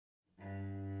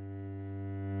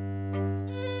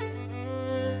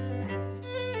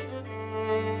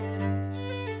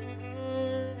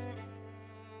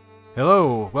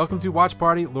Hello, welcome to Watch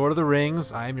Party Lord of the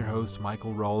Rings. I am your host,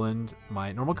 Michael Rowland.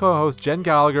 My normal co-host, Jen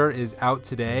Gallagher, is out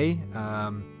today.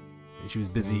 She was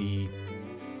busy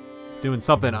doing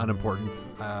something unimportant.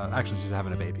 Actually, she's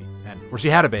having a baby, or she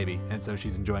had a baby, and so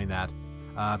she's enjoying that.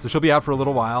 So she'll be out for a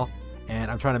little while, and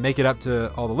I'm trying to make it up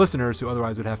to all the listeners who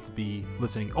otherwise would have to be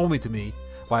listening only to me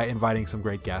by inviting some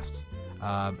great guests.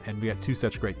 And we got two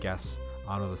such great guests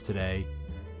on with us today.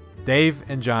 Dave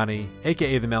and Johnny,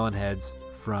 aka the Melonheads,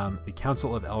 from the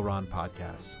Council of Elrond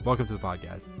podcast. Welcome to the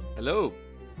podcast. Hello.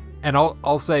 And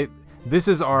I'll say this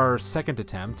is our second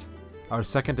attempt at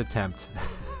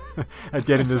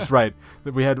getting this right.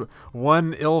 That we had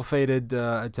one ill-fated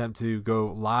attempt to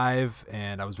go live,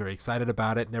 and I was very excited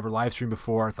about it. Never live streamed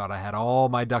before. I thought I had all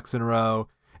my ducks in a row,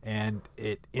 and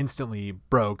it instantly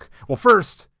broke. Well,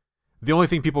 first, the only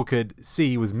thing people could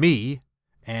see was me,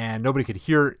 and nobody could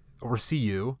hear or see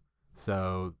you.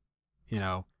 So,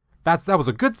 that was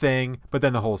a good thing, but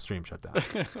then the whole stream shut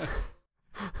down.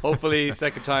 Hopefully,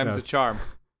 second time's a charm.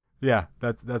 Yeah,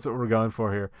 that's what we're going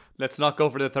for here. Let's not go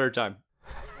for the third time.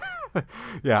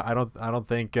 Yeah, I don't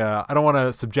think I don't want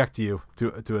to subject you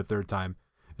to a third time.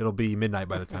 It'll be midnight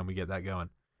by the time we get that going.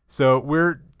 So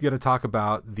we're going to talk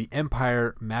about the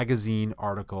Empire magazine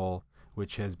article,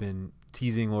 which has been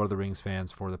teasing Lord of the Rings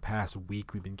fans for the past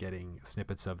week. We've been getting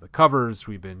snippets of the covers.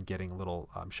 We've been getting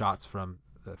little shots from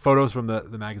photos from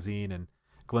the magazine and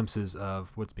glimpses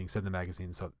of what's being said in the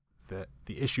magazine. So the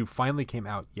issue finally came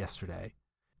out yesterday.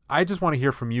 I just want to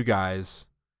hear from you guys.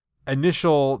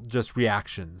 Initial just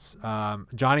reactions.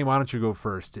 Johnny, why don't you go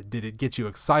first? Did it get you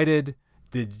excited?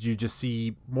 Did you just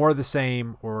see more of the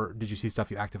same, or did you see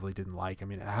stuff you actively didn't like? I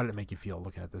mean, how did it make you feel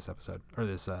looking at this episode or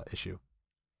this issue?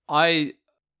 I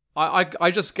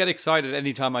just get excited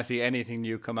anytime I see anything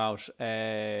new come out.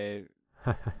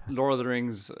 Lord of the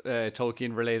Rings,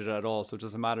 Tolkien related at all. So it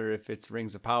doesn't matter if it's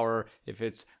Rings of Power, if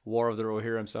it's War of the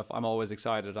Rohirrim stuff. I'm always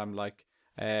excited. I'm like,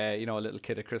 a little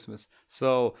kid at Christmas.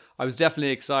 So I was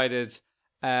definitely excited.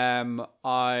 There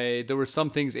were some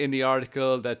things in the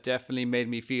article that definitely made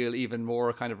me feel even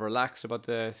more kind of relaxed about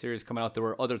the series coming out. There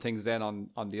were other things then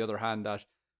on the other hand that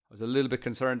I was a little bit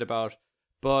concerned about.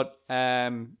 But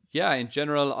in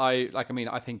general, I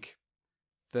think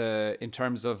in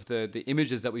terms of the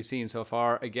images that we've seen so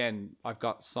far, again, I've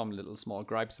got some little small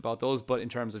gripes about those, but in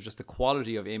terms of just the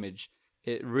quality of image,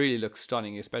 it really looks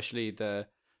stunning, especially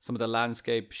some of the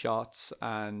landscape shots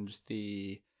and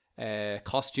the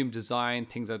costume design,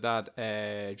 things like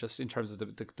that. Just in terms of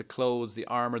the clothes, the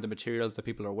armor, the materials that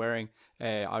people are wearing,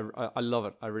 I love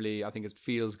it. I think it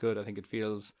feels good. I think it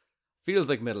feels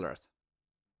like Middle Earth.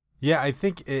 Yeah, I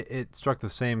think it struck the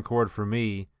same chord for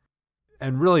me.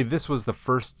 And really, this was the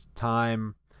first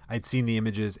time I'd seen the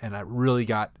images and I really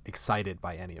got excited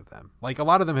by any of them. Like, a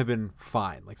lot of them have been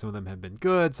fine. Like, some of them have been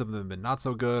good, some of them have been not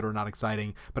so good or not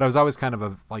exciting. But I was always kind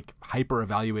of hyper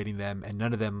evaluating them, and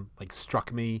none of them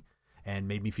struck me and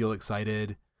made me feel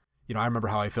excited. I remember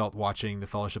how I felt watching The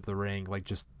Fellowship of the Ring, like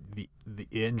just the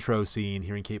intro scene,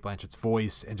 hearing Cate Blanchett's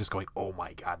voice and just going, "Oh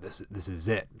my God, this is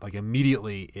it!" Like,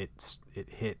 immediately it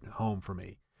hit home for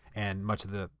me, and much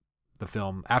of the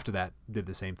film after that did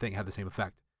the same thing, had the same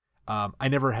effect. I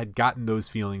never had gotten those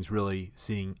feelings really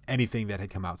seeing anything that had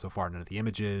come out so far. None of the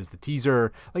images, the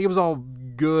teaser, it was all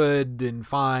good and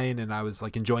fine, and I was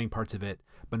enjoying parts of it,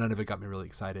 but none of it got me really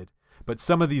excited. But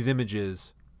some of these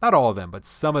images, not all of them, but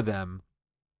some of them,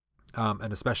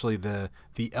 and especially the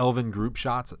elven group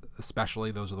shots, especially,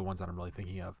 those are the ones that I'm really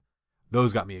thinking of.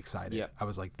 Those got me excited. Yeah. I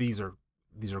was like, these are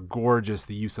gorgeous.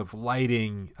 The use of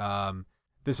lighting.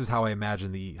 This is how I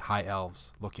imagine the high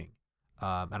elves looking.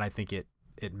 And I think it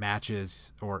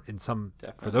matches, or in some,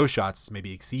 definitely, for those shots,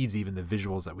 maybe exceeds even the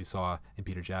visuals that we saw in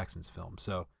Peter Jackson's film.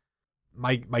 So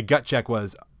my gut check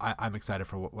was I'm excited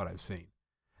for what I've seen.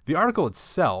 The article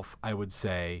itself, I would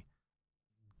say,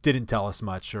 didn't tell us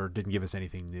much or didn't give us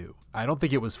anything new. I don't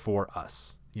think it was for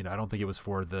us. I don't think it was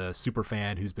for the super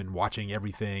fan who's been watching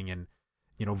everything and,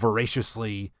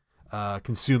 voraciously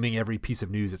consuming every piece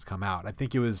of news that's come out. I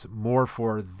think it was more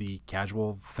for the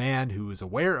casual fan who is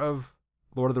aware of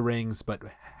Lord of the Rings but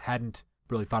hadn't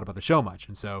really thought about the show much.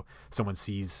 And so someone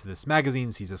sees this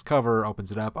magazine, sees this cover,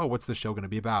 opens it up. Oh, what's the show going to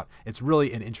be about? It's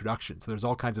really an introduction. So there's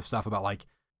all kinds of stuff about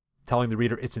telling the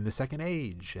reader it's in the Second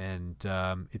Age, and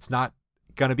it's not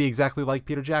going to be exactly like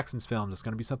Peter Jackson's films. It's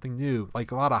going to be something new,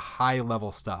 a lot of high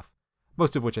level stuff,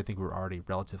 most of which I think we're already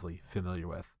relatively familiar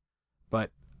with.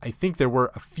 But I think there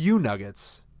were a few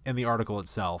nuggets in the article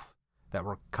itself that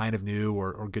were kind of new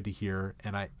or good to hear,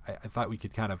 and I thought we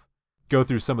could kind of go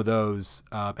through some of those.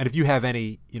 And if you have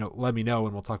any, let me know,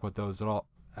 and we'll talk about those at all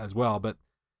as well. But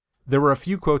there were a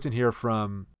few quotes in here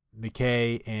from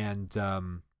McKay and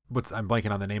I'm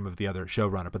blanking on the name of the other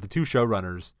showrunner, but the two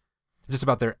showrunners, just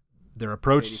about their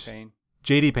approach. JD Payne.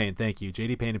 JD Payne, thank you.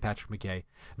 JD Payne and Patrick McKay.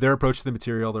 Their approach to the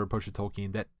material, their approach to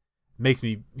Tolkien, that makes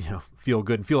me, feel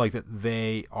good and feel like that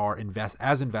they are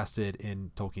as invested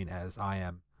in Tolkien as I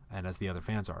am and as the other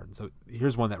fans are. And so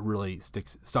here's one that really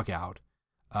stuck out.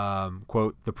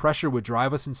 Quote, "The pressure would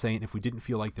drive us insane if we didn't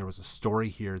feel like there was a story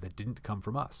here that didn't come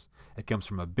from us. It comes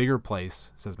from a bigger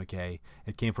place," says McKay.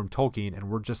 "It came from Tolkien, and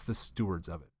we're just the stewards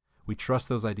of it. We trust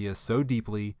those ideas so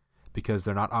deeply because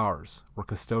they're not ours. We're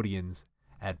custodians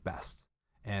at best."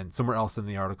 And somewhere else in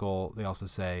the article, they also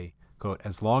say, quote,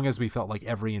 "As long as we felt like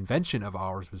every invention of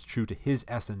ours was true to his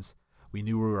essence, we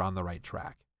knew we were on the right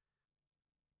track."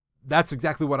 That's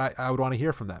exactly what I would want to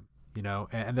hear from them,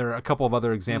 and there are a couple of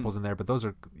other examples in there, but those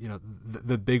are,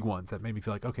 the big ones that made me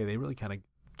feel like, okay, they really kind of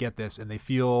get this and they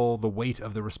feel the weight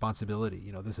of the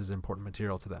responsibility. This is important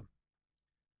material to them.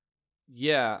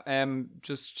 Yeah,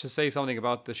 just to say something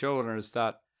about the showrunners,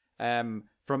 that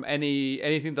from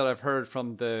anything that I've heard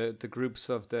from the groups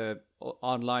of the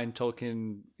online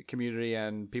Tolkien community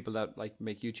and people that like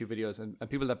make YouTube videos and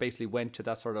people that basically went to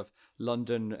that sort of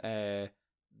London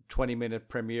 20-minute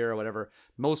premiere or whatever,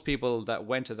 most people that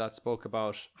went to that spoke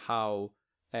about how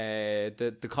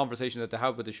the conversation that they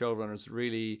had with the showrunners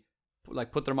really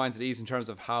like put their minds at ease in terms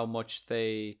of how much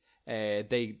these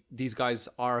guys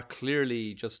are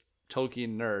clearly just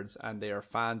Tolkien nerds and they are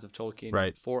fans of Tolkien,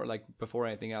 right, before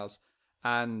anything else.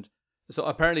 And so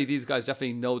apparently these guys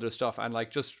definitely know their stuff. And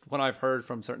like just when I've heard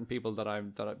from certain people that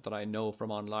I know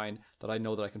from online, that I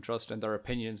know that I can trust, and their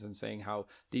opinions, and saying how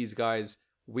these guys,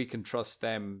 we can trust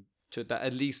them to that,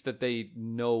 at least that they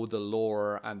know the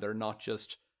lore and they're not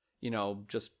just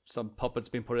just some puppets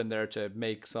being put in there to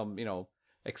make some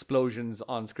explosions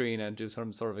on screen and do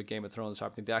some sort of a Game of Thrones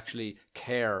type thing. They actually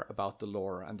care about the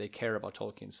lore and they care about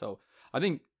Tolkien. So I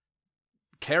think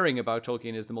caring about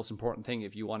Tolkien is the most important thing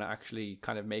if you want to actually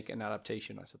kind of make an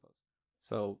adaptation, I suppose.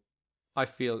 So I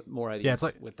feel more at ease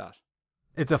with that.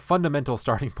 It's a fundamental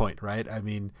starting point, right? I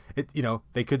mean,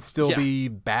 they could still be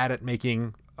bad at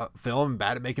making a film,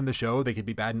 bad at making the show. They could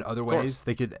be bad in other ways.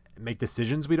 They could make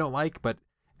decisions we don't like, but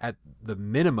at the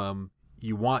minimum,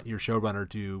 you want your showrunner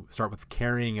to start with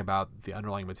caring about the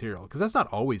underlying material, because that's not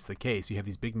always the case. You have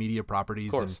these big media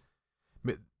properties, and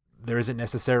there isn't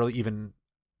necessarily even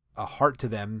a heart to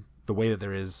them the way that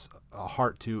there is a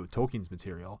heart to Tolkien's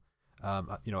material,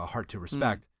 a heart to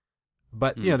respect.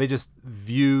 But, they just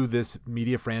view this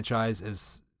media franchise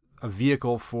as a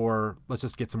vehicle for, let's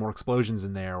just get some more explosions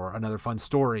in there or another fun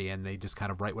story, and they just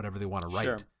kind of write whatever they want to write.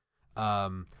 Sure.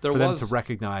 For them to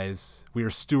recognize we are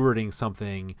stewarding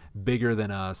something bigger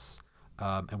than us,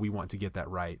 and we want to get that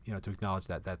right, to acknowledge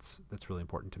that's really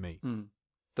important to me.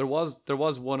 There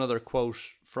was one other quote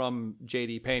from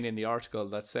JD Payne in the article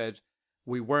that said,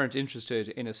 "We weren't interested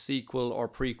in a sequel or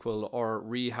prequel or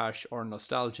rehash or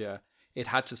nostalgia. It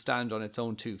had to stand on its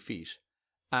own 2 feet."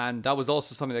 And that was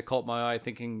also something that caught my eye,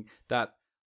 thinking that,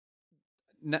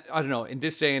 I don't know, in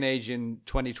this day and age, in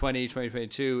 2020,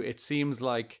 2022, it seems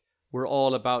like we're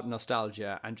all about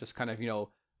nostalgia and just kind of,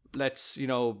 let's,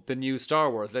 the new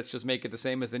Star Wars, let's just make it the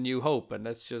same as A New Hope. And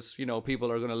let's just, people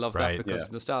are going to love that because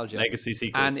it's nostalgia. Legacy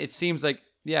sequels. And it seems like,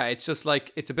 it's just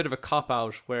like, it's a bit of a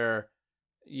cop-out where,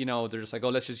 they're just like, oh,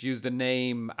 let's just use the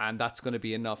name and that's going to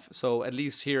be enough. So at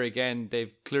least here again,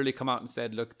 they've clearly come out and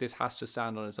said, look, this has to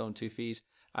stand on its own 2 feet.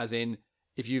 As in,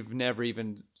 if you've never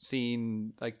even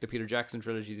seen like the Peter Jackson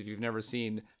trilogies, if you've never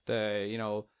seen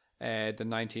the, the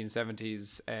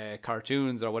 1970s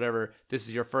cartoons or whatever, this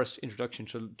is your first introduction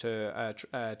to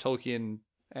Tolkien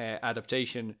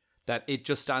adaptation, that it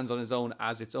just stands on its own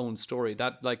as its own story.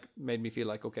 That like made me feel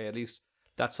like, okay, at least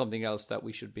that's something else that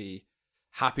we should be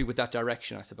happy with, that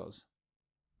direction, I suppose.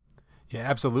 Yeah,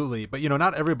 absolutely. But,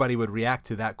 not everybody would react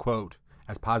to that quote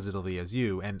as positively as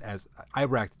you, and as I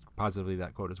react positively to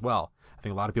that quote as well. I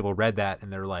think a lot of people read that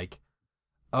and they're like,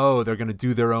 oh, they're going to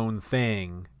do their own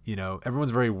thing.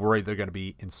 Everyone's very worried they're going to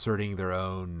be inserting their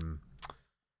own,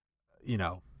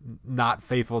 not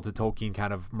faithful to Tolkien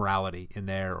kind of morality in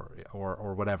there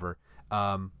or whatever.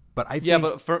 But I think... Yeah,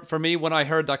 but for me, when I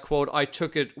heard that quote, I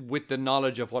took it with the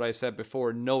knowledge of what I said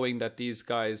before, knowing that these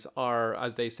guys are,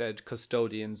 as they said,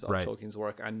 custodians of Tolkien's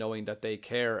work, and knowing that they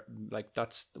care, like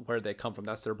that's where they come from,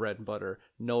 that's their bread and butter,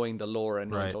 knowing the lore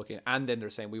and knowing Tolkien. And then they're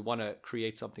saying, we want to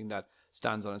create something that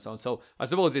stands on its own. So I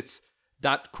suppose it's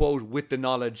that quote with the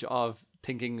knowledge of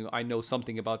thinking, I know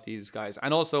something about these guys.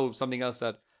 And also something else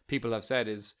that people have said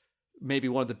is, maybe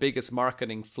one of the biggest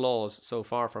marketing flaws so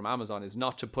far from Amazon is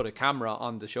not to put a camera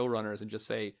on the showrunners and just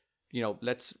say,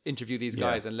 let's interview these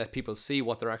guys and let people see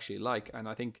what they're actually like. And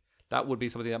I think that would be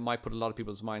something that might put a lot of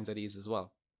people's minds at ease as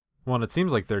well. Well, and it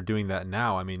seems like they're doing that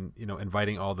now. I mean,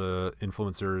 inviting all the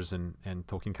influencers and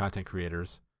Tolkien content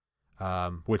creators,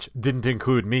 which didn't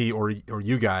include me or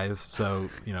you guys. So,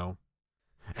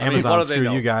 Amazon,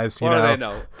 screw you guys. What do they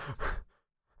know?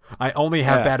 I only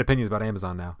have bad opinions about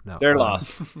Amazon now. No, they're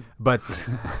lost. But,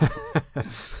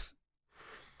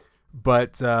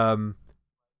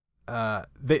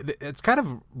 it's kind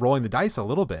of rolling the dice a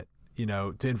little bit,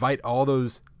 to invite all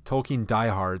those Tolkien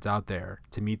diehards out there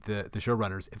to meet the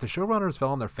showrunners. If the showrunners fell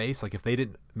on their face, like if they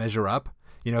didn't measure up,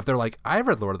 if they're like, I've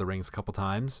read Lord of the Rings a couple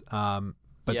times, but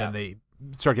then they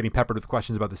start getting peppered with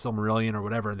questions about the Silmarillion or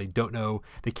whatever, and they don't know,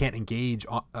 they can't engage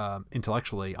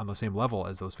intellectually on the same level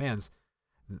as those fans,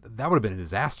 that would have been a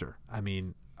disaster. I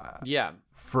mean,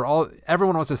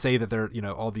 everyone wants to say that they're,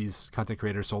 all these content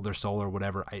creators sold their soul or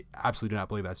whatever. I absolutely do not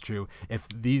believe that's true. If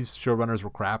these showrunners were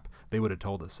crap, they would have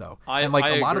told us so.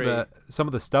 Some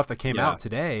of the stuff that came out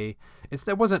today,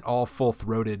 that wasn't all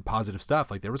full-throated positive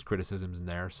stuff. Like there was criticisms in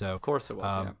there. So of course it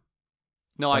was.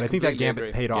 No, I think that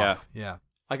gambit paid off. Yeah,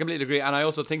 I completely agree, and I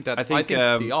also think that I think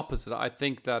the opposite. I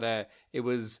think that it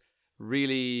was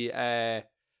really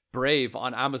brave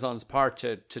on Amazon's part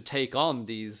to take on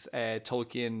these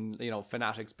Tolkien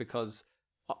fanatics, because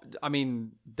I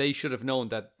mean they should have known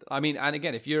that. I mean, and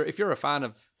again, if you're a fan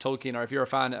of Tolkien, or if you're a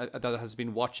fan that has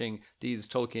been watching these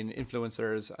Tolkien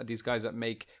influencers, these guys that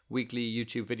make weekly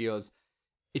YouTube videos,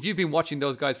 if you've been watching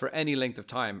those guys for any length of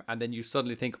time and then you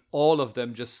suddenly think all of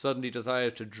them just suddenly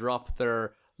decided to drop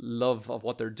their love of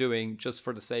what they're doing just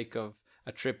for the sake of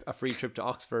a free trip to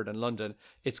Oxford and London,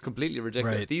 it's completely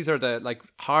ridiculous. Right. These are the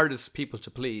hardest people to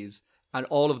please, and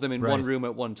all of them in one room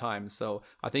at one time. So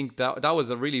I think that was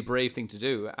a really brave thing to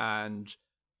do, and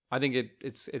I think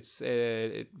it's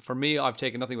for me, I've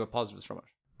taken nothing but positives from it.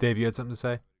 Dave, you had something to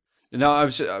say? No, I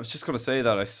was just going to say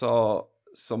that I saw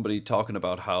somebody talking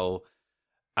about how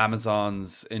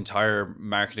Amazon's entire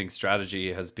marketing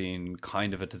strategy has been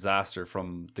kind of a disaster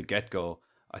from the get-go.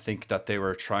 I think that they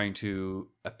were trying to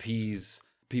appease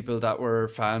people that were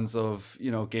fans of,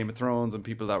 Game of Thrones, and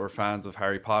people that were fans of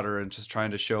Harry Potter, and just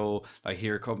trying to show like,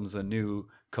 here comes a new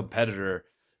competitor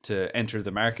to enter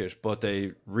the market. But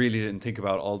they really didn't think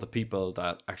about all the people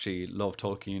that actually love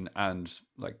Tolkien and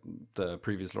like the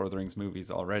previous Lord of the Rings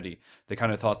movies already. They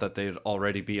kind of thought that they'd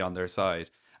already be on their side.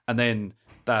 And then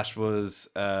that was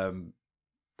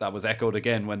echoed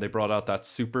again when they brought out that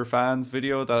super fans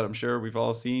video that I'm sure we've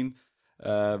all seen.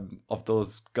 Of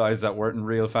those guys that weren't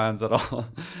real fans at all.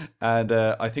 And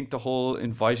I think the whole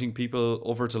inviting people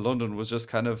over to London was just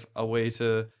kind of a way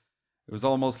to, it was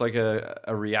almost like a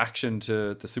reaction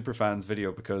to the Superfans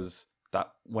video, because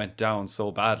that went down so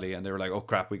badly and they were like, oh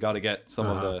crap, we got to get some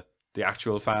of the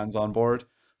actual fans on board.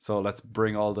 So let's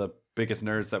bring all the biggest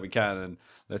nerds that we can, and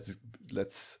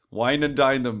let's wine and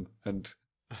dine them and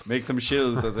make them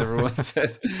shills, as everyone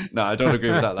says. No, I don't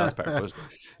agree with that last part, but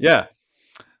yeah.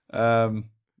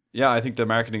 I think the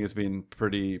marketing has been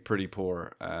pretty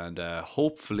poor, and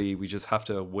hopefully we just have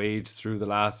to wade through the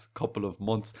last couple of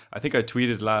months. I think I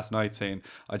tweeted last night saying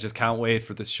I just can't wait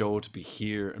for this show to be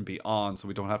here and be on, so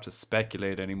we don't have to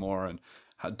speculate anymore and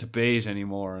debate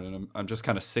anymore. And I'm just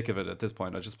kind of sick of it at this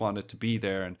point. I just want it to be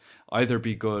there and either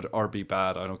be good or be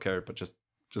bad. I don't care, but just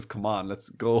come on, let's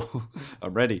go.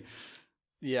 I'm ready.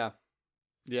 Yeah.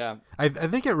 I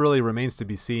think it really remains to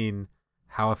be seen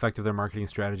how effective their marketing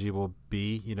strategy will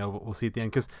be. We'll see at the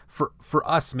end, because for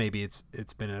us maybe it's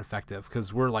been ineffective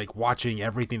because we're like watching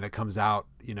everything that comes out,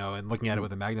 and looking at it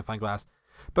with a magnifying glass.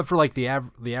 But for like the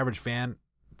average fan,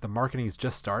 the marketing is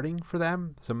just starting for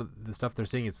them. Some of the stuff they're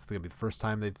seeing, it's gonna be the first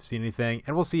time they've seen anything,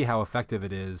 and we'll see how effective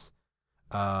it is.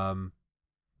 I'm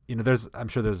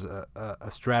sure there's a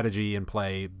strategy in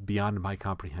play beyond my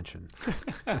comprehension.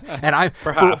 And I,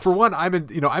 for one,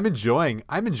 I'm enjoying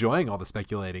all the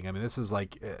speculating. I mean, this is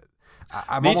like,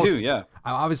 Me too. Yeah.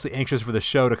 I'm obviously anxious for the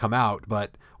show to come out,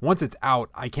 but once it's out,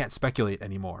 I can't speculate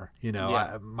anymore.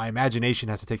 My imagination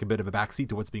has to take a bit of a backseat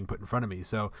to what's being put in front of me.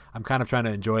 So I'm kind of trying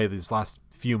to enjoy these last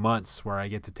few months where I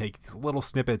get to take these little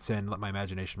snippets and let my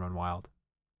imagination run wild.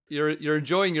 You're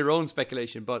enjoying your own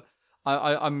speculation, but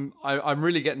I'm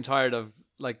really getting tired of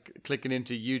like clicking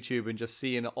into YouTube and just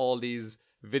seeing all these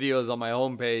videos on my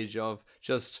homepage of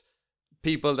just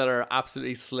people that are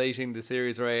absolutely slating the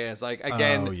series, right? And it's like,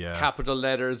 again, capital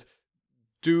letters,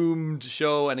 doomed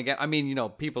show. And again, I mean, you know,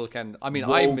 people can. I mean,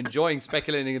 I'm enjoying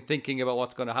speculating and thinking about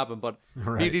what's going to happen, but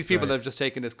these people that have just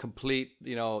taken this complete,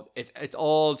 you know, it's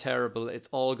all terrible. It's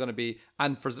all going to be,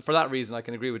 and for that reason, I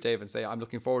can agree with Dave and say I'm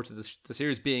looking forward to the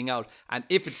series being out. And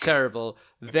if it's terrible,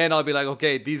 then I'll be like,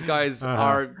 okay, these guys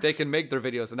they can make their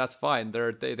videos, and that's fine.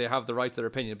 They have the right to their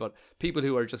opinion. But people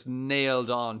who are just nailed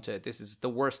on to this is the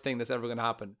worst thing that's ever going to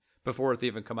happen before it's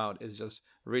even come out is just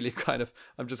really kind of,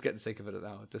 I'm just getting sick of it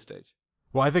now at this stage.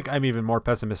 Well, I think I'm even more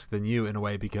pessimistic than you in a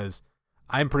way, because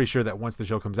I'm pretty sure that once the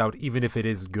show comes out, even if it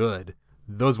is good,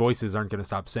 those voices aren't going to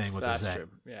stop saying what they're saying. True.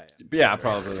 Yeah, yeah,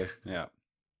 probably. Yeah.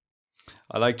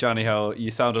 I like, Johnny, how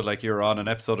you sounded like you were on an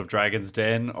episode of Dragon's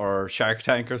Den or Shark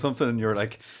Tank or something, and you're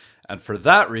like, and for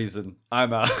that reason,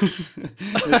 I'm out.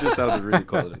 It just sounded really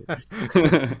quality.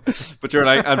 But you're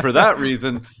like, and for that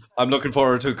reason, I'm looking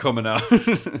forward to it coming out.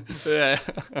 Yeah.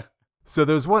 So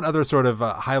there's one other sort of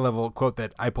high-level quote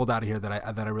that I pulled out of here that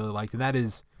I really liked, and that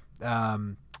is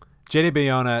J.D.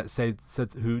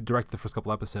 Bayona, who directed the first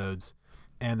couple episodes,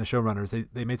 and the showrunners,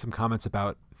 they made some comments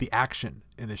about the action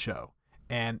in the show,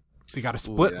 and they got a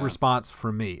split response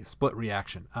from me, split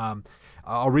reaction.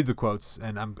 I'll read the quotes,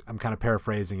 and I'm kind of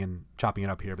paraphrasing and chopping it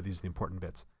up here, but these are the important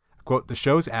bits. Quote, "The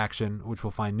show's action, which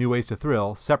will find new ways to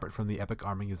thrill, separate from the epic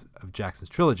arming of Jackson's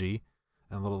trilogy,"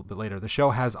 and a little bit later, "the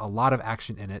show has a lot of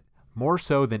action in it, more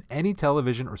so than any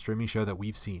television or streaming show that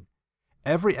we've seen.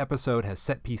 Every episode has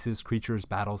set pieces, creatures,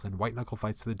 battles, and white-knuckle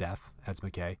fights to the death," adds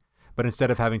McKay. "But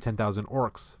instead of having 10,000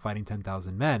 orcs fighting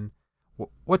 10,000 men,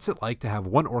 what's it like to have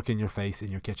one orc in your face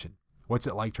in your kitchen? What's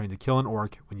it like trying to kill an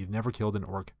orc when you've never killed an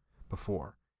orc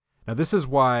before?" Now, this is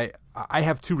why I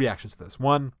have two reactions to this.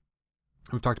 One,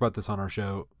 we've talked about this on our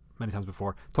show many times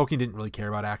before. Tolkien didn't really care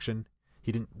about action.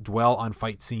 He didn't dwell on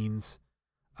fight scenes.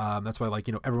 That's why, like,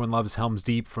 you know, everyone loves Helm's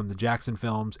Deep from the Jackson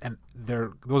films, and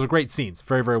those are great scenes,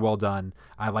 very, very well done.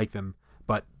 I like them,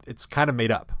 but it's kind of made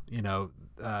up. You know,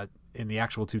 in the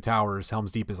actual Two Towers,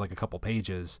 Helm's Deep is like a couple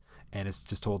pages, and it's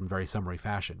just told in very summary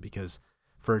fashion, because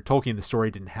for Tolkien, the story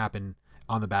didn't happen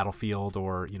on the battlefield,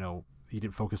 or, you know, he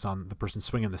didn't focus on the person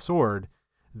swinging the sword.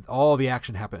 All the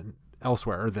action happened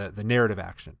elsewhere, or the narrative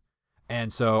action.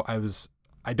 And so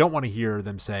I don't want to hear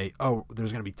them say, oh,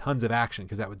 there's going to be tons of action,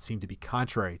 because that would seem to be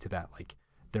contrary to that. Like,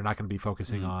 they're not going to be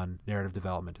focusing on narrative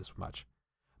development as much.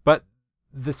 But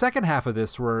the second half of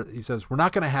this, where he says, we're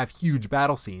not going to have huge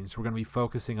battle scenes, we're going to be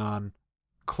focusing on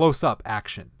close-up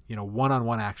action, you know,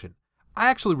 one-on-one action. I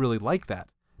actually really like that,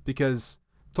 because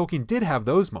Tolkien did have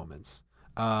those moments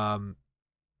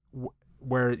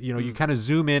where, you know, you kind of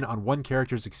zoom in on one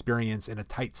character's experience in a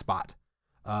tight spot.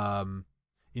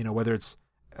 You know, whether it's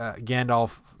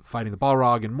Gandalf fighting the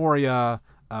Balrog in Moria,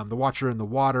 the Watcher in the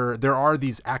water. There are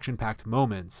these action-packed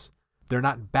moments. They're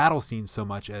not battle scenes so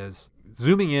much as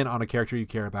zooming in on a character you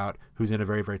care about who's in a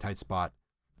very, very tight spot.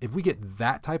 If we get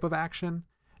that type of action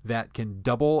that can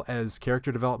double as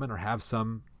character development or have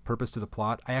some purpose to the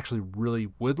plot, I actually really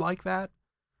would like that.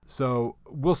 So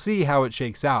we'll see how it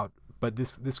shakes out, but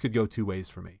this could go two ways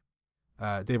for me.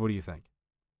 Dave, what do you think?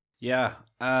 Yeah,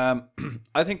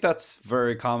 I think that's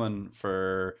very common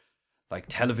for like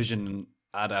television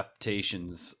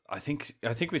adaptations. I think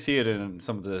we see it in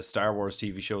some of the Star Wars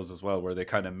TV shows as well, where they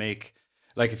kind of make,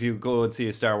 like, if you go and see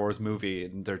a Star Wars movie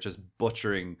and they're just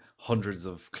butchering hundreds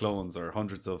of clones or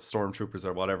hundreds of stormtroopers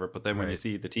or whatever, but then when you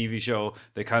see the TV show,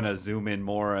 they kind of zoom in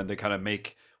more and they kind of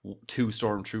make two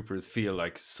stormtroopers feel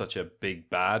like such a big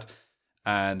bad.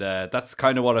 And that's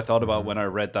kind of what I thought about when I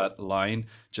read that line.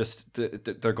 Just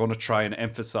they're going to try and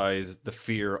emphasize the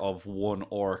fear of one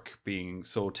orc being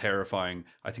so terrifying.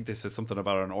 I think they said something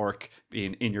about an orc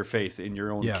being in your face, in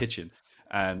your own kitchen.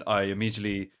 And I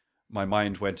immediately, my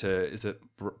mind went to, is it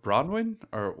Bronwyn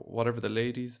or whatever the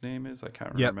lady's name is? I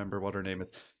can't remember what her name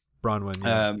is.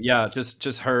 Bronwyn.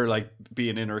 Just her like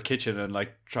being in her kitchen and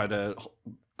like trying to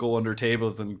go under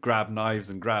tables and grab knives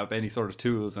and grab any sort of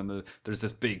tools, and there's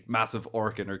this big massive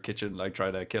orc in her kitchen like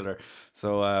trying to kill her.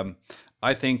 So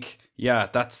I think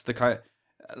that's the kind,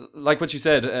 like what you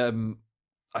said.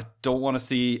 I don't want to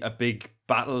see a big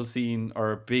battle scene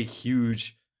or a big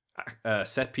huge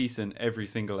set piece in every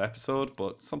single episode,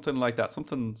 but something like that,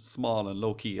 something small and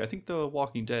low key. I think The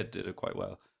Walking Dead did it quite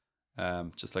well.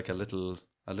 Just like a little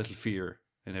fear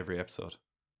in every episode,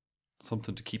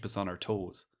 something to keep us on our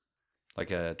toes. Like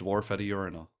a dwarf at a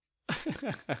urinal.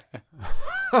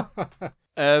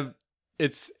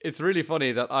 It's really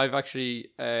funny that I've actually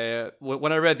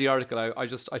when I read the article, I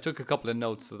took a couple of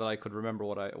notes so that I could remember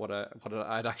what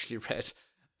I'd actually read,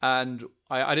 and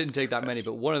I didn't take that many,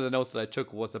 but one of the notes that I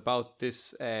took was about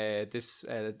this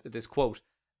quote,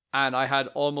 And I had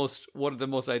almost one of the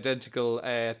most identical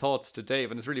thoughts to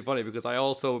Dave, and it's really funny because I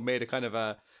also made a kind of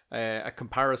a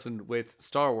comparison with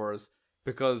Star Wars,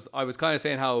 because I was kind of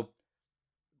saying how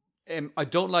I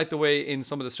don't like the way in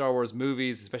some of the Star Wars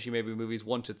movies, especially maybe movies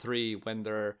 1 to 3, when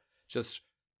they're just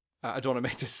I don't want to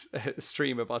make this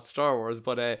stream about Star Wars,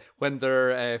 but when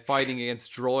they're fighting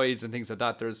against droids and things like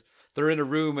that, they're in a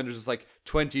room and there's just like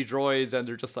 20 droids and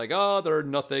they're just like, oh, they're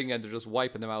nothing, and they're just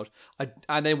wiping them out.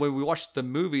 And then when we watch the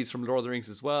movies from Lord of the Rings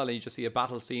as well, and you just see a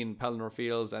battle scene, Pelennor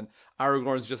Fields, and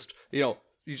Aragorn's just, you're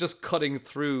just cutting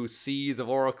through seas of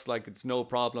orcs like it's no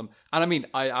problem. And I mean,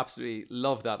 I absolutely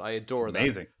love that. I adore it's that.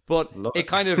 amazing. But Love it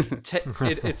kind of,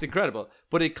 it's incredible.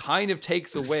 But it kind of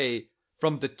takes away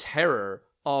from the terror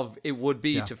of it would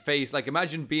be to face, like,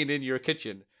 imagine being in your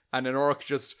kitchen and an orc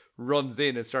just runs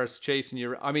in and starts chasing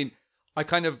you. I mean,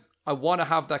 I want to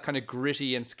have that kind of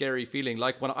gritty and scary feeling.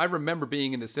 Like when I remember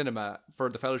being in the cinema for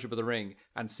The Fellowship of the Ring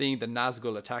and seeing the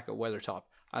Nazgul attack at Weathertop,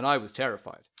 and I was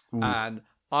terrified. Ooh. And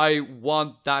I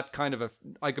want that kind of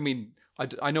I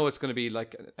know it's going to be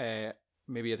like,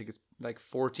 maybe I think it's like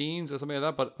 14s or something like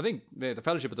that, but I think the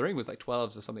Fellowship of the Ring was like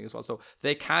 12s or something as well. So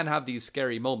they can have these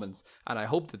scary moments, and I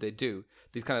hope that they do.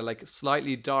 These kind of like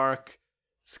slightly dark,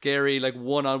 scary, like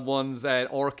one-on-ones,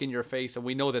 orc in your face. And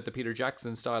we know that the Peter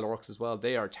Jackson style orcs as well,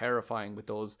 they are terrifying with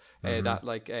those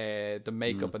the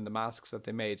makeup and the masks that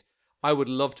they made. I would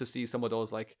love to see some of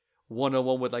those like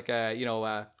one-on-one with like a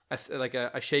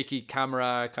shaky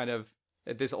camera, kind of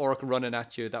this orc running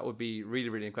at you. That would be really,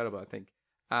 really incredible, I think.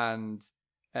 And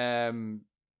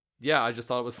I just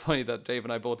thought it was funny that Dave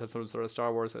and I both had some sort of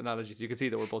Star Wars analogies. You can see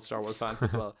that we're both Star Wars fans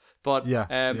as well. But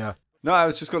No, I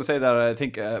was just going to say that I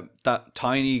think that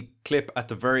tiny clip at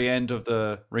the very end of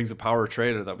the Rings of Power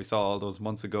trailer that we saw all those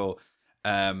months ago,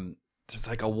 there's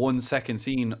like a 1 second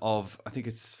scene of, I think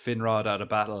it's Finrod at a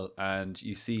battle, and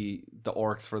you see the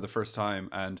orcs for the first time,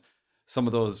 and some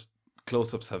of those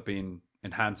close-ups have been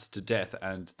enhanced to death,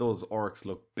 and those orcs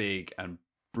look big and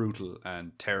brutal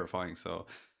and terrifying. So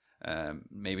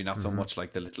maybe not so much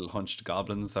like the little hunched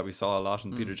goblins that we saw a lot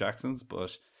in Peter Jackson's,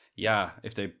 but yeah,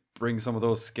 if they bring some of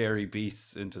those scary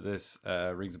beasts into this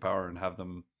Rings of Power and have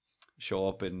them show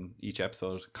up in each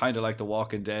episode, kind of like The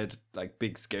Walking Dead, like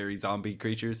big scary zombie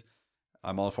creatures,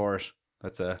 I'm all for it.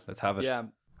 Let's have it. Yeah,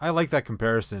 I like that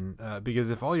comparison because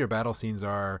if all your battle scenes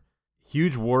are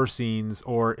huge war scenes,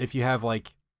 or if you have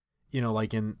like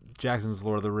in Jackson's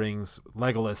Lord of the Rings,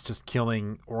 Legolas just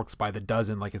killing orcs by the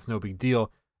dozen like it's no big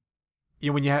deal.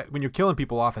 When you're killing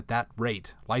people off at that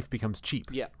rate, life becomes cheap,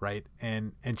 right?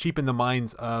 And cheap in the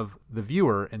minds of the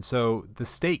viewer, and so the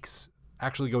stakes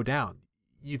actually go down.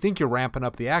 You think you're ramping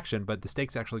up the action, but the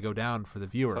stakes actually go down for the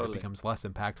viewer. Totally. It becomes less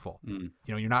impactful.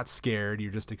 You're not scared.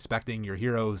 You're just expecting your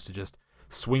heroes to just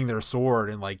swing their sword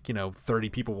and 30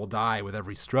 people will die with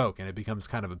every stroke, and it becomes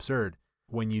kind of absurd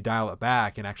when you dial it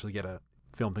back and actually get to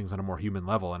film things on a more human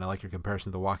level. And I like your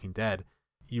comparison to The Walking Dead.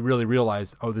 You really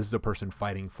realize, oh, this is a person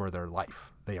fighting for their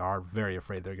life. They are very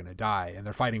afraid they're going to die, and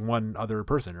they're fighting one other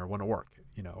person or one orc,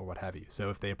 or what have you. So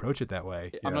if they approach it that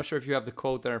way, I'm not sure if you have the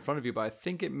quote there in front of you, but I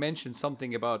think it mentioned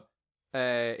something about.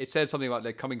 It said something about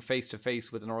like coming face to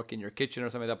face with an orc in your kitchen or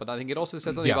something like that. But I think it also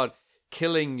says something about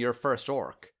killing your first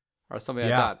orc or something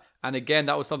like that. And again,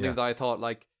 that was something that I thought,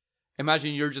 like,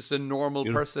 imagine you're just a normal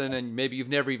person and maybe you've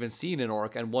never even seen an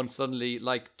orc, and one suddenly,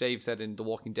 like Dave said in The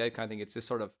Walking Dead kind of thing, it's this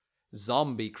sort of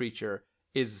zombie creature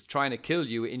is trying to kill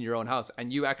you in your own house,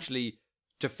 and you actually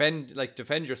defend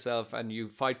yourself and you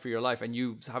fight for your life and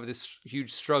you have this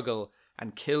huge struggle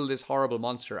and kill this horrible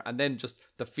monster, and then just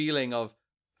the feeling of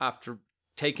after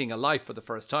taking a life for the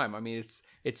first time. I mean,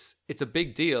 it's a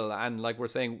big deal, and like we're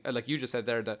saying, like you just said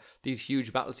there, that these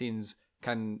huge battle scenes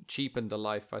can cheapen the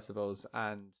life, I suppose.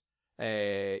 And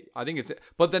I think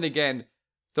but then again,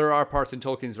 there are parts in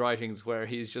Tolkien's writings where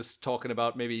he's just talking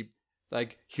about maybe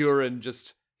like Huron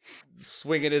just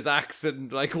swinging his axe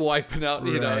and like wiping out,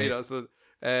 so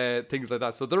things like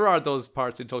that. So there are those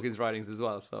parts in Tolkien's writings as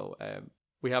well. So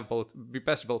we have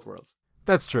best of both worlds.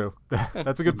 That's true.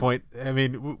 That's a good point. I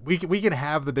mean, we can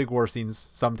have the big war scenes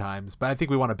sometimes, but I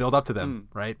think we want to build up to them,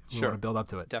 right? We want to build up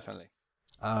to it. Definitely.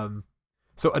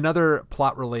 So another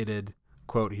plot-related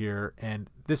quote here, and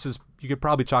this is, you could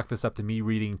probably chalk this up to me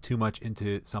reading too much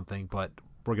into something, but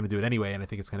we're going to do it anyway, and I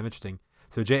think it's kind of interesting.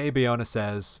 So J.A. Bayona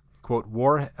says, quote,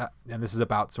 war, and this is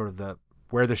about sort of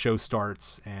where the show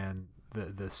starts and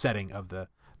the setting of the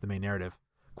main narrative.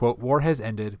 Quote, war has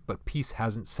ended, but peace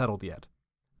hasn't settled yet.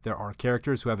 There are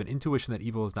characters who have an intuition that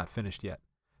evil is not finished yet.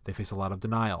 They face a lot of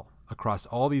denial. Across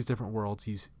all these different worlds,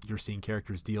 you're seeing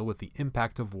characters deal with the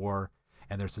impact of war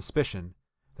and their suspicion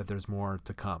that there's more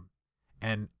to come.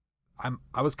 And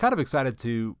I was kind of excited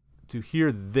to to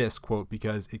hear this quote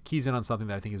because it keys in on something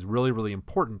that I think is really, really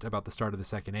important about the start of the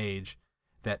Second Age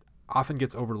that often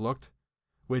gets overlooked,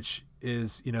 which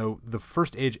is, the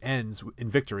First Age ends in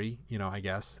victory, I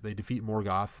guess. They defeat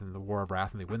Morgoth in the War of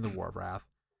Wrath and they win the War of Wrath.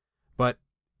 But,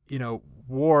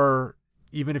 war,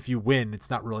 even if you win, it's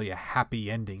not really a happy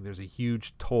ending. There's a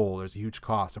huge toll. There's a huge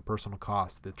cost, a personal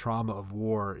cost. The trauma of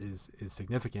war is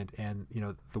significant. And,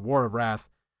 the War of Wrath,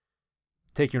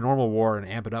 take your normal war and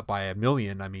amp it up by 1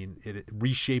 million. I mean, it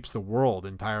reshapes the world. The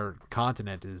entire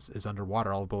continent is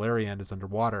underwater. All of Beleriand is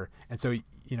underwater. And so,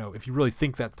 if you really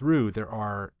think that through, there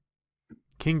are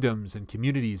kingdoms and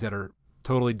communities that are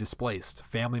totally displaced,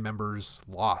 family members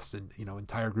lost, and,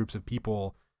 entire groups of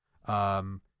people,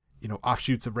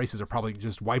 offshoots of races are probably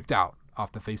just wiped out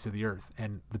off the face of the earth.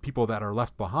 And the people that are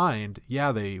left behind,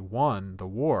 yeah, they won the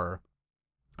war,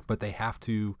 but they have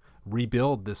to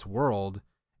rebuild this world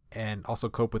and also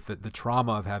cope with the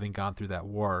trauma of having gone through that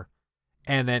war.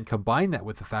 And then combine that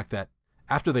with the fact that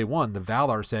after they won, the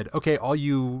Valar said, okay, all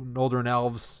you Noldor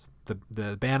elves,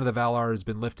 the ban of the Valar has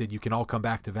been lifted. You can all come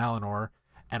back to Valinor.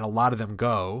 And a lot of them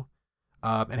go.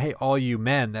 And hey, all you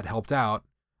men that helped out,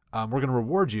 we're going to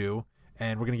reward you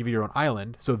and we're going to give you your own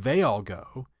island. So they all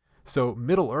go. So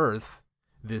Middle Earth,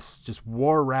 this just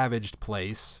war-ravaged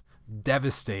place,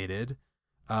 devastated,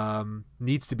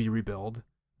 needs to be rebuilt.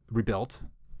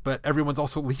 But everyone's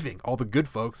also leaving. All the good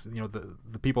folks,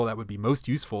 the people that would be most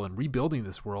useful in rebuilding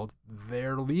this world,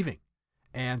 they're leaving.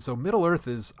 And so Middle Earth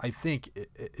is, I think,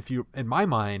 in my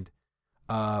mind,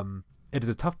 it is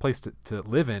a tough place to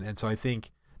live in. And so I think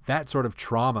that sort of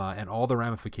trauma and all the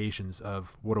ramifications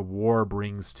of what a war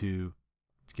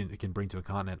can bring to a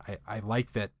continent, I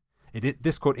like that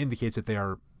this quote indicates that they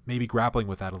are maybe grappling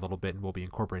with that a little bit and will be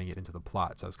incorporating it into the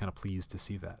plot. So I was kind of pleased to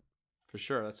see that. For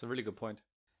sure. That's a really good point.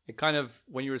 It kind of,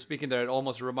 when you were speaking there, it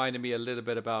almost reminded me a little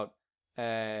bit about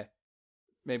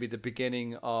maybe the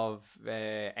beginning of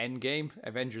Endgame,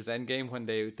 Avengers Endgame, when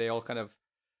they all kind of,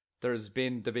 there's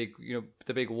been the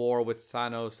big war with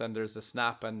Thanos, and there's a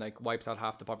snap and like wipes out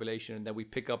half the population, and then we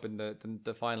pick up in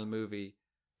the final movie,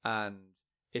 and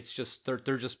it's just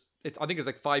they're just, I think it's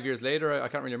like 5 years later, I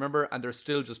can't really remember, and they're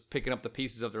still just picking up the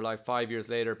pieces of their life 5 years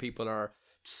later. People are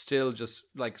still just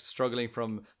like struggling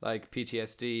from like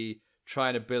PTSD,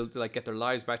 trying to build, like, get their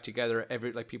lives back together.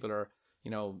 People are,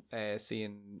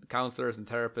 seeing counselors and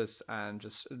therapists and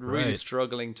just really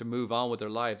struggling to move on with their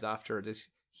lives after this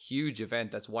huge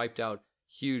event that's wiped out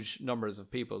huge numbers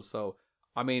of people. So,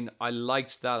 I mean, I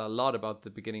liked that a lot about the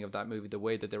beginning of that movie, the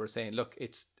way that they were saying, look,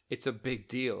 it's a big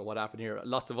deal what happened here.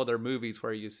 Lots of other movies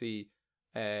where you see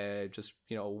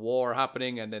war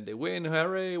happening and then they win,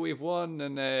 hooray, we've won,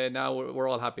 and now we're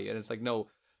all happy. And it's like, no,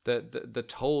 the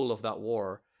toll of that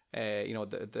war,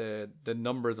 the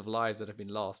numbers of lives that have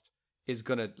been lost is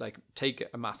gonna like take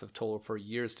a massive toll for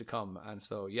years to come. And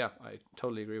so, yeah, I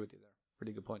totally agree with you there.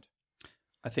 Pretty good point.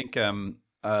 I think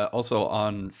also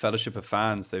on Fellowship of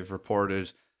Fans, they've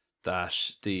reported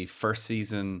that the first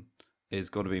season is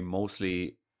going to be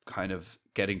mostly kind of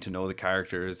getting to know the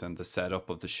characters and the setup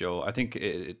of the show. I think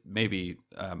it maybe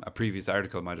a previous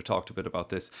article might have talked a bit about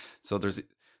this. So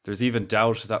there's even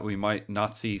doubt that we might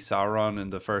not see Sauron in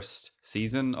the first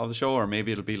season of the show, or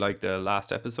maybe it'll be like the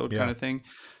last episode kind of thing.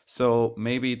 So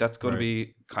maybe that's going to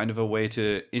be kind of a way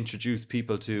to introduce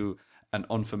people to an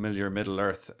unfamiliar Middle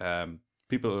Earth.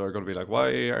 People are going to be like,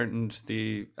 why aren't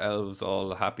the elves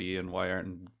all happy, and why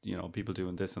aren't people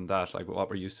doing this and that, like what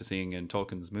we're used to seeing in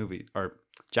Tolkien's movie or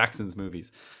Jackson's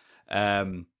movies.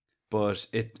 But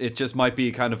it just might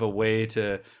be kind of a way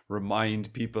to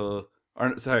remind people,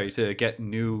 or sorry, to get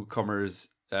newcomers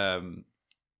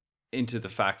into the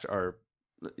fact, or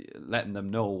letting them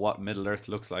know what Middle Earth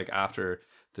looks like after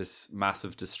this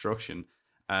massive destruction.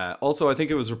 Also, I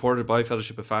think it was reported by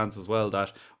Fellowship of Fans as well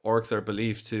that orcs are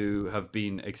believed to have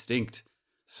been extinct.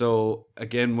 So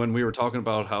again, when we were talking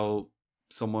about how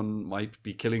someone might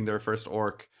be killing their first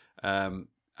orc, and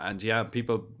yeah,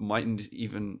 people mightn't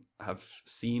even have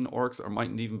seen orcs or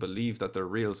mightn't even believe that they're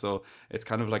real. So it's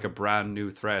kind of like a brand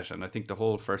new threat. And I think the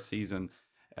whole first season,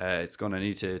 it's going to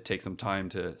need to take some time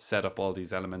to set up all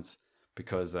these elements,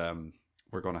 because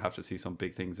we're going to have to see some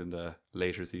big things in the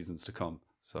later seasons to come.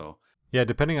 So yeah,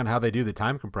 depending on how they do the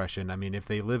time compression. I mean, if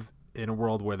they live in a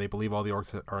world where they believe all the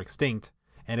orcs are extinct,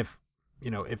 and if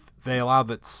they allow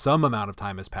that some amount of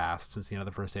time has passed since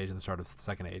the first age and the start of the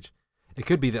second age, it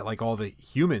could be that like all the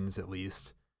humans, at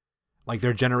least, like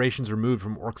their generations removed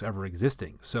from orcs ever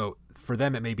existing. So for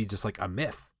them, it may be just like a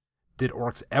myth. Did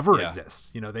orcs ever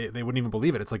exist? They wouldn't even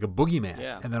believe it. It's like a boogeyman.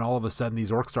 Yeah. And then all of a sudden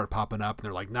these orcs start popping up and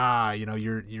they're like, nah,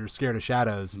 you're scared of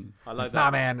shadows. I like that.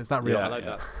 Nah, man, it's not real. Yeah, I like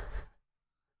that.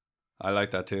 I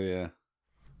like that too. Yeah.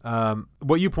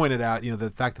 What you pointed out, the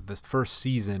fact that this first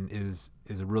season is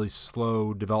a really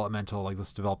slow developmental, like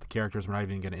let's develop the characters. We're not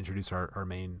even going to introduce our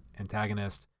main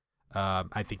antagonist.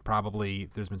 I think probably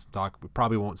there's been some talk. We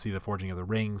probably won't see the forging of the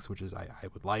rings, which is I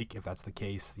would like if that's the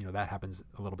case. That happens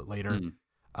a little bit later.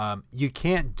 You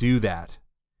can't do that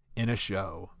in a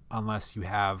show unless you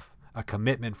have a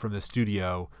commitment from the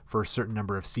studio for a certain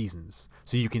number of seasons,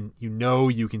 so you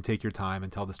can take your time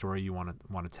and tell the story you want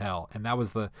to tell. And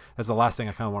that's the last thing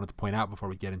I kind of wanted to point out before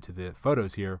we get into the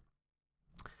photos here,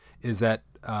 is that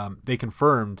they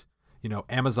confirmed,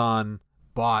 Amazon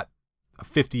bought a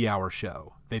 50-hour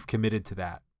show. They've committed to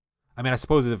that. I mean, I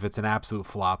suppose if it's an absolute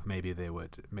flop, maybe they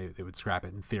would scrap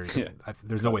it in theory. Yeah.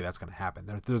 There's no way that's going to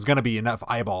happen. There's going to be enough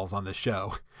eyeballs on this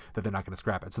show that they're not going to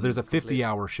scrap it. So there's a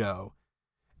 50-hour show.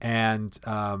 And,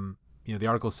 the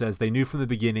article says they knew from the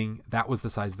beginning that was the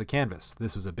size of the canvas.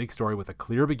 This was a big story with a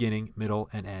clear beginning, middle,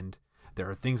 and end. There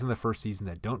are things in the first season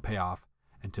that don't pay off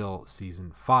until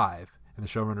season 5. And the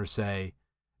showrunners say,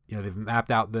 they've mapped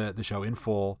out the show in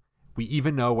full. We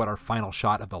even know what our final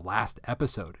shot of the last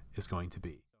episode is going to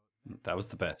be. That was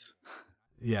the best.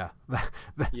 Yeah.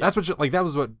 That's that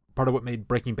was what part of what made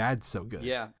Breaking Bad so good.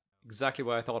 Yeah, exactly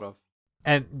what I thought of.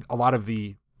 And a lot of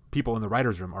the people in the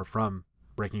writer's room are from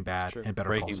Breaking Bad and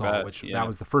Better Call Saul, which that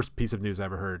was the first piece of news I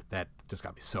ever heard that just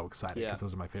got me so excited because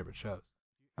those are my favorite shows.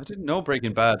 I didn't know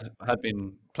Breaking Bad had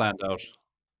been planned out.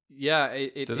 Yeah,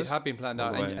 it had been planned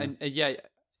out, and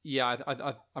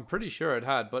I'm pretty sure it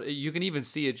had. But you can even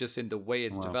see it just in the way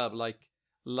it's developed.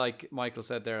 Like Michael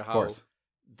said there, how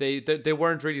they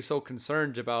weren't really so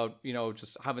concerned about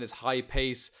just having this high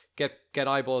pace, get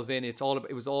eyeballs in. It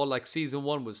was all like season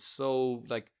 1 was so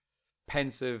like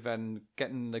pensive and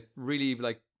getting like really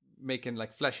like making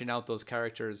like fleshing out those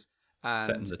characters and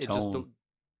setting the tone.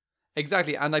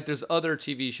 Exactly. And like there's other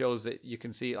TV shows that you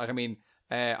can see, like I mean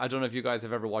I don't know if you guys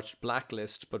have ever watched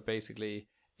Blacklist, but basically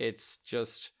it's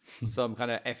just some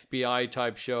kind of FBI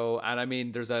type show, and I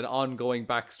mean there's an ongoing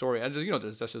backstory, and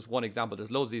just that's just one example.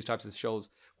 There's loads of these types of shows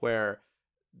where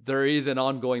there is an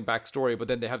ongoing backstory, but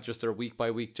then they have just their week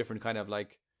by week different kind of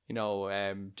like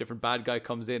different bad guy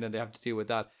comes in and they have to deal with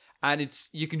that. And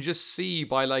you can just see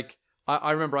by like,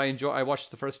 I remember I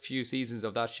watched the first few seasons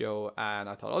of that show and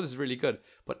I thought, oh, this is really good.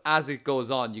 But as it goes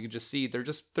on, you can just see they're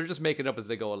just making it up as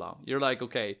they go along. You're like,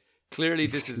 okay, clearly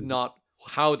this is not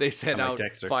how they set out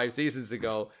Dexter. 5 seasons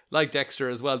ago. Like Dexter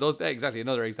as well. Those exactly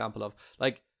another example of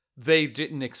like they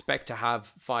didn't expect to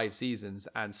have 5 seasons,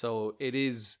 and so it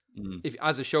is. If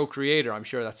as a show creator, I'm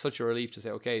sure that's such a relief to say,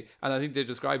 okay. And I think they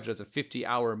described it as a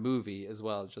 50-hour movie as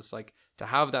well. Just like to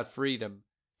have that freedom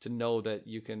to know that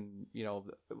you can,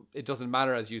 it doesn't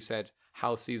matter, as you said,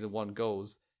 how season 1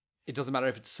 goes. It doesn't matter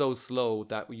if it's so slow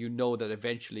that that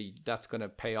eventually that's going to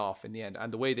pay off in the end.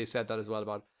 And the way they said that as well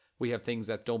about we have things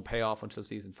that don't pay off until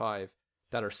season 5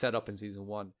 that are set up in season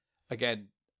 1. Again,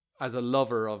 as a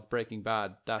lover of Breaking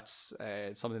Bad, that's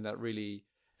something that really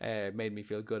made me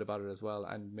feel good about it as well,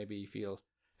 and maybe feel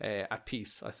at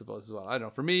peace, I suppose, as well. I don't know.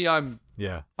 For me, I'm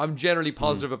generally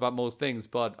positive about most things,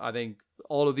 but I think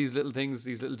all of these little things,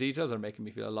 these little details, are making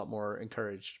me feel a lot more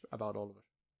encouraged about all of it.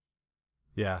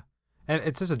 Yeah, and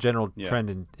it's just a general trend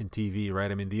in TV,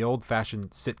 right? I mean, the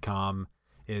old-fashioned sitcom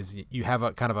is you have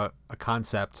a kind of a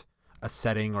concept, a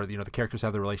setting, or the characters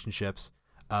have their relationships,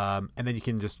 and then you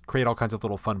can just create all kinds of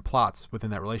little fun plots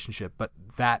within that relationship. But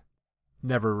that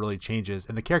never really changes,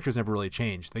 and the characters never really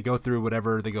change. They go through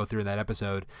whatever they go through in that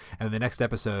episode, and the next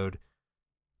episode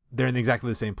they're in exactly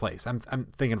the same place. I'm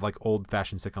thinking of like old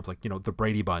fashioned sitcoms like the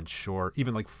Brady Bunch, or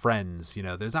even like Friends.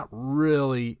 There's not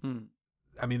really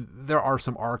I mean, there are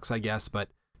some arcs, I guess, but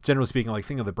generally speaking, like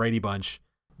think of the Brady Bunch,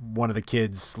 one of the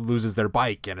kids loses their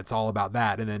bike and it's all about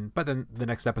that, but then the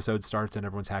next episode starts and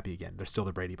everyone's happy again. They're still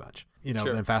the Brady Bunch.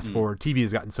 Sure. And fast forward, TV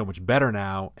has gotten so much better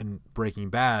now, and Breaking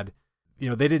Bad,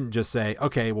 they didn't just say,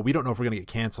 okay, well, we don't know if we're going to get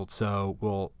canceled, so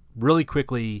we'll really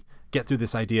quickly get through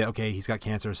this idea. Okay, he's got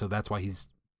cancer, so that's why he's,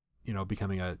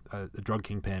 becoming a drug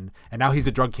kingpin. And now he's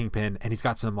a drug kingpin, and he's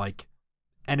got some, like,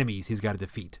 enemies he's got to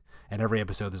defeat. And every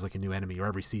episode there's, like, a new enemy, or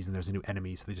every season there's a new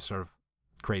enemy, so they just sort of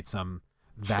create some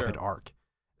vapid arc.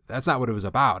 That's not what it was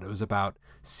about. It was about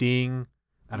seeing,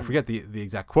 and I forget the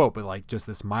exact quote, but, like, just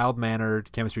this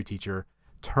mild-mannered chemistry teacher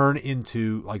turn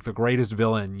into like the greatest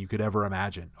villain you could ever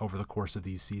imagine over the course of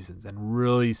these seasons, and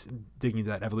really digging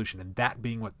into that evolution, and that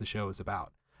being what the show is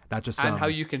about, not just and how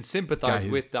you can sympathize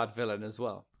with that villain as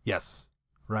well. Yes,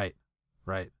 right.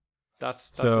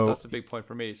 That's a big point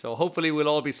for me. So hopefully we'll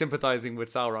all be sympathizing with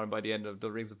Sauron by the end of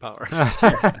the Rings of Power.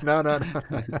 No.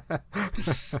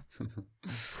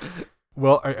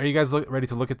 Well, are you guys ready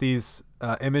to look at these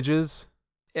images?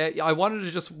 I wanted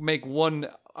to just make one.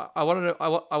 I wanted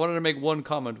to make one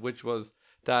comment, which was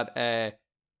that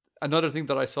another thing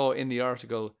that I saw in the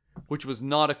article, which was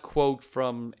not a quote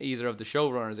from either of the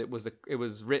showrunners. It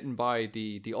was written by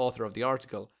the author of the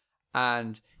article,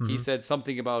 and he said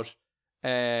something about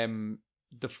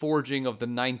the forging of the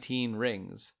 19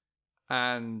 rings,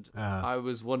 and I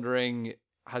was wondering,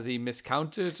 has he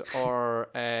miscounted, or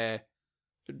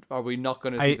are we not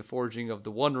going to see the forging of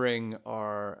the one ring,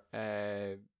 or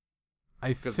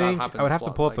I think I would have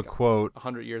to pull up the quote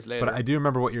 100 years later. But I do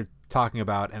remember what you're talking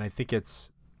about, and I think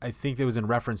it was in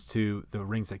reference to the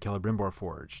rings that Celebrimbor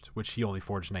forged, which he only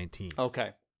forged 19.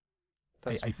 Okay,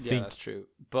 I think that's true,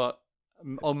 but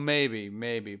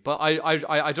maybe, but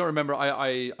I don't remember.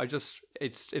 I just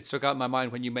it stuck out in my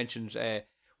mind when you mentioned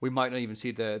we might not even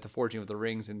see the forging of the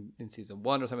rings in season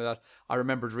 1 or something like that. I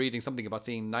remembered reading something about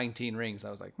seeing 19 rings. I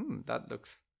was like, that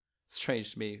looks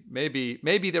strange to me. Maybe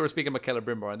they were speaking about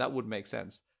Celebrimbor, and that would make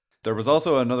sense. There was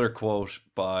also another quote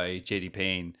by J.D.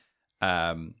 Payne,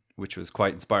 which was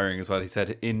quite inspiring as well. He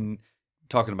said, in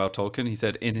talking about Tolkien, he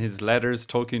said, in his letters,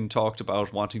 Tolkien talked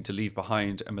about wanting to leave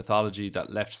behind a mythology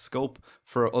that left scope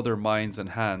for other minds and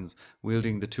hands,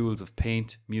 wielding the tools of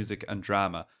paint, music, and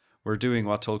drama. We're doing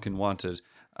what Tolkien wanted.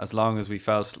 As long as we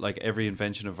felt like every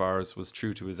invention of ours was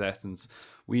true to his essence,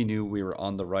 we knew we were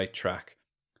on the right track.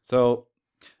 So,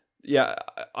 yeah,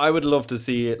 I would love to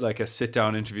see like a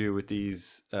sit-down interview with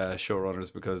these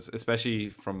showrunners, because especially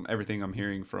from everything I'm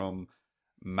hearing from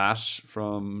Matt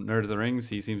from Nerd of the Rings,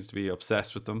 he seems to be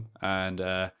obsessed with them,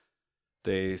 and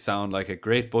they sound like a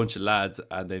great bunch of lads,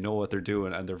 and they know what they're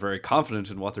doing, and they're very confident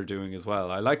in what they're doing as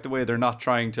well. I like the way they're not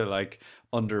trying to like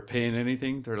underpin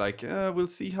anything. They're like, we'll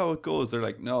see how it goes. They're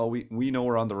like, no, we know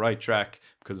we're on the right track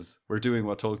because we're doing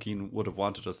what Tolkien would have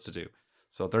wanted us to do.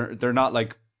 So they're not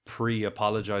like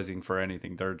pre-apologizing for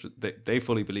anything. They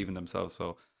fully believe in themselves.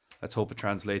 So let's hope it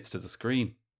translates to the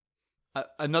screen.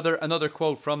 Another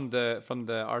quote from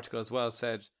the article as well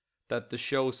said that the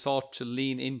show sought to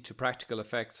lean into practical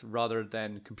effects rather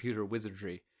than computer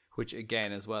wizardry, which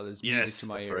again as well is music to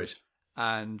my ears.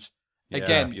 Right. And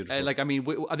again,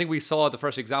 I think we saw the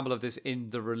first example of this in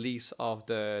the release of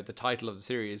the title of the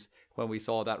series, when we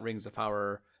saw that Rings of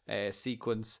Power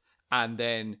sequence, and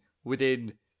then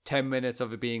within 10 minutes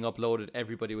of it being uploaded,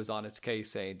 everybody was on its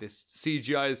case saying this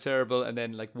CGI is terrible, and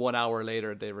then like 1 hour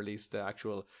later they released the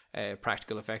actual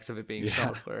practical effects of it being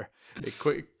shot, where they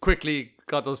quickly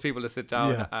got those people to sit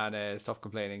down and stop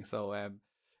complaining. So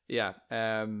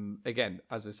again,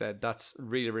 as we said, that's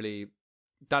really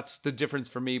that's the difference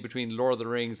for me between Lord of the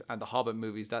Rings and the Hobbit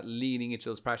movies. That leaning into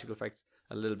those practical effects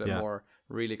a little bit more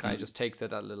really kind of just takes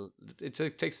it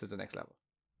takes it to the next level.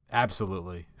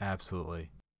 Absolutely.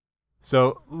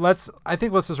 So let's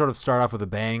just sort of start off with a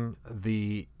bang.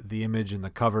 The image and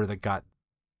the cover that got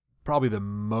probably the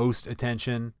most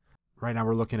attention. Right now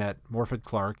we're looking at Morfydd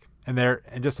Clark, and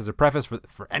just as a preface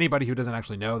for anybody who doesn't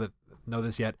actually know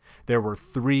this yet, there were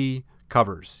 3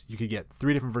 covers. You could get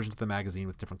 3 different versions of the magazine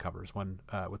with different covers. One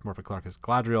with Morfydd Clark as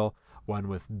Galadriel, one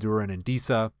with Durin and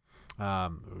Disa,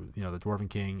 the Dwarven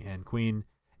King and Queen,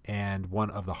 and one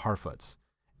of the Harfoots.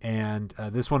 And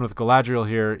this one with Galadriel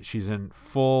here, she's in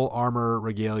full armor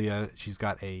regalia. She's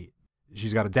got a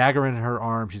dagger in her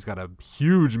arm. She's got a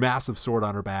huge, massive sword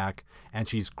on her back, and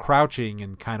she's crouching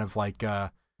and kind of like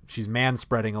she's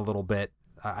man-spreading a little bit,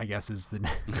 I guess is the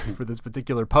for this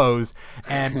particular pose.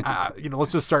 And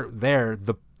let's just start there.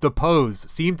 The pose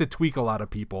seemed to tweak a lot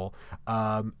of people.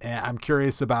 And I'm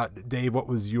curious about, Dave,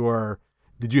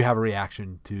 did you have a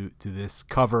reaction to this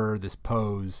cover, this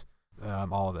pose,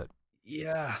 all of it?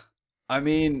 Yeah, I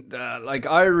mean,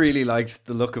 I really liked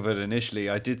the look of it initially.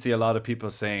 I did see a lot of people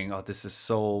saying, "Oh, this is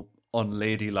so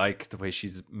unladylike, the way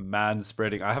she's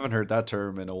man-spreading." I haven't heard that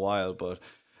term in a while, but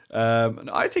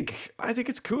I think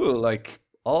it's cool. Like,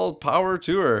 all power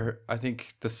to her. I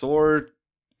think the sword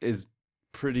is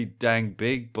pretty dang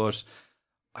big, but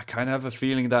I kind of have a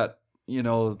feeling that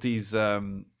these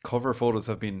cover photos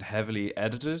have been heavily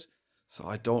edited, so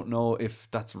I don't know if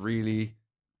that's really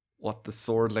what the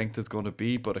sword length is going to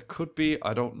be, but it could be.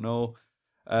 I don't know.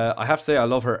 I have to say I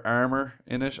love her armor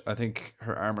in it. I think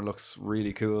her armor looks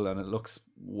really cool, and it looks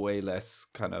way less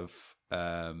kind of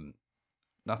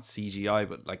not CGI,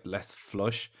 but like less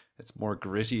flush. It's more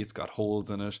gritty. It's got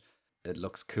holes in it. It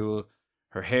looks cool.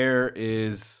 Her hair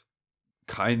is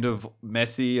kind of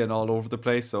messy and all over the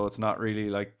place, so it's not really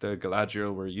like the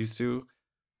Galadriel we're used to.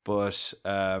 But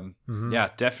yeah,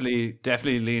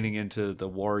 definitely leaning into the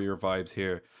warrior vibes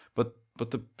here. But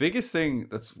the biggest thing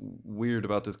that's weird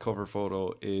about this cover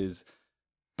photo is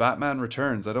Batman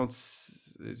Returns.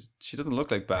 She doesn't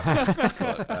look like Batman.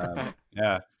 But,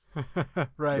 yeah.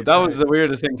 Right. That was right. the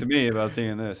weirdest thing to me about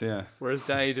seeing this. Yeah. Where's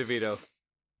Danny DeVito?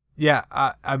 Yeah.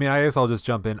 I mean, I guess I'll just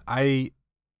jump in.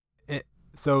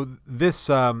 So this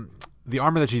the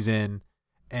armor that she's in,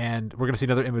 and we're gonna see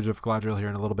another image of Galadriel here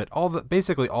in a little bit.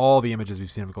 Basically all the images we've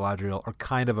seen of Galadriel are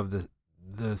kind of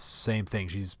the same thing.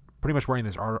 She's pretty much wearing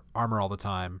this armor all the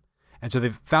time, and so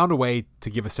they've found a way to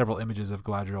give us several images of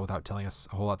Galadriel without telling us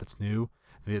a whole lot that's new.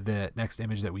 The next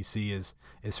image that we see is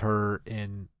her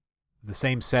in the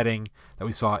same setting that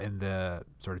we saw in the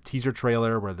sort of teaser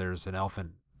trailer, where there's an elf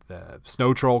and the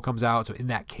snow troll comes out. So in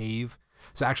that cave.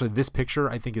 So actually, this picture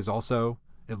I think is also.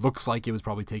 It looks like it was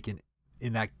probably taken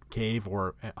in that cave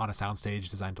or on a soundstage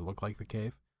designed to look like the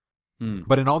cave.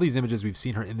 But in all these images, we've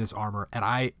seen her in this armor, and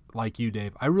I, like you,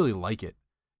 Dave, I really like it.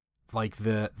 Like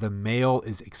the mail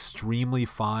is extremely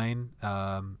fine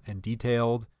and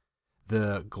detailed.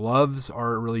 The gloves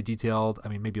are really detailed. I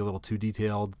mean, maybe a little too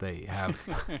detailed. They have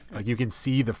like you can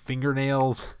see the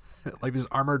fingernails, like there's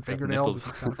armored fingernails.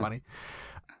 It's kind of funny.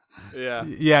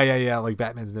 Yeah. Like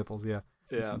Batman's nipples. Yeah.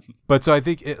 Yeah. But so I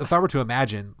think if I were to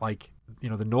imagine, like, the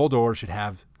Noldor should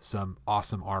have some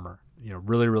awesome armor,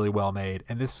 really, really well made.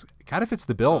 And this kind of fits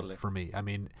the bill Totally. for me. I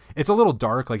mean, it's a little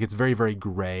dark, like it's very, very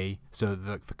gray. So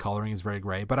the coloring is very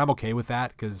gray, but I'm okay with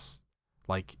that because,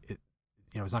 like,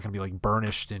 it's not going to be like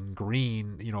burnished and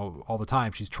green, all the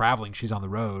time. She's traveling, she's on the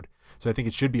road. So I think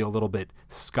it should be a little bit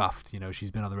scuffed.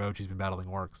 She's been on the road, she's been battling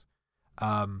orcs.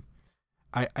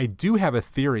 I do have a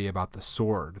theory about the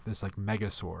sword, this like mega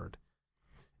sword.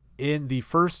 In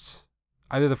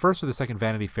either the first or the second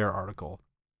Vanity Fair article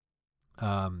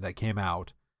that came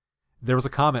out, there was a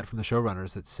comment from the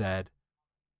showrunners that said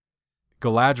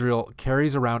Galadriel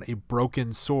carries around a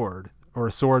broken sword, or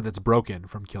a sword that's broken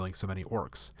from killing so many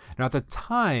orcs. Now, at the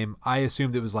time, I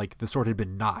assumed it was like the sword had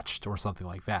been notched or something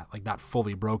like that, like not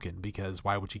fully broken, because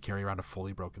why would she carry around a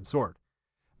fully broken sword?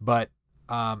 But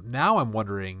now I'm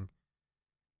wondering,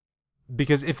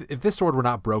 because if this sword were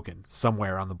not broken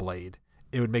somewhere on the blade,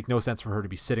 it would make no sense for her to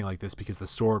be sitting like this, because the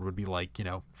sword would be like,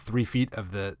 3 feet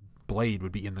of the blade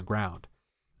would be in the ground.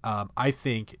 I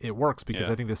think it works because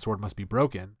I think this sword must be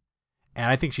broken. And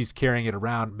I think she's carrying it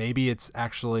around. Maybe it's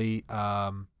actually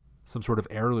some sort of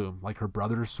heirloom, like her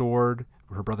brother's sword.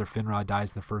 Her brother Finrod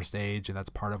dies in the First Age, and that's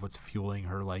part of what's fueling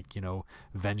her, like,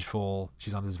 vengeful.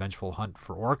 She's on this vengeful hunt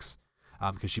for orcs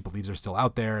because she believes they're still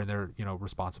out there and they're,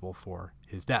 responsible for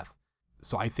his death.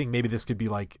 So I think maybe this could be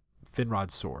like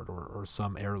Finrod's sword or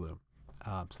some heirloom.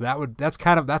 So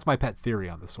that's my pet theory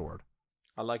on the sword.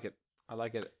 I like it.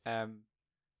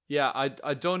 Yeah,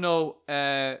 I don't know.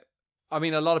 I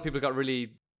mean, a lot of people got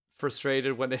really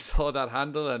frustrated when they saw that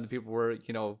handle, and people were,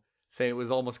 saying it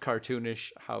was almost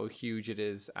cartoonish how huge it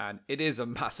is, and it is a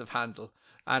massive handle.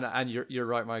 And you're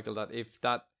right, Michael, that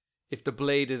if the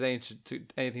blade is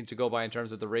anything to go by in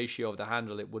terms of the ratio of the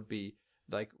handle, it would be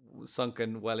like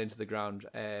sunken well into the ground.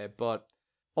 But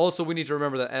also, we need to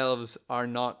remember that elves are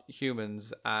not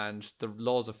humans, and the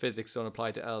laws of physics don't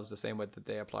apply to elves the same way that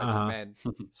they apply to men.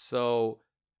 So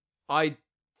I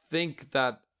think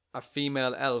that a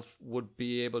female elf would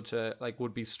be able to,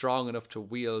 would be strong enough to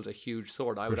wield a huge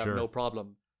sword. I would have no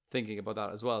problem thinking about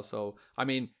that as well. So, I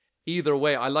mean, either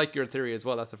way, I like your theory as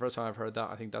well. That's the first time I've heard that.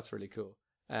 I think that's really cool.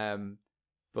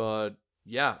 But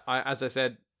yeah, as I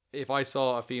said, if I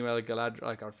saw a female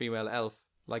female elf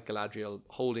like Galadriel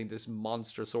holding this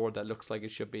monster sword that looks like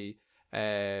it should be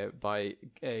by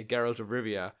Geralt of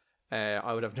Rivia,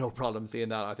 I would have no problem seeing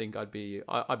that. I think I'd be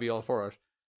all for it.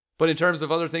 But in terms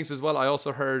of other things as well, I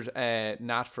also heard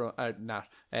Matt from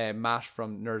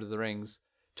Nerd of the Rings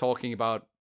talking about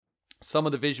some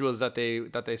of the visuals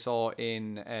that they saw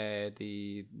in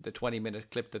the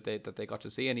 20-minute clip that they got to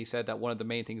see, and he said that one of the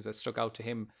main things that stuck out to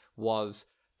him was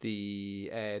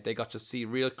they got to see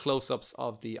real close-ups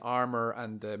of the armor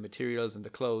and the materials and the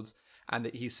clothes, and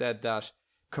he said that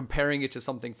comparing it to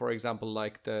something, for example,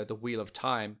 like the Wheel of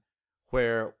Time,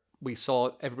 where we saw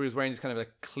everybody was wearing these kind of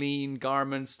like clean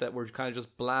garments that were kind of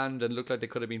just bland and looked like they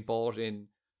could have been bought in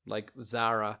like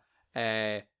Zara.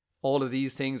 All of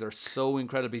these things are so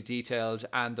incredibly detailed,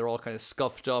 and they're all kind of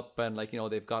scuffed up, and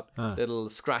they've got little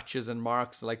scratches and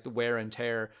marks, like the wear and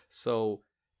tear. So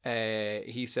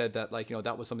he said that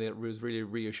that was something that was really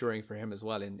reassuring for him as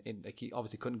well. In like, he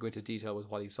obviously couldn't go into detail with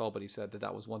what he saw, but he said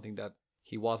that was one thing that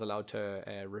he was allowed to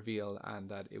reveal, and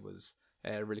that it was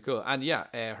really cool. And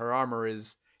her armor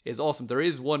is awesome. There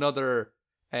is one other.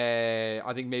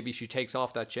 I think maybe she takes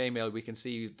off that chainmail. We can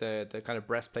see the kind of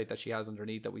breastplate that she has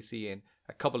underneath that we see in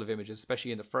a couple of images,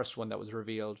 especially in the first one that was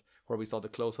revealed, where we saw the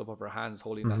close up of her hands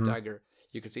holding that dagger.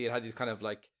 You can see it has these kind of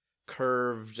like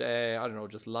curved,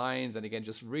 just lines, and again,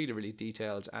 just really, really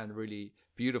detailed and really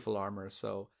beautiful armor.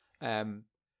 So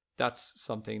That's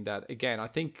something that, again, I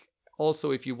think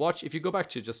also if you go back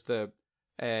to just the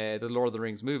Lord of the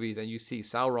Rings movies and you see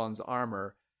Sauron's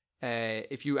armor,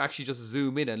 if you actually just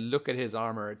zoom in and look at his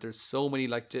armor, there's so many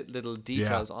like little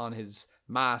details on his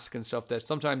mask and stuff that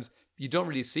sometimes you don't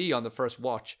really see on the first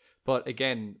watch. But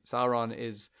again, Sauron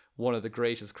is one of the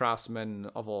greatest craftsmen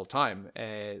of all time.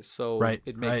 So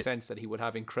it makes sense that he would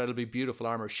have incredibly beautiful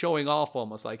armor, showing off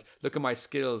almost like, look at my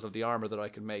skills of the armor that I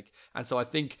can make. And so I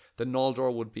think the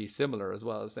Noldor would be similar as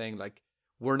well, saying like,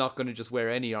 we're not going to just wear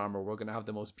any armor. We're going to have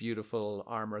the most beautiful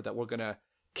armor that we're going to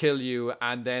kill you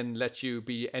and then let you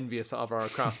be envious of our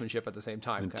craftsmanship at the same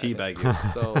time. And teabag you.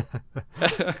 So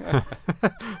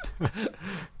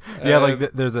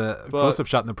there's a close-up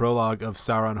shot in the prologue of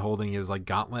Sauron holding his like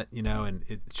gauntlet, and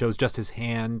it shows just his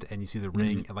hand, and you see the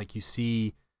ring, and like you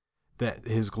see that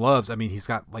his gloves. I mean, he's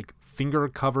got like finger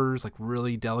covers, like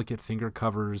really delicate finger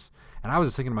covers. And I was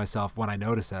just thinking to myself when I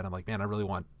noticed that, I'm like, man, I really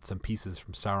want some pieces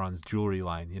from Sauron's jewelry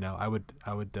line. I would.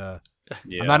 I'm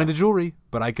not into jewelry,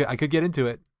 but I could get into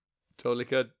it. Totally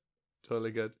good.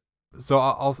 So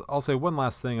I'll say one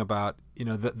last thing about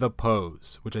the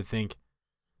pose, which I think,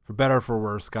 for better or for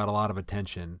worse, got a lot of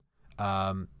attention.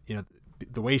 The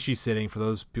way she's sitting, for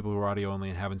those people who are audio only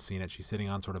and haven't seen it, she's sitting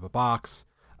on sort of a box.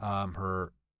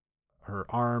 Her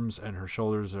arms and her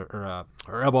shoulders her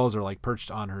elbows are like perched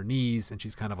on her knees, and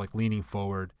she's kind of like leaning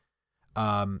forward.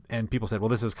 And people said, well,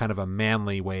 this is kind of a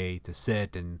manly way to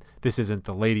sit, and this isn't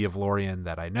the Lady of Lorien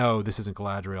that I know. This isn't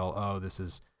Galadriel. Oh, this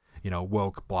is,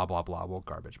 woke, blah, blah, blah, woke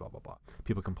garbage, blah, blah, blah.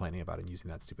 People complaining about it and using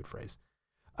that stupid phrase.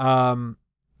 And,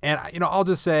 I'll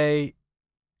just say,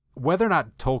 whether or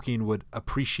not Tolkien would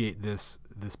appreciate this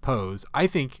pose, I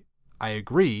think I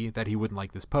agree that he wouldn't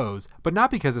like this pose, but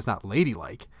not because it's not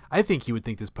ladylike. I think he would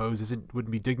think this pose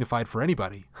wouldn't be dignified for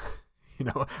anybody.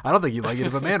 I don't think he'd like it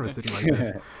if a man was sitting like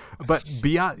this. But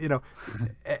beyond,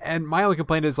 and my only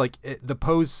complaint is like the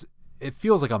pose, it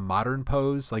feels like a modern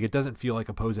pose. Like it doesn't feel like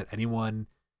a pose that anyone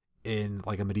in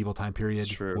like a medieval time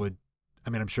period would. I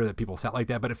mean, I'm sure that people sat like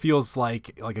that, but it feels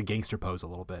like a gangster pose a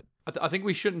little bit. I think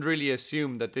we shouldn't really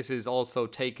assume that this is also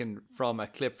taken from a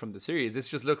clip from the series. This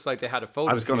just looks like they had a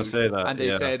photo. I was going to say that. And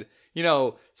they said,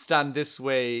 stand this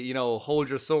way, hold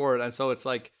your sword. And so it's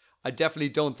like, I definitely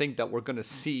don't think that we're going to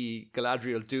see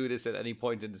Galadriel do this at any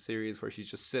point in the series where she's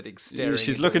just sitting staring.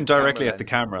 She's looking directly at the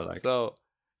camera. Like. So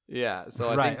I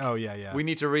think we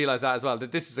need to realize that as well,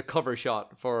 that this is a cover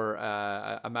shot for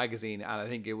a magazine, and I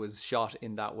think it was shot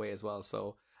in that way as well.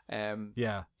 So I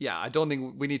don't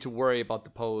think we need to worry about the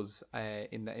pose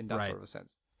in that sort of a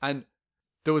sense. And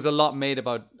there was a lot made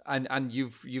about, and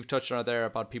you've touched on it there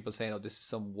about people saying, oh, this is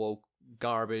some woke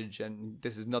garbage and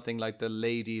this is nothing like the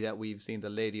lady that we've seen, the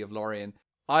Lady of Lorien.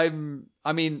 I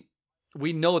mean,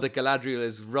 we know that Galadriel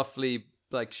is roughly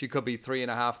like, she could be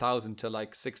 3,500 to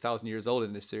like 6,000 years old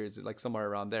in this series, like somewhere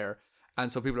around there.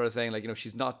 And so people are saying like,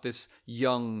 she's not this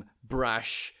young,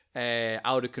 brash,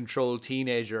 out of control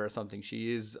teenager or something.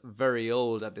 She is very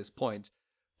old at this point.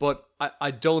 But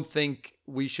I don't think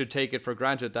we should take it for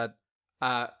granted that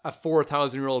a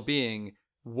 4,000-year-old being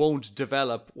won't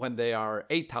develop when they are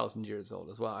 8,000 years old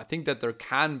as well. I think that there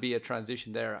can be a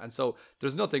transition there. And so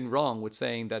there's nothing wrong with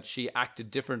saying that she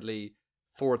acted differently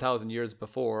 4,000 years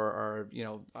before, or,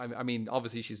 I mean,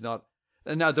 obviously she's not.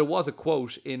 And now there was a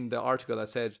quote in the article that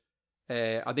said,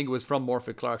 I think it was from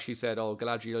Morfydd Clark. She said, oh,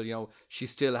 Galadriel, she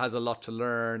still has a lot to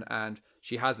learn and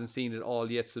she hasn't seen it all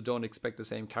yet, so don't expect the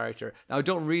same character. Now, I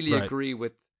don't really agree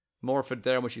with Morfydd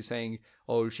there when she's saying,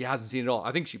 oh, she hasn't seen it all.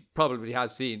 I think she probably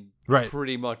has seen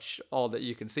pretty much all that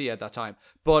you can see at that time.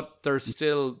 But there's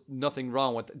still nothing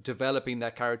wrong with developing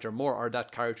that character more, or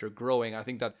that character growing. I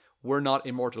think that we're not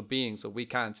immortal beings, so we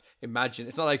can't imagine.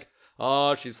 It's not like,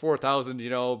 oh, she's 4,000,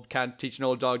 can't teach an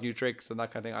old dog new tricks and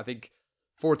that kind of thing. I think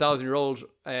 4,000-year-old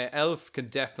elf can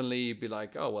definitely be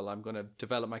like, oh, well, I'm going to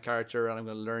develop my character and I'm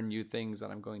going to learn new things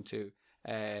and I'm going to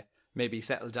maybe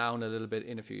settle down a little bit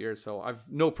in a few years. So I've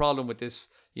no problem with this,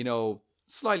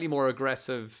 slightly more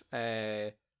aggressive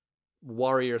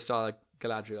warrior style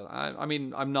Galadriel. I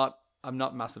mean, I'm not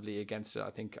massively against it. I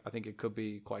think it could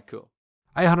be quite cool.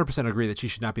 I 100% agree that she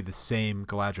should not be the same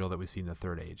Galadriel that we see in the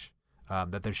Third Age.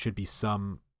 That there should be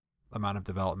some amount of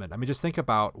development. I mean, just think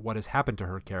about what has happened to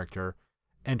her character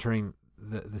entering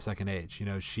the Second Age.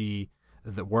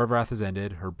 The War of Wrath has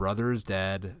ended. Her brother is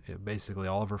dead. Basically,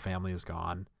 all of her family is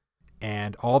gone,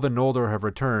 and all the Noldor have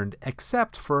returned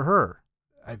except for her.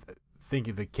 I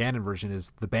think the canon version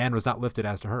is the ban was not lifted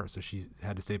as to her, so she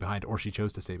had to stay behind, or she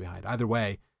chose to stay behind. Either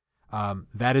way,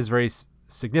 that is very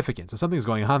significant. So something's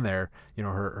going on there.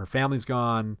 Her family's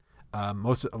gone. A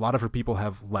lot of her people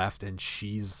have left, and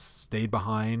she's stayed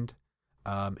behind.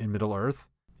 in Middle Earth,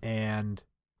 and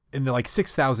in the like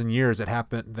 6,000 years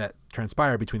that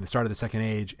transpired between the start of the Second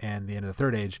Age and the end of the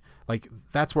Third Age, like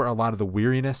that's where a lot of the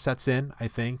weariness sets in. I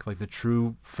think like the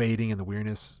true fading and the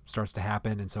weariness starts to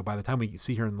happen, and so by the time we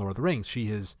see her in Lord of the Rings, she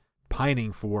is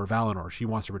pining for Valinor. She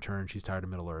wants to return. She's tired of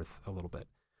Middle Earth a little bit.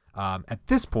 At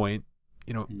this point,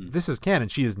 this is canon.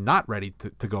 She is not ready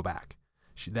to go back.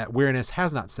 That weariness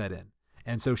has not set in,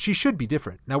 and so she should be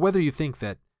different. Now, whether you think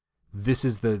that this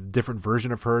is the different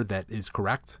version of her that is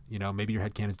correct, maybe your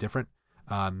headcanon is different,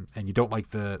 and you don't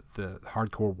like the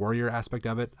hardcore warrior aspect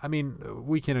of it. I mean,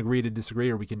 we can agree to disagree,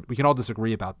 or we can all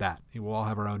disagree about that. We'll all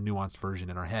have our own nuanced version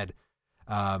in our head.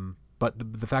 But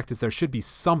the fact is there should be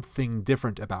something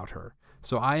different about her.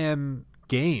 So I am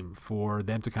game for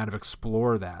them to kind of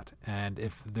explore that. And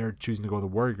if they're choosing to go the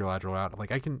warrior Galadriel route,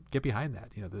 like I can get behind that.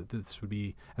 This would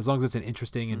be, as long as it's an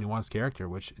interesting and nuanced character,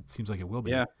 which it seems like it will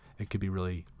be. Yeah. It could be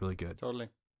really, really good. Totally.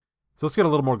 So let's get a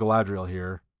little more Galadriel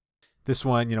here. This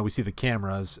one, we see the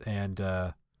cameras, and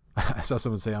I saw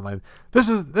someone say online, "This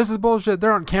is bullshit.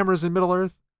 There aren't cameras in Middle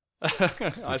Earth."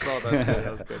 I saw that.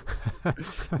 That was good.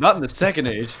 Not in the Second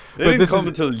Age. They didn't come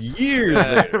until years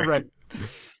later. Right.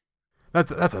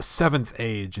 That's a Seventh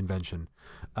Age invention.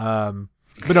 But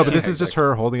this is just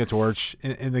her holding a torch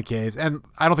in the caves, and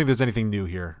I don't think there's anything new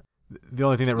here. The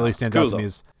only thing that really stands out to me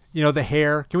is the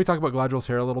hair. Can we talk about Galadriel's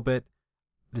hair a little bit?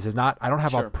 This is not, I don't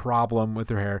have a problem with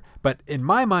her hair, but in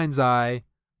my mind's eye,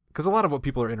 because a lot of what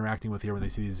people are interacting with here when they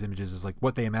see these images is like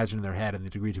what they imagine in their head and the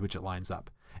degree to which it lines up.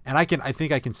 And I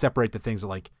think I can separate the things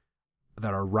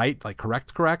that are right, like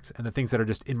correct, and the things that are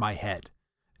just in my head.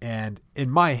 And in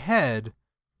my head,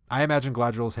 I imagine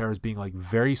Galadriel's hair as being like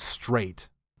very straight,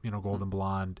 golden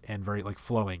blonde, and very like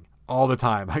flowing all the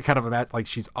time. I kind of imagine like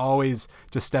she's always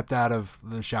just stepped out of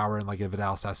the shower in like a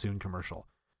Vidal Sassoon commercial.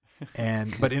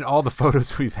 But in all the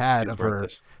photos we've had of her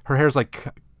hair's like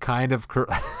kind of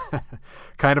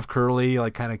curly,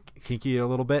 like kind of kinky a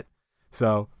little bit.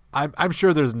 So I'm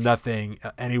sure there's nothing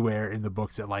anywhere in the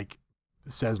books that like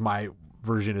says my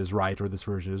version is right or this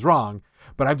version is wrong.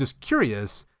 But I'm just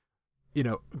curious,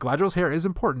 Galadriel's hair is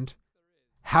important.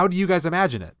 How do you guys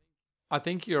imagine it? I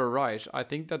think you're right. I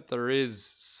think that there is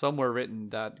somewhere written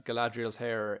that Galadriel's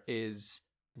hair is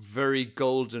very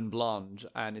golden blonde,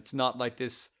 and it's not like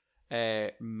this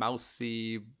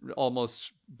mousy,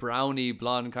 almost browny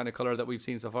blonde kind of color that we've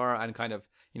seen so far, and kind of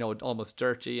almost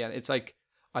dirty. And it's like,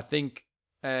 I think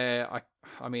I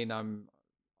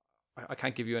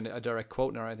can't give you a direct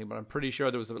quote or anything, but I'm pretty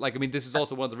sure there was this is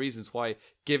also one of the reasons why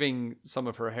giving some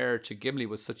of her hair to Gimli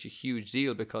was such a huge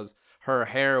deal, because her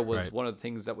hair was one of the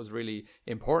things that was really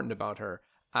important about her.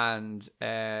 And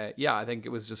I think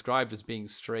it was described as being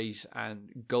straight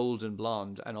and golden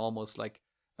blonde, and almost like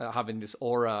having this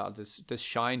aura, this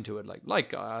shine to it,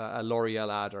 like a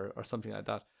L'Oreal ad or something like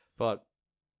that. But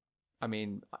I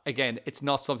mean, again, it's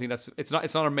not something it's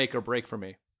not a make or break for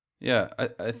me. Yeah,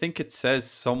 I think it says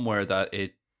somewhere that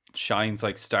it shines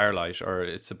like starlight, or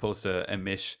it's supposed to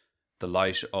emit the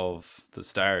light of the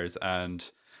stars.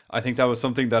 And I think that was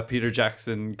something that Peter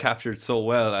Jackson captured so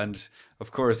well. And of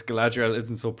course, Galadriel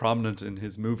isn't so prominent in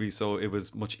his movie, so it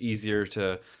was much easier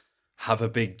to have a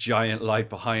big giant light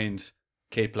behind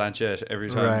Cate Blanchett every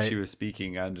time she was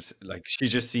speaking. And like, she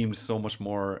just seemed so much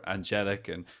more angelic.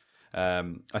 And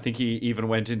I think he even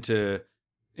went into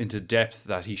depth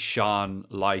that he shone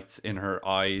lights in her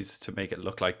eyes to make it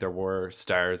look like there were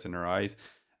stars in her eyes.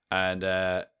 And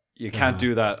you can't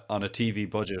do that on a TV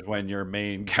budget when your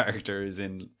main character is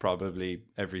in probably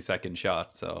every second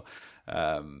shot. So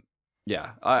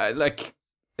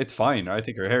it's fine. I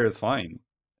think her hair is fine.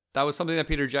 That was something that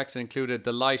Peter Jackson included,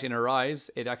 the light in her eyes.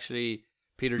 It actually,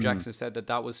 Peter Jackson said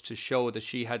that was to show that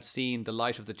she had seen the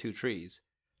light of the two trees.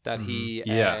 That he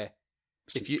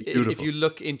if you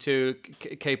look into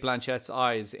Cate Blanchett's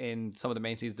eyes in some of the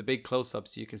main scenes, the big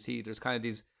close-ups, you can see there's kind of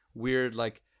these weird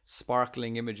like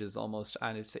sparkling images almost,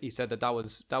 and he said that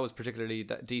was particularly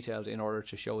detailed in order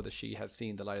to show that she had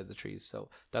seen the light of the trees. So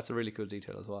that's a really cool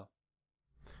detail as well.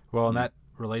 Well, and that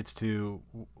relates to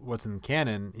what's in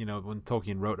canon. When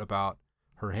Tolkien wrote about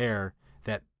her hair,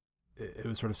 that it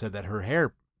was sort of said that her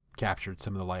hair captured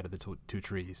some of the light of the two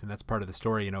trees, and that's part of the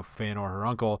story. Fëanor, her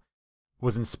uncle,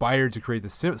 was inspired to create the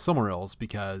Silmarils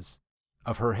because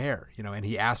of her hair, and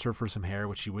he asked her for some hair,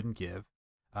 which she wouldn't give.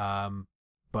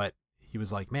 But he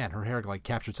was like, man, her hair like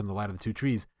captured some of the light of the two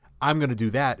trees. I'm going to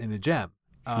do that in a gem.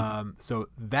 So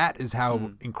that is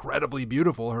how incredibly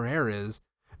beautiful her hair is,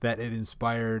 that it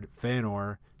inspired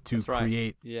Fëanor to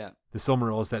create the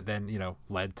Silmarils that then,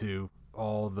 led to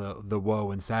all the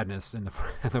woe and sadness in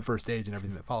the first age and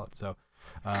everything that followed. So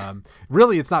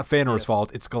Really, it's not Feanor's Yes.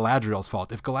 fault. It's Galadriel's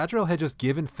fault. If Galadriel had just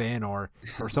given Feanor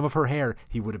some of her hair,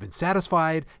 he would have been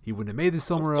satisfied. He wouldn't have made the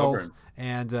So Silmarils, stubborn.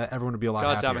 and everyone would be a lot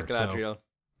God happier. damn it, Galadriel.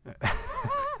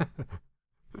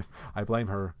 So I blame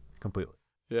her completely.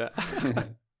 Yeah.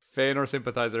 Feanor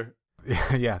sympathizer.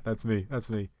 Yeah, that's me. That's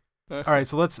me. All right,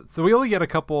 so so we only get a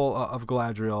couple of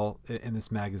Galadriel in this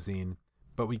magazine,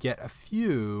 but we get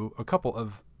a couple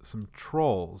of some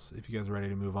trolls. If you guys are ready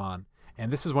to move on,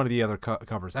 and this is one of the other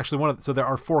covers. Actually, so there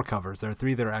are 4 covers. There are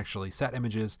 3 that are actually set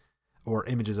images or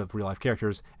images of real life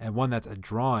characters, and one that's a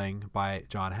drawing by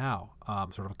John Howe,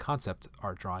 sort of a concept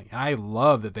art drawing. And I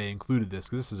love that they included this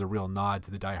because this is a real nod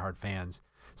to the diehard fans,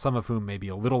 some of whom may be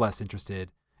a little less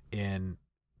interested in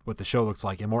what the show looks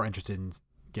like and more interested in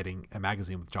getting a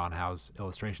magazine with John Howe's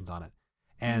illustrations on it.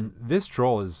 And this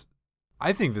troll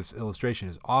I think this illustration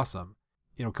is awesome.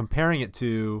 You know, comparing it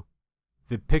to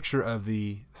the picture of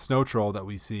the snow troll that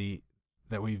we see,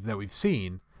 that we've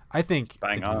seen, I think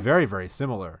it's very, very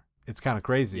similar. It's kind of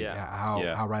crazy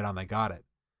how right on they got it.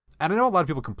 And I know a lot of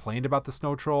people complained about the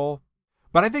snow troll,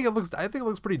 but I think it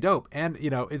looks pretty dope. And you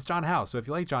know, it's John Howe, so if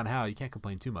you like John Howe, you can't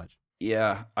complain too much.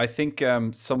 Yeah, I think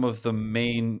some of the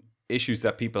main issues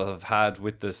that people have had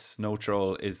with the snow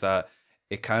troll is that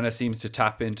it kind of seems to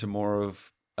tap into more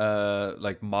of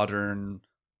like modern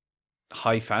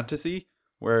high fantasy,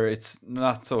 where it's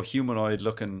not so humanoid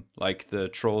looking like the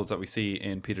trolls that we see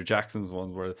in Peter Jackson's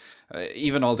ones, where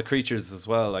even all the creatures as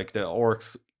well, like the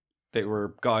orcs, they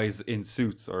were guys in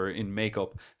suits or in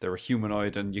makeup. They were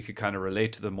humanoid and you could kind of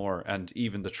relate to them more. And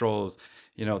even the trolls,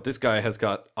 you know, this guy has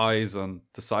got eyes on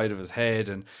the side of his head.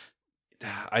 And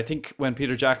I think when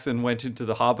Peter Jackson went into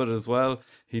The Hobbit as well,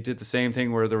 he did the same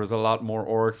thing where there was a lot more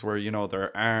orcs where, you know,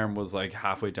 their arm was like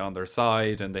halfway down their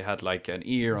side and they had like an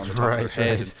ear on the top of their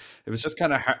head. And it was just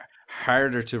kind of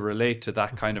harder to relate to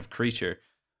that kind of creature.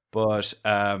 But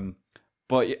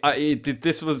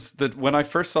this was that when I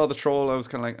first saw the troll, I was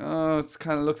kind of like, oh, it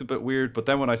kind of looks a bit weird. But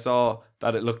then when I saw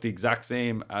that it looked the exact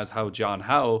same as how John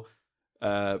Howe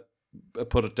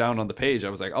put it down on the page, I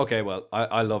was like, okay, well,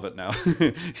 I love it now.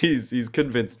 he's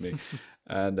convinced me.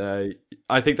 And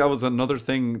I think that was another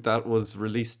thing that was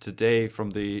released today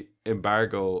from the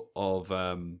embargo of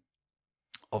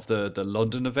the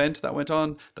London event that went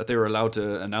on, that they were allowed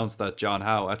to announce that John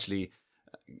Howe actually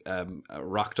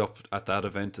rocked up at that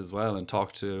event as well and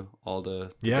talked to all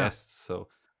the guests. So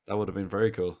that would have been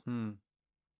very cool.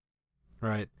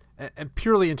 Right. And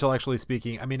purely intellectually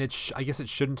speaking, I mean, I guess it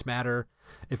shouldn't matter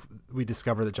if we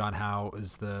discover that John Howe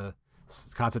is the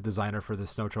concept designer for the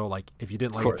snow troll. Like, if you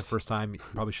didn't like it the first time, you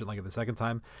probably shouldn't like it the second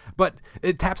time. But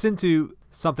it taps into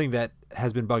something that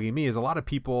has been bugging me, is a lot of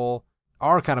people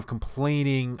are kind of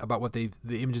complaining about the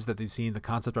images that they've seen, the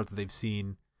concept art that they've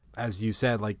seen. As you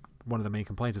said, like, one of the main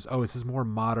complaints is, this is more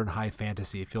modern high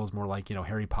fantasy. It feels more like, you know,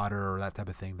 Harry Potter or that type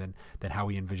of thing than how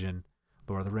we envision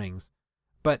Lord of the Rings.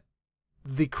 But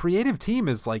the creative team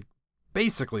is like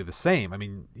basically the same. I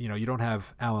mean, you know, you don't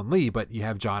have Alan Lee, but you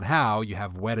have John Howe, you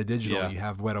have Weta Digital, you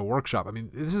have Weta Workshop. I mean,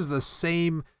 this is the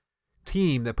same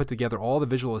team that put together all the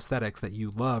visual aesthetics that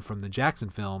you love from the Jackson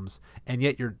films, and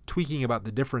yet you're tweaking about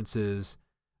the differences.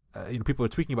 You know, people are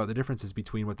tweaking about the differences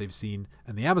between what they've seen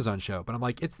in the Amazon show. But I'm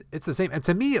like, it's the same. And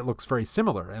to me, it looks very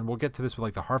similar. And we'll get to this with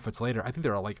like the Harfoots later. I think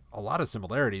there are like a lot of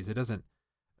similarities. It doesn't,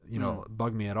 you know,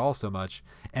 bug me at all so much.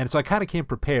 And so I kind of came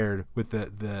prepared with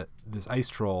this ice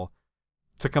troll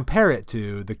to compare it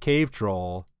to the cave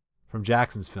troll from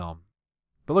Jackson's film.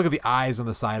 But look at the eyes on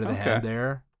the side of the head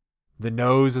there. The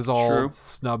nose is all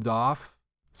snubbed off.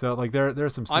 So like there are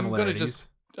some similarities.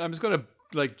 I'm just gonna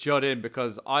like jut in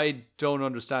because I don't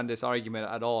understand this argument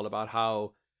at all about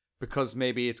how, because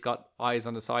maybe it's got eyes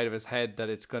on the side of his head, that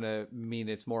it's gonna mean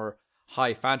it's more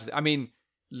high fantasy. I mean,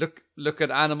 look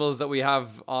at animals that we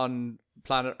have on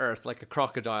planet Earth, like a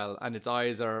crocodile, and its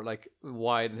eyes are like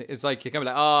wide. It's like you can be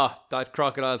like, that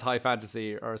crocodile is high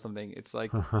fantasy or something. It's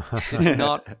like, it's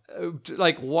not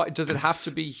like, what does it have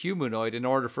to be humanoid in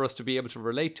order for us to be able to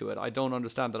relate to it? I don't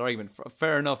understand that argument.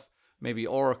 Fair enough, maybe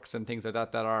orcs and things like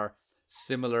that are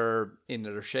similar in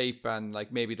their shape, and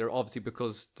like maybe they're obviously,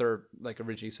 because they're like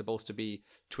originally supposed to be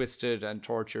twisted and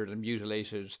tortured and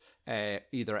mutilated,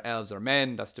 either elves or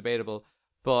men. That's debatable.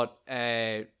 But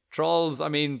trolls, I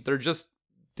mean, they're just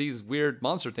these weird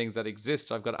monster things that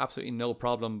exist. I've got absolutely no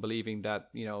problem believing that,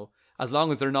 you know, as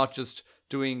long as they're not just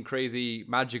doing crazy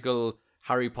magical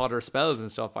Harry Potter spells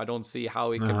and stuff, I don't see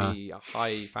how it can be a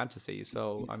high fantasy.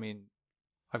 So, I mean,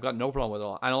 I've got no problem with it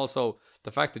all. And also,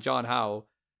 the fact that John Howe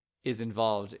is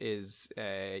involved is,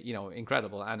 you know,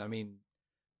 incredible. And I mean,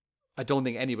 I don't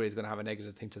think anybody's going to have a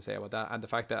negative thing to say about that. And the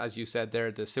fact that, as you said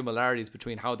there, the similarities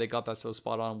between how they got that so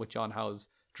spot on with John Howe's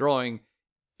drawing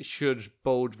should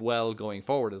bode well going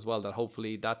forward as well. That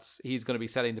hopefully he's going to be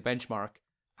setting the benchmark,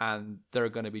 and they're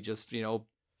going to be just,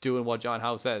 doing what John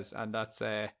Howe says, and that's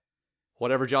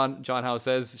whatever John Howe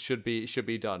says should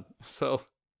be done. So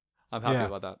I'm happy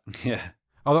about that. Yeah.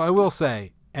 Although I will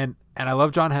say, and I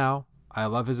love John Howe, I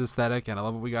love his aesthetic, and I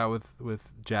love what we got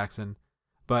with Jackson.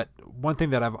 But one thing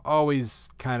that I've always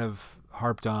kind of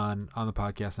harped on the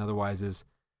podcast and otherwise is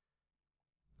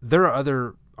there are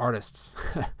other artists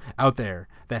out there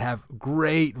that have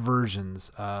great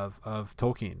versions of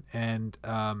Tolkien, and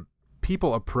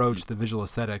people approach the visual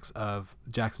aesthetics of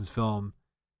Jackson's film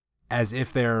as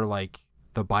if they're like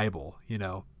the Bible,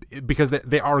 because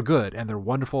they are good and they're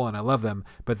wonderful and I love them,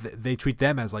 but they treat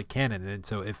them as like canon. And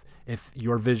so if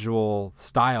your visual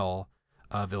style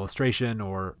of illustration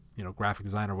or graphic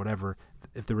design or whatever,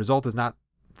 if the result is not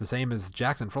the same as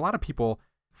Jackson, for a lot of people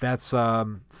that's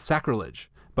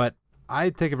sacrilege. But I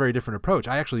take a very different approach.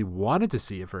 I actually wanted to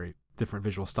see a very different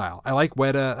visual style. I like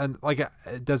Weta, and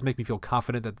it does make me feel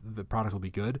confident that the product will be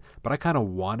good, but I kind of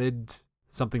wanted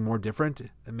something more different.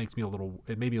 It made me a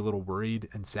little worried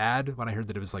and sad when I heard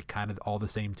that it was like kind of all the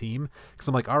same team, because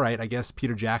I'm like, all right, I guess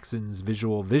Peter Jackson's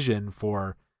visual vision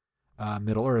for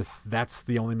Middle Earth, that's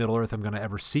the only Middle Earth I'm going to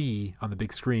ever see on the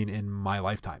big screen in my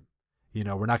lifetime.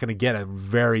 We're not going to get a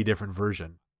very different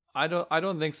version. I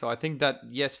don't think so. I think that,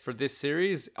 yes, for this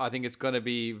series, I think it's going to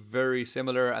be very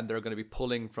similar, and they're going to be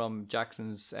pulling from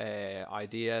Jackson's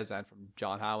ideas and from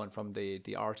John Howe and from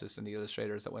the artists and the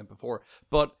illustrators that went before.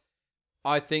 But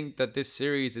I think that this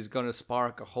series is going to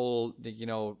spark a whole,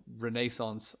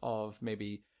 renaissance of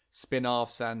maybe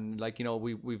spin-offs, and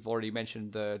we've already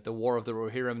mentioned the War of the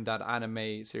Rohirrim, that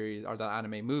anime series or that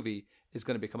anime movie is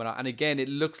going to be coming out. And again, it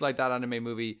looks like that anime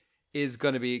movie is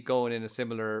going to be going in a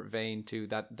similar vein to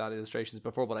that illustrations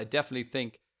before, but I definitely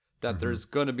think that there's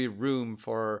going to be room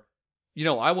for,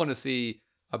 I want to see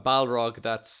a Balrog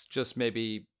that's just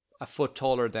maybe a foot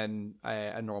taller than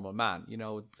a normal man,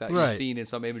 that you've seen in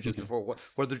some images before,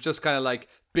 where they're just kind of like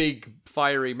big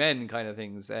fiery men kind of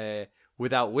things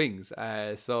without wings.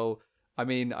 So I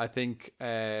mean, I think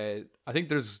we're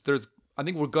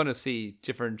going to see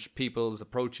different people's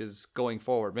approaches going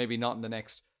forward. Maybe not in the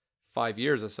next 5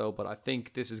 years or so, but I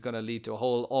think this is going to lead to a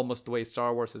whole, almost the way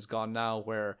Star Wars has gone now,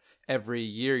 where every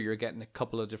year you're getting a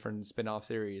couple of different spin-off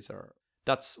series, or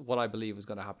that's what I believe is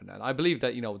going to happen. And I believe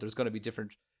that, there's going to be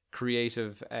different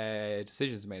creative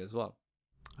decisions made as well.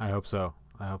 I hope so.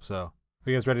 Are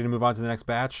you guys ready to move on to the next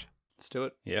batch? Let's do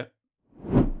it. Yeah.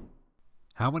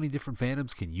 How many different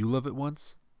fandoms can you love at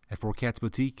once? At Four Cats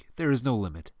Boutique, there is no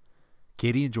limit.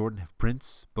 Katie and Jordan have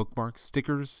prints, bookmarks,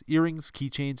 stickers, earrings,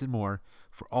 keychains, and more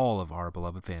for all of our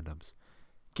beloved fandoms.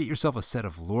 Get yourself a set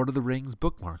of Lord of the Rings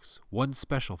bookmarks, one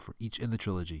special for each in the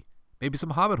trilogy. Maybe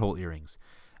some Hobbit Hole earrings,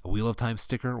 a Wheel of Time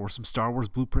sticker, or some Star Wars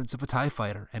blueprints of a TIE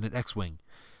fighter and an X-Wing.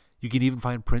 You can even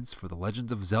find prints for The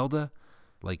Legend of Zelda,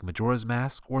 like Majora's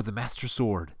Mask or the Master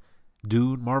Sword.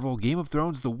 Dune, Marvel, Game of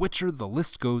Thrones, The Witcher, the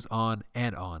list goes on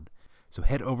and on. So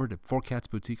head over to Four Cats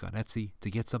Boutique on Etsy to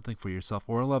get something for yourself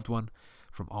or a loved one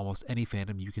from almost any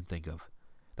fandom you can think of.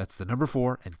 That's the number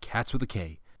 4 and cats with a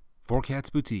K. Four Cats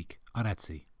Boutique on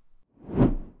Etsy.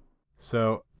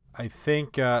 So I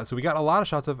think so we got a lot of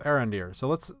shots of Arondir.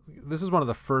 So this is one of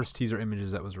the first teaser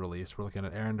images that was released. We're looking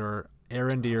at Arondir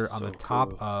on the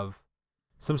top of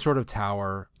some sort of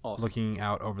tower, awesome, looking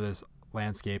out over this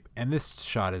landscape, and this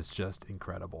shot is just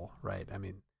incredible, right? I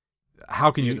mean, how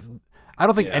can you? I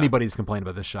don't think anybody's complained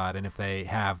about this shot, and if they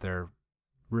have, they're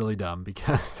really dumb,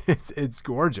 because it's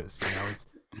gorgeous.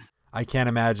 I can't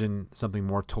imagine something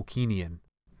more Tolkienian.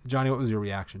 Johnny, what was your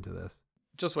reaction to this?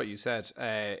 Just what you said.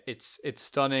 It's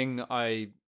stunning. I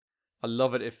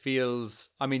love it. It feels.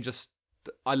 I mean,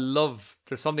 I love.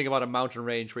 There's something about a mountain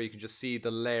range where you can just see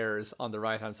the layers on the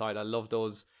right hand side. I love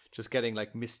those. Just getting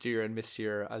like mistier and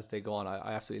mistier as they go on.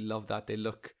 I absolutely love that. They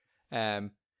look, I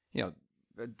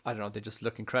don't know, they just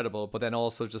look incredible. But then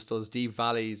also just those deep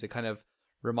valleys, it kind of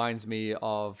reminds me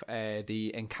of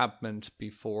the encampment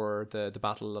before the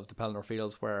Battle of the Pelennor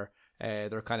Fields, where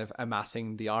they're kind of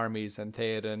amassing the armies, and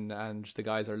Theoden and the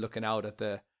guys are looking out at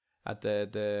the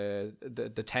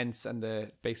tents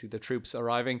and basically the troops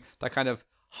arriving. That kind of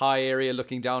high area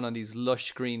looking down on these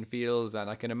lush green fields, and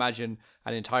I can imagine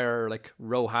an entire like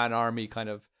Rohan army kind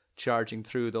of charging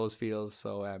through those fields.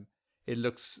 So it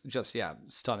looks just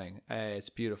stunning. It's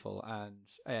beautiful, and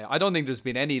I don't think there's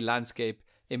been any landscape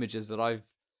images that I've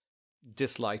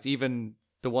disliked, even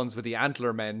the ones with the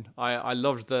antler men. I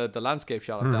loved the landscape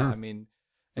shot of that. I mean,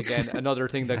 again, another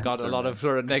thing that got a lot of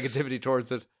sort of negativity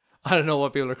towards it. I don't know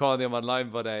what people are calling them online,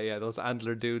 but yeah, those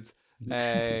antler dudes.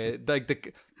 Like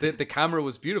the camera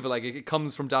was beautiful. Like it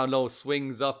comes from down low,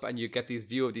 swings up, and you get these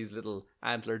view of these little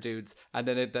antler dudes, and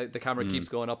then the camera keeps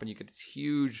going up, and you get this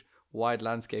huge wide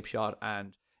landscape shot.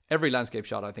 And every landscape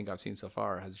shot I think I've seen so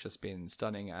far has just been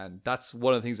stunning, and that's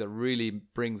one of the things that really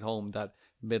brings home that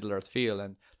Middle Earth feel.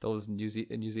 And those New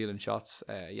Zealand shots,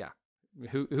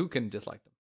 who can dislike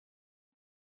them?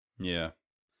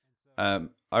 Yeah.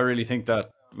 I really think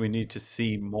that we need to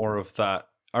see more of that.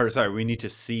 Or sorry, we need to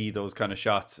see those kind of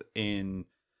shots in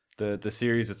the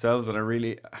series itself. And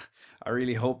I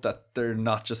really hope that they're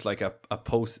not just like a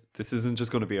post. This isn't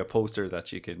just going to be a poster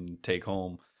that you can take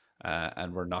home,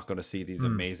 and we're not going to see these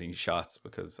amazing shots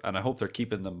and I hope they're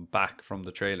keeping them back from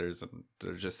the trailers and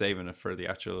they're just saving it for the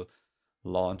actual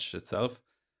launch itself.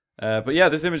 But yeah,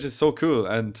 this image is so cool,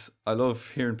 and I love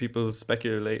hearing people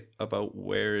speculate about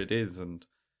where it is. And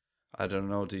I don't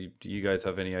know, do you guys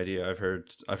have any idea? I've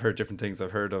heard different things.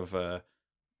 I've heard of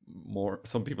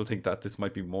some people think that this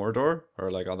might be Mordor,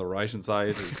 or like on the right hand side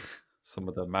is some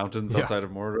of the mountains outside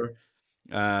of Mordor.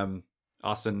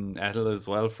 Austin Ettel as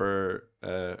well for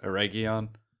Eregion.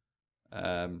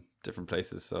 Different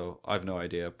places, so I've no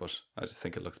idea, but I just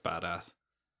think it looks badass.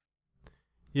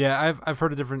 Yeah, I've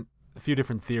heard a few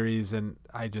different theories, and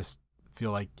I just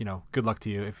feel like, good luck to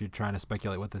you if you're trying to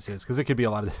speculate what this is, because it could be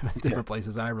a lot of different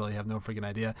places, and I really have no freaking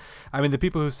idea. I mean, the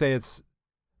people who say it's,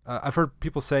 I've heard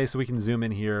people say, so we can zoom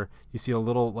in here, you see a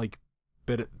little like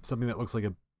bit of something that looks like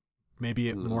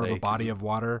maybe more of a body of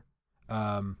water,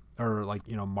 or like,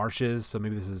 marshes. So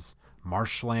maybe this is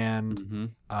marshland.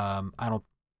 Mm-hmm.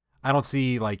 I don't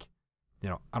see like,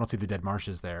 I don't see the dead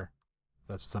marshes there.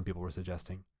 That's what some people were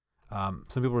suggesting. Some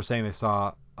people were saying they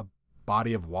saw a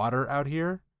body of water out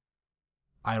here.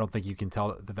 I don't think you can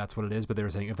tell that that's what it is, but they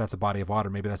were saying if that's a body of water,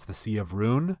 maybe that's the Sea of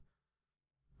Rune,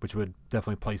 which would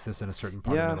definitely place this in a certain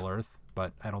part of Middle Earth.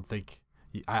 But I don't think,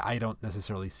 I don't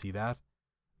necessarily see that.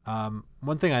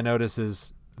 One thing I notice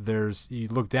is you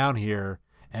look down here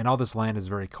and all this land is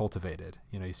very cultivated.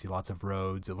 You see lots of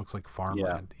roads. It looks like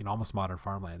farmland, almost modern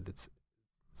farmland. It's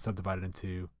subdivided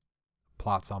into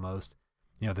plots almost.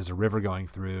 There's a river going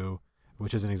through,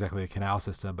 which isn't exactly a canal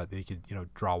system, but they could,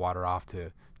 draw water off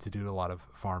to do a lot of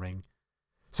farming.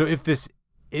 So if this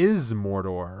is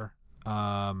Mordor,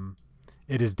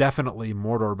 it is definitely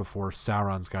Mordor before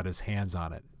Sauron's got his hands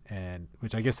on it, and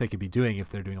which I guess they could be doing if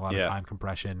they're doing a lot of time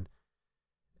compression,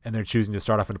 and they're choosing to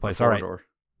start off in a place. All right,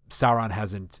 Sauron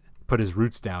hasn't put his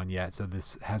roots down yet, so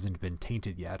this hasn't been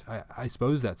tainted yet. I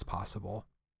suppose that's possible.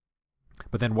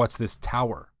 But then what's this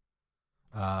tower?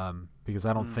 Because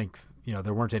I don't think,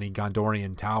 there weren't any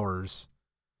Gondorian towers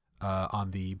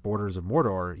on the borders of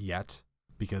Mordor yet,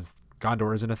 because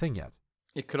Gondor isn't a thing yet.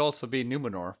 It could also be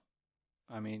Numenor.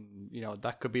 I mean,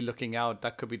 that could be looking out.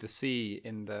 That could be the sea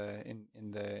in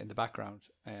the background.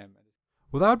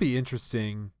 Well, that would be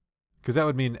interesting, because that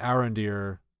would mean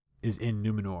Arondir is in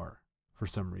Numenor for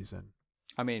some reason.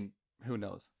 I mean, who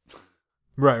knows?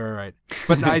 Right.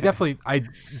 But I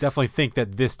definitely think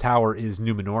that this tower is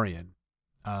Numenorian.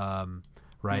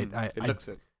 Right. It looks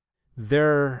it.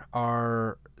 There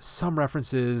are some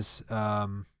references, I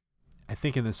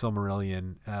think in the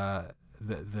Silmarillion,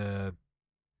 the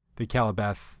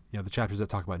Calibeth, the chapters that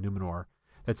talk about Numenor,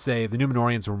 that say the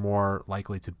Numenorians were more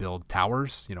likely to build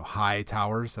towers, high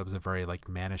towers. That was a very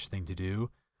mannish thing to do.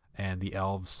 And the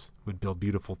elves would build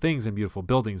beautiful things and beautiful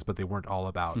buildings, but they weren't all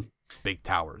about big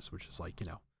towers, which is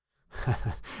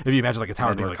if you imagine a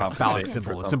tower being a phallic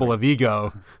symbol, a symbol of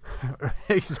ego.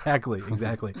 Exactly.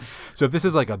 So if this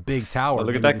is a big tower, well,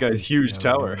 look at that guy's huge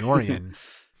tower.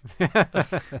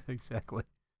 Exactly.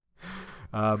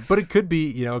 But it could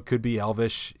be, it could be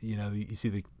elvish. You see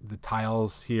the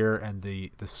tiles here and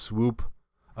the swoop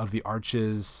of the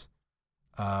arches,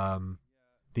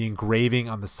 the engraving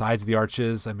on the sides of the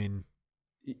arches. I mean,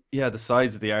 yeah, the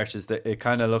sides of the arches, it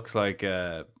kind of looks like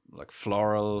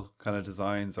floral kind of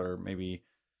designs, or maybe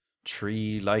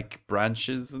tree-like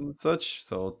branches and such.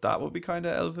 So that would be kind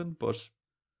of elven.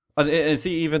 And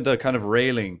see, even the kind of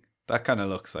railing, that kind of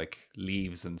looks like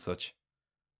leaves and such.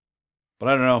 But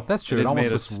I don't know. That's true. It is almost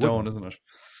made of stone, wooden. isn't it?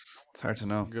 It's hard to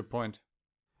know. Good point.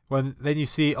 Well, then you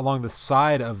see along the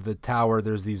side of the tower,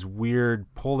 there's these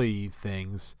weird pulley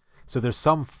things. So there's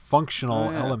some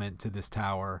functional element to this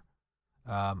tower.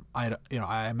 I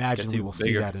imagine we will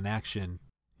see that in action.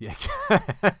 Yeah.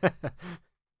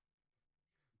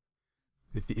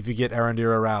 If you get Arondir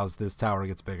aroused, this tower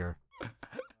gets bigger.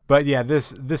 But yeah,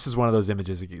 this is one of those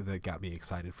images that got me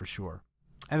excited for sure.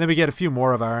 And then we get a few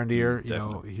more of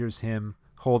Arondir. Here's him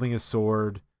holding his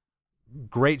sword,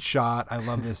 great shot. I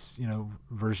love this,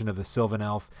 version of the Sylvan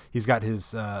Elf. He's got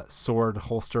his sword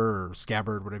holster or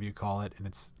scabbard, whatever you call it, and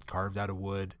it's carved out of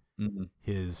wood. Mm-hmm.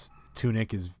 His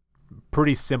tunic is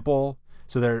pretty simple,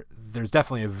 so there's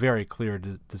definitely a very clear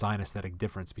design aesthetic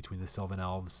difference between the Sylvan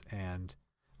Elves and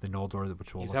the Noldor,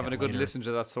 which we'll He's look having at a good later. listen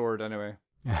to that sword anyway.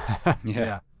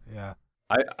 Yeah.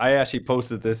 I actually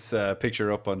posted this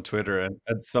picture up on Twitter, and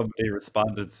somebody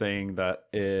responded saying that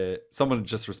someone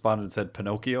just responded and said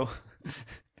Pinocchio,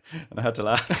 and I had to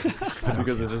laugh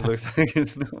because it just looks like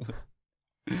his nose.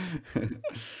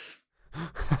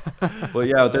 But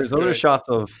yeah, there's other great. shots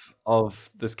of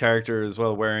this character as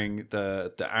well wearing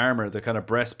the armor, the kind of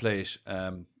breastplate.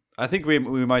 I think we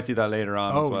might see that later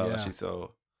on as Oh, well. yeah. Actually,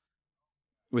 so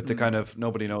with the kind of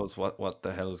nobody knows what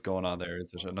the hell is going on there.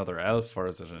 Is it another elf, or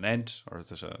is it an Ent, or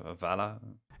is it a Vala?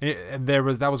 And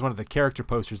that was one of the character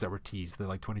posters that were teased, the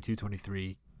like 22,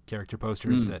 23 character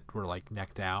posters that were like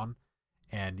neck down,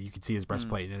 and you could see his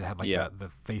breastplate, and it had like the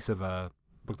face of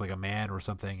looked like a man or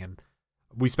something, and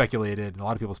we speculated, and a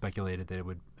lot of people speculated that it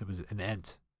was an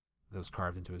Ent that was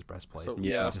carved into his breastplate. So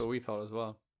Yeah. that's what we thought as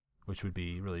well. Which would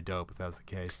be really dope if that was the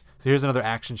case. So here's another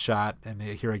action shot, and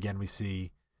here again we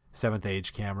see Seventh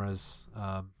Age cameras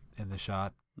in the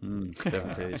shot.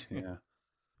 Seventh Age, yeah.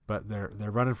 But they're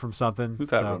running from something. Who's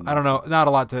that so running I don't know. Not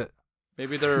a lot to.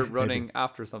 Maybe they're running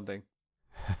after something.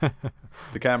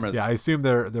 The cameras. Yeah, I assume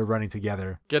they're running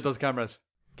together. Get those cameras.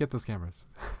 Get those cameras.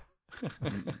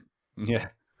 Yeah.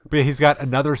 But yeah, he's got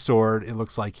another sword. It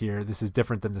looks like here. This is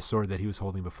different than the sword that he was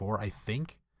holding before, I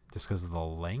think, just because of the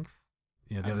length.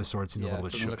 The other sword seemed a little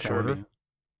bit doesn't look shorter. curvy.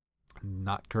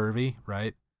 Not curvy,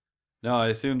 right? No, I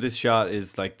assume this shot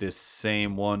is like this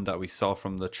same one that we saw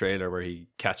from the trailer where he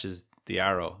catches the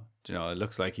arrow. It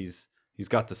looks like he's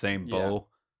got the same bow.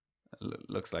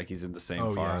 Looks like he's in the same Oh,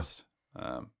 yeah. forest.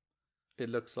 It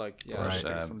looks like Right. it's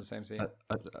takes from the same scene.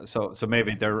 So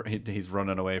maybe he's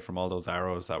running away from all those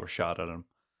arrows that were shot at him.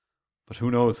 But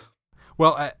who knows?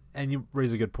 Well, and you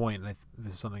raise a good point, and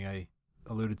this is something I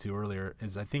alluded to earlier,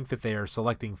 is I think that they are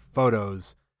selecting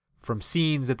photos from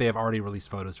scenes that they have already released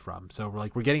photos from. So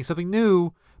we're getting something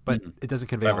new, but it doesn't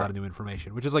convey a lot of new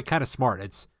information, which is like kind of smart.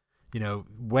 It's,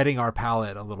 wetting our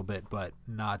palate a little bit, but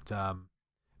not,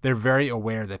 they're very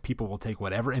aware that people will take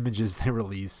whatever images they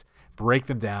release, break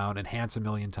them down, enhance a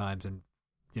million times, and,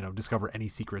 discover any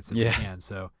secrets that they can.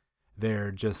 So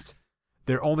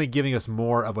they're only giving us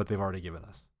more of what they've already given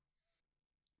us.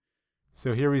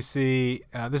 So here we see,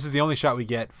 this is the only shot we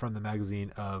get from the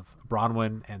magazine of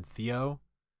Bronwyn and Theo.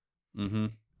 Mm-hmm.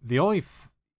 The only,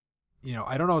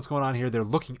 I don't know what's going on here. They're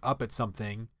looking up at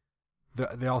something.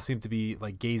 They all seem to be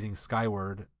like gazing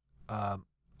skyward.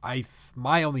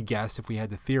 My only guess, if we had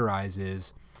to theorize,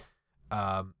 is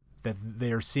that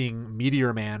they are seeing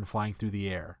Meteor Man flying through the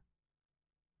air,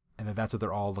 and that's what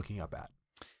they're all looking up at.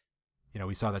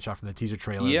 We saw that shot from the teaser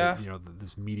trailer. Yeah.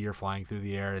 This meteor flying through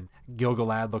the air, and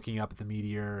Gil-galad looking up at the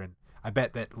meteor, and I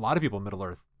bet that a lot of people in Middle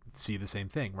Earth see the same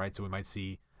thing, right? So we might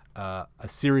see a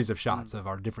series of shots of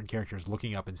our different characters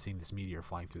looking up and seeing this meteor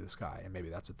flying through the sky, and maybe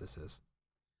that's what this is.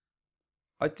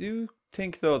 I do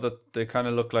think though that they kind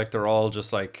of look like they're all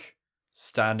just like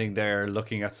standing there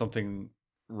looking at something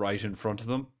right in front of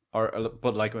them,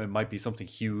 but like it might be something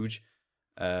huge.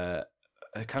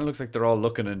 It kind of looks like they're all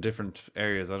looking in different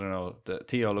areas. I don't know.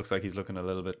 Theo looks like he's looking a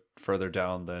little bit further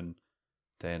down than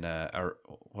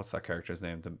what's that character's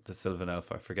name? The Sylvan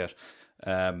Elf, I forget.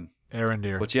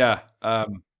 Arondir. But yeah,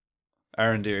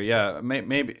 Arondir, yeah.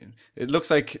 Maybe it looks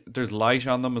like there's light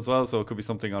on them as well, so it could be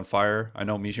something on fire. I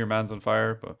know Meteor Man's on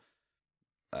fire, but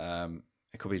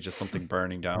it could be just something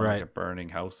burning down, Right. like a burning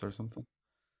house or something.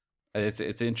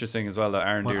 It's interesting as well that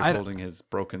Arondir is holding his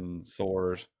broken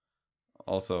sword.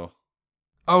 Also,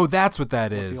 Oh, that's what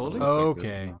that What's is. he holding? Looks like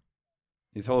Okay.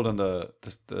 he's holding the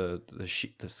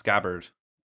scabbard.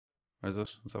 Or is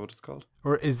it? Is that what it's called?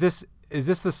 Or is this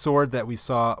the sword that we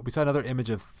saw? We saw another image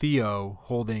of Theo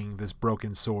holding this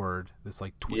broken sword, this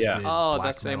like twisted. Yeah. Oh,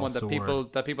 black that same metal one that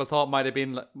sword. people thought might have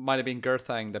been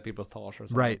Gurthang that people thought or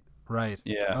something. Right.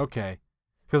 Yeah. Okay.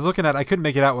 Because looking at, I couldn't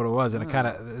make it out what it was, and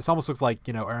it almost looks like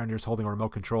Arondir's holding a remote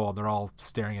control, and they're all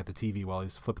staring at the TV while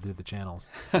he's flipping through the channels.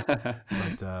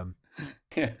 But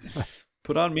Yeah.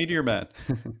 Put on Meteor Man.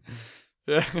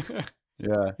 Yeah.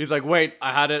 Yeah. He's like, wait,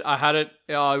 I had it. I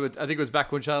think it was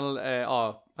back one channel.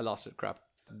 I lost it. Crap.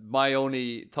 My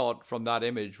only thought from that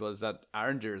image was that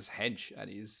Arondir's hench, and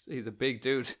he's a big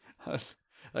dude. He's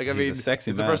a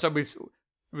sexy it's man.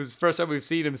 It was the first time we've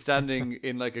seen him standing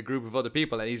in like a group of other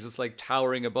people, and he's just like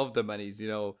towering above them, and he's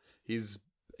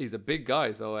a big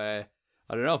guy. So I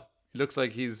don't know. He looks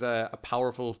like he's a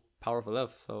powerful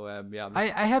elf. So yeah. I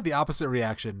had the opposite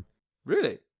reaction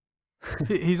Really?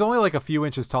 He's only like a few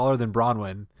inches taller than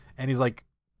Bronwyn, and he's like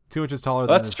 2 inches taller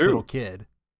than That's this true. little kid.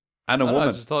 And a I don't know, I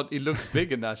woman. just thought he looked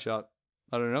big in that shot.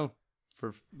 I don't know.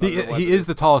 He is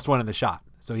the tallest one in the shot,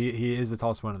 so he is the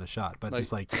tallest one in the shot. But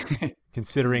just like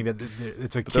considering that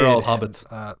it's a kid, they're all and,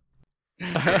 hobbits.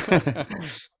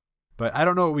 But I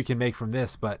don't know what we can make from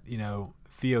this. But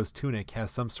Theo's tunic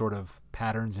has some sort of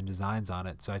patterns and designs on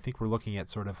it, so I think we're looking at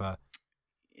sort of a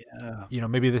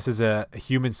maybe this is a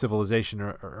human civilization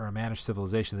or a managed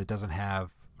civilization that doesn't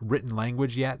have written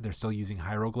language yet. They're still using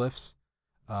hieroglyphs,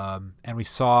 and we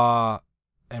saw,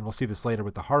 and we'll see this later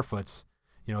with the Harfoots.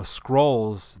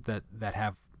 Scrolls that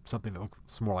have something that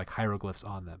looks more like hieroglyphs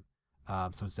on them.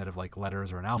 So instead of like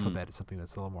letters or an alphabet, it's something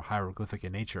that's a little more hieroglyphic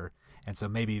in nature. And so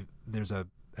maybe there's a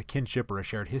kinship or a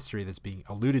shared history that's being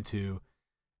alluded to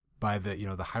by the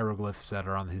the hieroglyphs that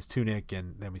are on his tunic,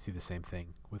 and then we see the same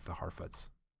thing with the Harfoots.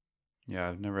 Yeah,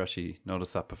 I've never actually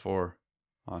noticed that before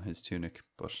on his tunic,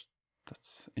 but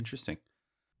that's interesting.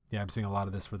 Yeah, I'm seeing a lot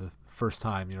of this for the first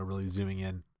time. Really zooming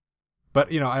in. But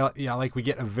we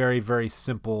get a very, very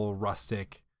simple,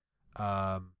 rustic,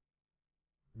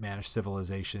 managed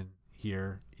civilization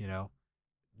here.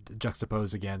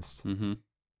 Juxtaposed against. Mm-hmm.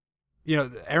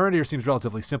 Arondir seems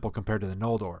relatively simple compared to the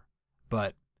Noldor,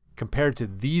 but compared to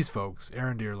these folks,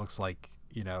 Arondir looks like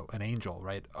an angel,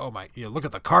 right? Oh my! Look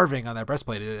at the carving on that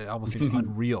breastplate; it almost seems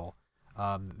unreal.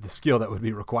 The skill that would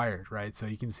be required, right? So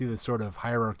you can see the sort of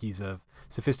hierarchies of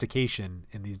sophistication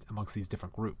amongst these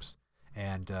different groups.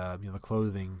 And the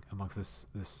clothing amongst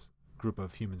this group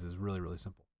of humans is really, really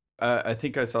simple. I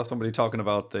think I saw somebody talking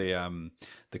about the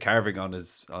carving on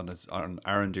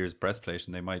Arondir's breastplate,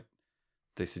 and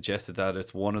they suggested that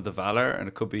it's one of the Valar, and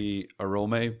it could be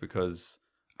Arome, because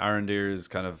Arondir is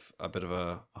kind of a bit of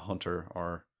a hunter,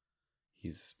 or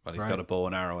he's got a bow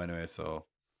and arrow anyway, so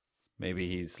maybe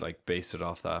he's like based it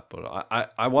off that. But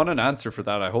I want an answer for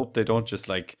that. I hope they don't just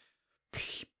like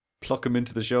pluck him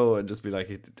into the show and just be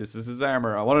like, this is his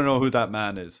armor. I want to know who that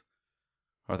man is,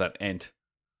 or that ent,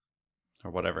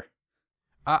 or whatever.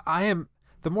 I am.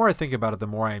 The more I think about it, the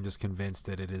more I am just convinced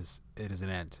that it is an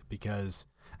ent, because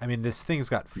I mean this thing's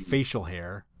got facial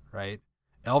hair, right?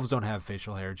 Elves don't have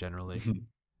facial hair generally.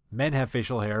 Men have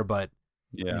facial hair, but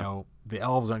the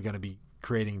elves aren't going to be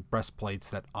creating breastplates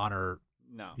that honor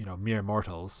mere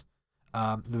mortals.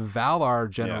 The Valar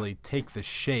generally take the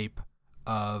shape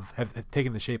have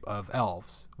taken the shape of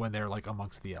elves when they're like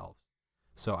amongst the elves.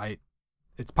 So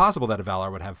it's possible that a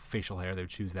Valar would have facial hair. They would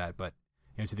choose that, but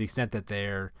to the extent that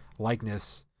their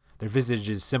likeness, their visage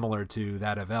is similar to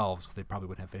that of elves, they probably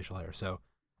wouldn't have facial hair. So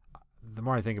the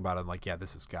more I think about it, I'm like, yeah,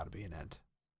 this has got to be an ent.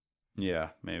 Yeah,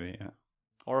 maybe. Yeah.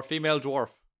 Or a female dwarf.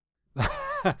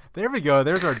 There we go.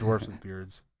 There's our dwarfs with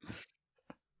beards.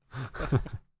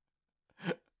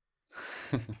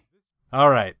 All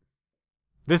right.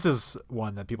 This is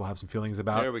one that people have some feelings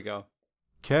about. There we go.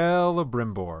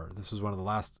 Celebrimbor. This was one of the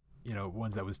last,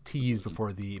 ones that was teased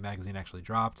before the magazine actually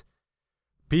dropped.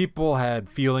 People had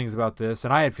feelings about this,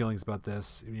 and I had feelings about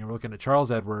this. We're looking at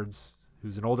Charles Edwards,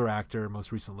 who's an older actor,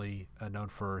 most recently known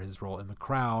for his role in The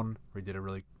Crown, where he did a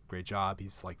really great job.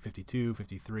 He's like 52,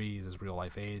 53. He's his real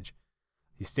life age.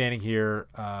 He's standing here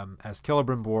as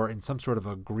Celebrimbor in some sort of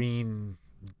a green,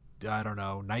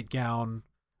 nightgown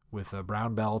with a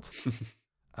brown belt.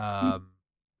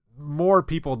 More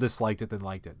people disliked it than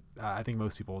liked it. I think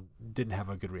most people didn't have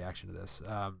a good reaction to this.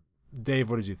 Dave,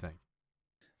 what did you think?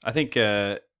 I think,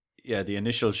 the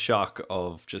initial shock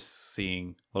of just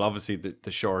seeing, well, obviously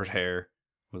the short hair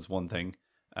was one thing,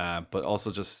 but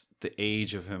also just the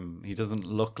age of him. He doesn't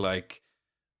look like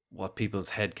what people's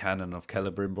headcanon of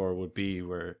Celebrimbor would be,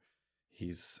 where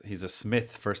he's a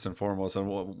smith first and foremost, and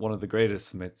one of the greatest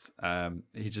smiths.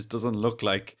 He just doesn't look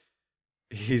like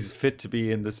he's fit to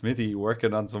be in the smithy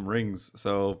working on some rings.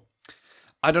 So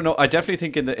I don't know. I definitely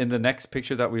think in the next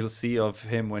picture that we'll see of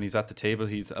him when he's at the table,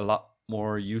 he's a lot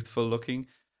more youthful looking.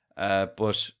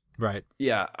 But right,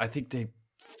 yeah, I think they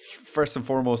first and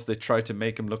foremost they try to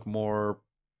make him look more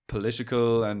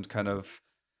political and kind of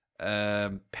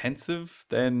pensive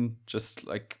than just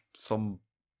like some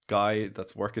guy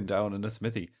that's working down in a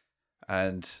smithy.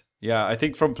 And yeah, I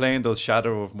think from playing those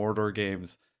Shadow of Mordor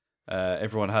games,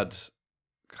 everyone had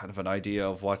kind of an idea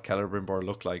of what Celebrimbor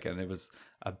looked like, and it was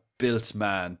a built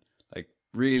man, like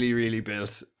really, really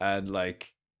built, and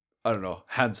like, I don't know,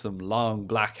 handsome, long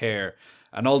black hair,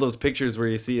 and all those pictures where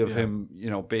you see of him,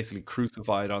 basically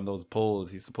crucified on those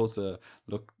poles. He's supposed to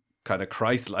look kind of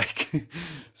Christ-like.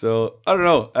 So I don't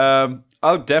know.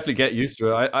 I'll definitely get used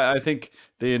to it. I think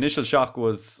the initial shock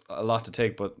was a lot to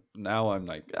take, but now I'm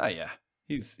like, yeah,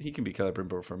 he can be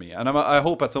Celebrimbor for me, and I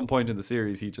hope at some point in the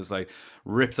series he just like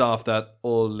rips off that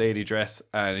old lady dress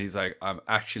and he's like, I'm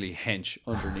actually hench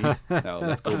underneath. Now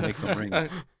let's go make some rings.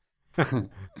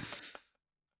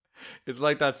 It's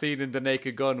like that scene in The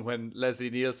Naked Gun when Leslie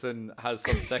Nielsen has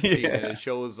some sex scene and it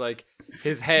shows like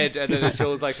his head and then it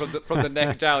shows like from the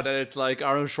neck down and it's like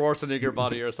Arnold Schwarzenegger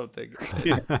body or something.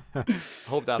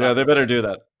 Hope that. Yeah, they better do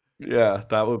that. Yeah,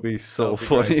 that would be so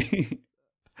funny.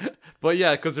 But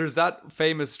yeah, because there's that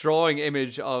famous drawing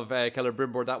image of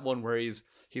Celebrimbor, that one where he's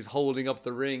holding up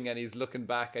the ring and he's looking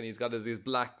back and he's got his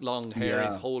black long hair, Yeah.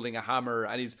 he's holding a hammer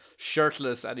and he's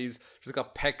shirtless and he's just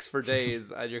got pecs for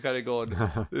days and you're kind of going,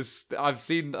 this.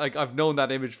 I've known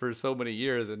that image for so many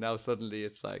years and now suddenly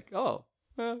it's like, oh,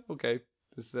 okay,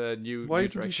 this new. Why new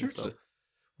isn't he direction, so shirtless?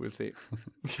 we'll see.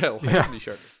 Yeah, why isn't he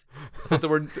shirtless? I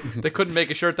thought they couldn't make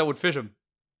a shirt that would fit him.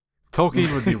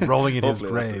 Tolkien would be rolling in his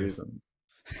Hopefully that's the grave. reason.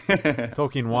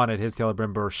 Tolkien wanted his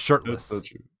Celebrimbor shirtless. That's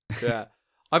so true. Yeah.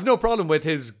 I've no problem with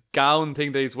his gown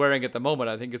thing that he's wearing at the moment.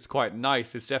 I think it's quite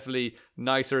nice. It's definitely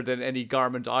nicer than any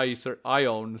garment I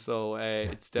own. So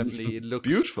it's definitely, it looks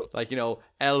beautiful. like,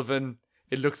 elven.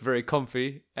 It looks very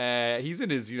comfy. He's in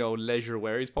his, leisure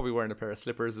wear. He's probably wearing a pair of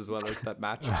slippers as well as that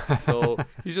match. So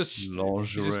he's just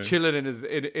chilling in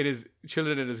his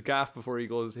chilling in his gaff before he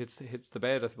hits the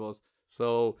bed, I suppose.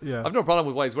 So Yeah. I've no problem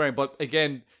with what he's wearing. But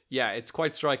again, yeah, it's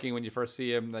quite striking when you first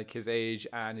see him, like his age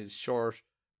and his short,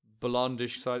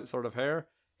 blondish sort of hair.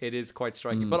 It is quite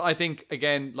striking. But I think,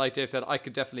 again, like Dave said, I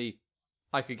could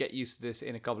get used to this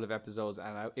in a couple of episodes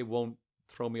and it won't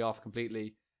throw me off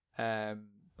completely.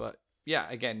 But yeah,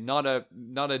 again, not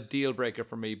a deal breaker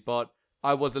for me, but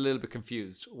I was a little bit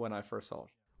confused when I first saw it.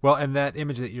 Well, and that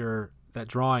image that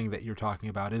drawing that you're talking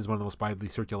about is one of the most widely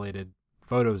circulated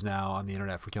photos now on the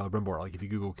internet for Celebrimbor. Like if you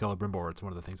Google Celebrimbor, it's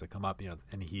one of the things that come up,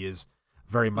 and he is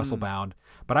very muscle bound.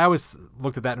 But I always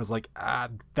looked at that and was like,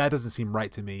 that doesn't seem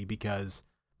right to me, because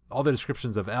all the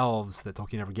descriptions of elves that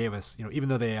Tolkien ever gave us, even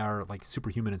though they are like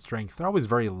superhuman in strength, they're always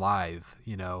very lithe,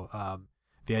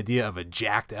 the idea of a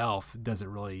jacked elf doesn't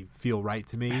really feel right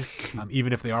to me.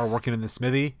 Even if they are working in the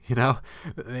smithy,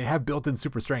 they have built-in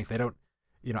super strength. They don't,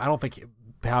 I don't think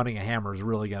pounding a hammer is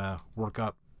really going to work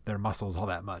up their muscles all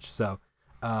that much. So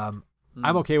I'm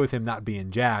okay with him not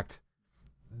being jacked.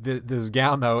 This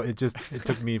gown, though, it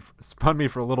spun me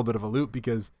for a little bit of a loop,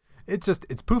 because it's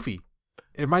poofy.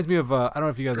 It reminds me of, I don't know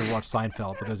if you guys have watched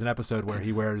Seinfeld, but there's an episode where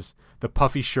he wears the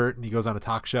puffy shirt and he goes on a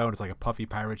talk show and it's like a puffy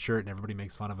pirate shirt and everybody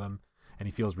makes fun of him and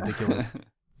he feels ridiculous.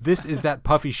 This is that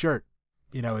puffy shirt.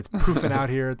 It's poofing out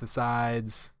here at the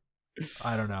sides.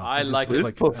 I don't know. I like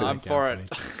it. Puffy. I'm for it.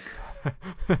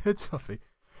 It's puffy.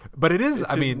 But it is,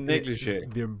 negligee.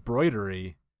 The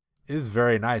embroidery is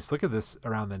very nice. Look at this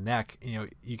around the neck.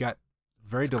 You got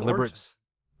very deliberate Gorgeous.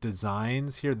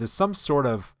 designs here. There's some sort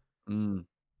of,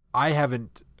 I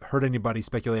haven't heard anybody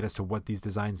speculate as to what these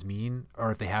designs mean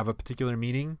or if they have a particular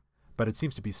meaning, but it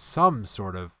seems to be some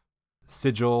sort of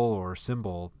sigil or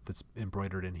symbol that's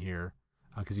embroidered in here,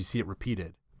 because you see it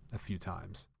repeated a few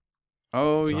times.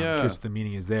 Oh, so yeah. I'm curious what the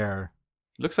meaning is there.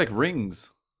 Looks like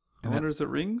rings. I And wonder, is it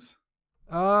rings?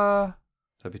 That'd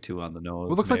That'd be too on the nose.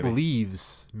 well, it looks maybe. like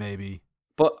leaves, maybe.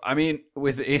 But I mean,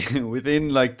 within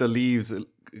like the leaves, it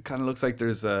kind of looks like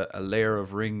there's a layer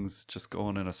of rings just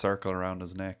going in a circle around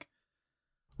his neck.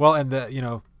 Well, and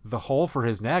the hole for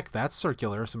his neck, that's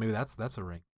circular, so maybe that's a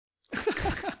ring.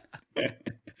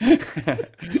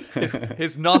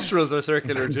 His nostrils are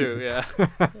circular too. Yeah.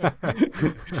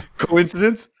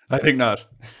 Coincidence? I think not.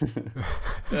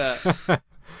 Yeah.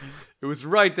 It was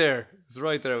right there. It's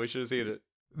right there. We should have seen it.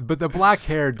 But the black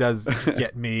hair does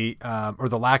get me, or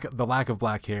the lack of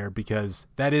black hair, because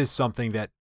that is something that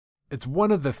it's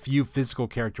one of the few physical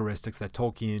characteristics that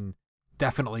Tolkien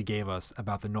definitely gave us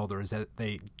about the Noldor, is that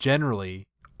they generally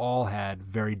all had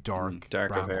very dark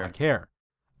brown black hair.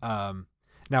 Now,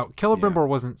 Celebrimbor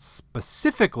wasn't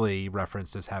specifically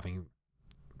referenced as having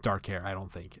dark hair, I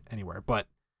don't think, anywhere. But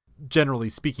generally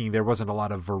speaking, there wasn't a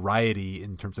lot of variety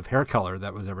in terms of hair color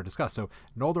that was ever discussed. So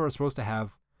Noldor is supposed to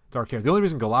have dark hair. The only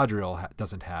reason Galadriel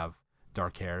doesn't have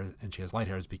dark hair and she has light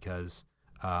hair is because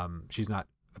she's not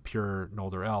a pure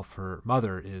Noldor elf. Her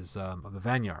mother is of the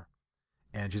Vanyar.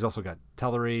 And she's also got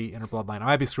Teleri in her bloodline. I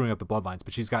might be screwing up the bloodlines,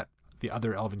 but she's got the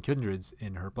other elven kindreds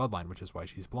in her bloodline, which is why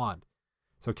she's blonde.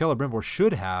 So Celebrimbor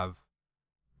should have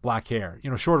black hair.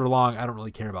 Short or long, I don't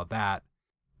really care about that.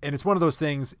 And it's one of those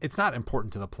things, it's not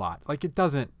important to the plot. Like, it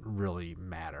doesn't really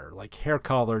matter. Like, hair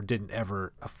color didn't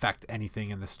ever affect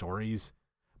anything in the stories.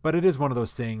 But it is one of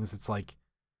those things, it's like,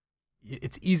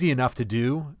 it's easy enough to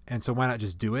do, and so why not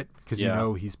just do it? Because you Yeah.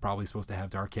 know he's probably supposed to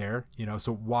have dark hair, you know.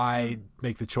 So why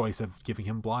make the choice of giving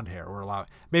him blonde hair or allow?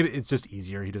 Maybe it's just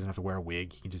easier. He doesn't have to wear a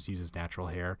wig. He can just use his natural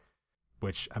hair,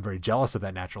 which I'm very jealous of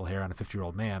that natural hair on a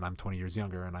 50-year-old man. I'm 20 years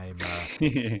younger, and I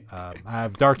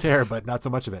have dark hair, but not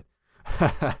so much of it.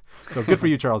 So good for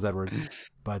you, Charles Edwards.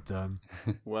 But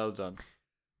Well done.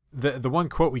 the one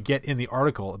quote we get in the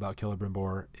article about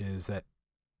Celebrimbor is that,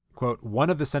 quote, one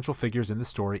of the central figures in the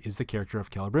story is the character of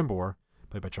Celebrimbor,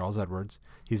 played by Charles Edwards.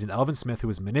 He's an elven smith who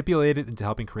was manipulated into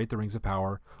helping create the Rings of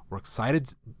Power. We're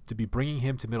excited to be bringing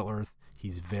him to Middle-earth.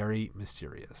 He's very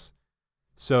mysterious.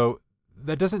 So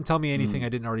that doesn't tell me anything I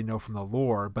didn't already know from the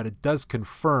lore, but it does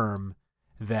confirm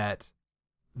that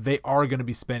we are going to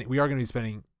be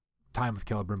spending time with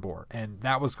Celebrimbor. And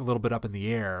that was a little bit up in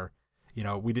the air. You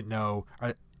know, we didn't know,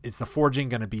 is the forging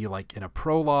going to be like in a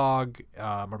prologue?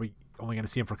 Are we only going to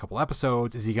see him for a couple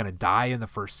episodes? Is he going to die in the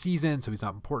first season, so he's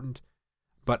not important?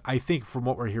 But I think from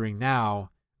what we're hearing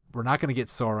now, we're not going to get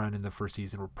Sauron in the first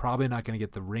season. We're probably not going to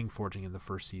get the ring forging in the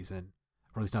first season,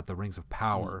 or at least not the Rings of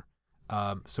Power.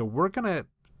 So we're going to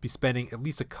be spending at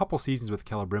least a couple seasons with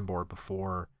Celebrimbor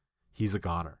before he's a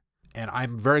goner. And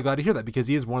I'm very glad to hear that, because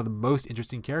he is one of the most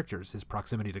interesting characters. His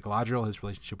proximity to Galadriel, his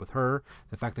relationship with her,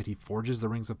 the fact that he forges the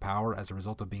Rings of Power as a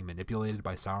result of being manipulated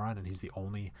by Sauron, and he's the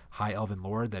only High Elven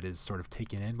Lord that is sort of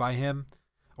taken in by him,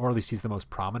 or at least he's the most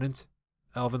prominent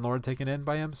Elven Lord taken in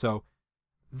by him. So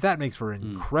that makes for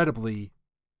incredibly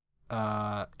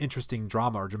interesting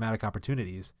drama or dramatic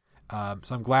opportunities. So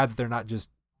I'm glad that they're not just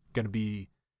going to be,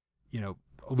 you know,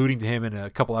 alluding to him in a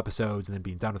couple episodes and then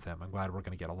being done with him. I'm glad we're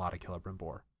going to get a lot of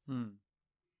Celebrimbor.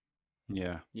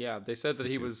 Yeah, they said that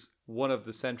he was one of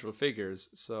the central figures.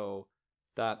 So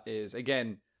that is,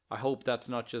 again, I hope that's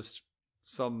not just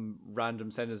some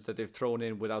random sentence that they've thrown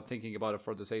in without thinking about it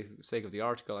for the sake of the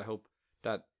article. I hope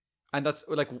that, and that's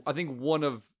like, I think one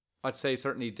of, I'd say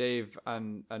certainly Dave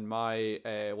and my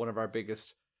one of our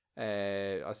biggest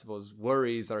I suppose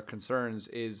worries or concerns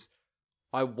is,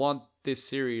 we want this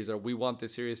series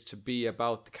to be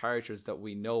about the characters that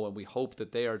we know, and we hope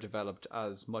that they are developed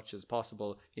as much as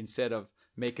possible, instead of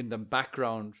making them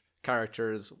background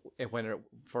characters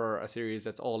for a series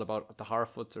that's all about the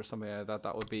Harfoots or something like that.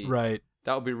 That would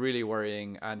be really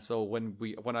worrying. And so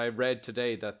when I read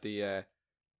today that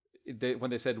when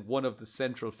they said one of the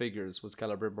central figures was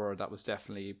Celebrimbor, that was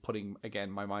definitely putting,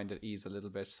 again, my mind at ease a little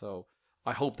bit. So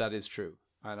I hope that is true.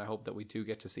 And I hope that we do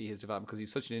get to see his development, because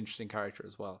he's such an interesting character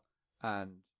as well.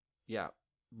 And yeah,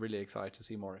 really excited to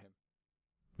see more of him.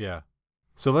 Yeah.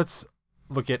 So let's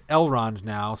look at Elrond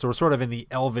now. So we're sort of in the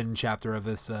Elven chapter of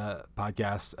this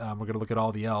podcast. We're going to look at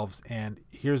all the elves. And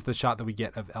here's the shot that we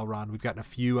get of Elrond. We've gotten a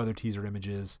few other teaser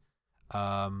images.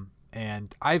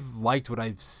 And I've liked what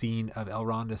I've seen of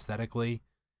Elrond aesthetically.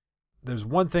 There's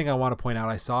one thing I want to point out.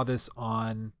 I saw this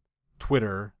on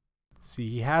Twitter. See,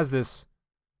 he has this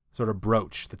sort of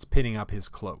brooch that's pinning up his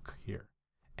cloak here.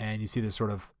 And you see this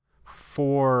sort of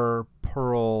 4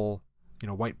 pearl,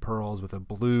 white pearls with a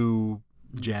blue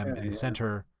gem in the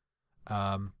center.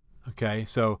 Okay,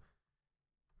 so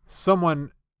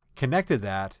someone connected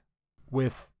that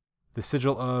with the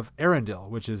sigil of Arendelle,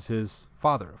 which is his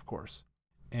father, of course.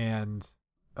 And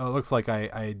it looks like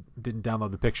I didn't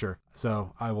download the picture,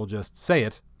 so I will just say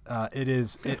it.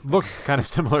 It looks kind of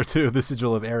similar to the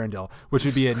sigil of Arendelle, which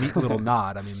would be a neat little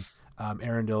nod. I mean,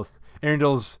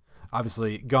 Arendelle's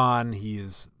obviously gone. He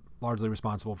is largely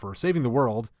responsible for saving the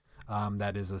world.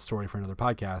 That is a story for another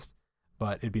podcast.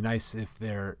 But it'd be nice if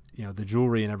the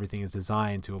jewelry and everything is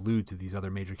designed to allude to these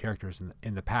other major characters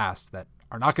in the past that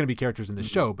are not going to be characters in the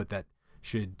show, but that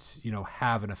should,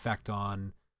 have an effect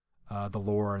on the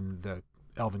lore and the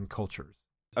elven cultures.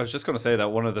 I was just going to say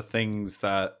that one of the things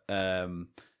that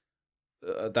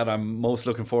that I'm most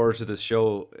looking forward to this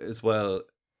show as well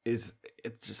is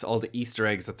it's just all the Easter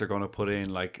eggs that they're going to put in,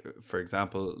 like, for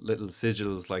example, little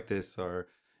sigils like this, or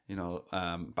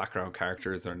background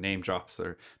characters or name drops,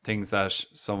 or things that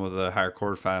some of the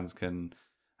hardcore fans can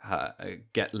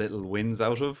get little wins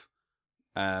out of,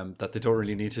 that they don't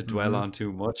really need to dwell on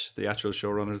too much, the actual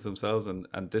showrunners themselves, and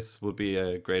this would be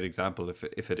a great example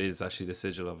if it is actually the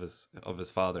sigil of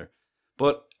his father.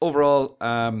 But overall,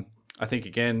 I think,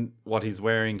 again, what he's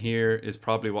wearing here is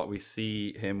probably what we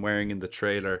see him wearing in the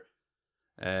trailer,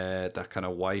 that kind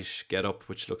of white getup,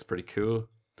 which looks pretty cool.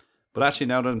 But actually,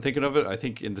 now that I'm thinking of it, I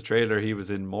think in the trailer he was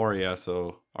in Moria,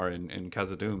 or in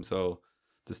Khazad-dûm, so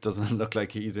this doesn't look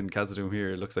like he's in Khazad-dûm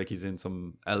here. It looks like he's in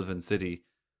some elven city,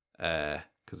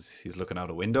 because he's looking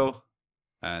out a window,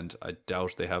 and I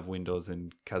doubt they have windows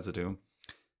in Khazad-dûm.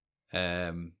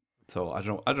 So I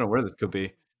don't know where this could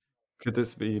be. Could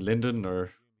this be Lindon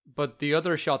or But the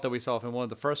other shot that we saw of him, one of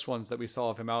the first ones that we saw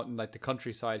of him out in like the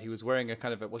countryside, he was wearing a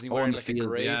kind of was he wearing in the like a fields,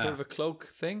 grey yeah. sort of a cloak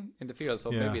thing in the field?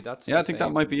 So Yeah. maybe that's Yeah, I think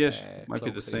that might be it. Might be cloak the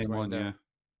that he's same wearing one. there.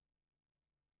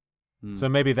 Yeah. So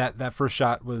maybe that first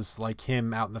shot was like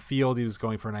him out in the field. He was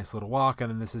going for a nice little walk,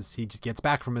 and then he just gets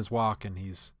back from his walk, and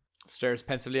he's Stares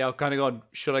pensively out, kind of going,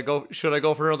 "Should I go? Should I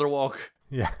go for another walk?"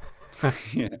 yeah.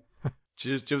 Yeah.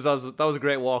 Jim, that was a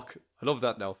great walk. I love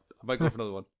that. Now I might go for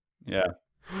another one. Yeah.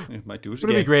 It might do it Would it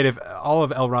be again. great if all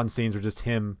of Elrond's scenes were just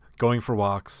him going for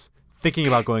walks, thinking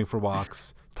about going for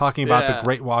walks, talking about the Yeah.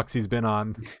 great walks he's been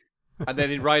on. And then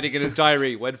he's writing in his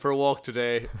diary, "Went for a walk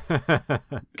today.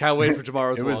 Can't wait for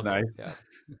tomorrow's It walk." was nice. Yeah.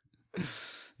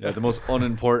 Yeah, the most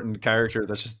unimportant character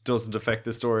that just doesn't affect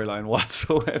the storyline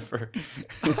whatsoever.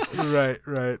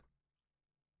 Right.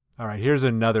 All right, here's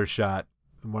another shot.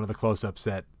 One of the close-ups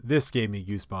that this gave me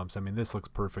goosebumps. I mean, this looks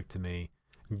perfect to me.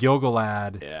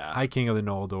 Gil-galad, Yeah. High King of the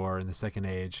Noldor in the Second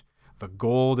Age, the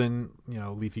golden,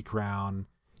 leafy crown.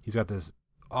 He's got this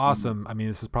awesome. I mean,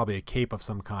 this is probably a cape of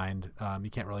some kind.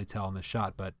 You can't really tell in the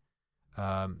shot, but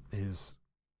his,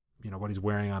 what he's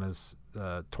wearing on his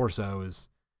torso is,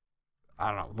 I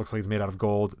don't know. Looks like it's made out of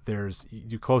gold. There's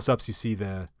you close-ups. You see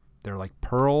they're like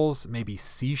pearls, maybe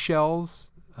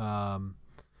seashells.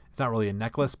 It's not really a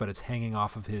necklace, but it's hanging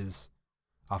off of his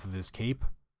cape.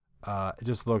 It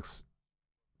just looks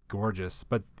gorgeous.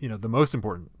 But the most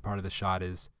important part of the shot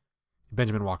is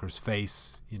Benjamin Walker's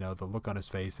face. The look on his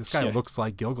face. This guy Yeah. looks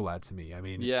like Gil-galad to me. I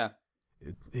mean, Yeah.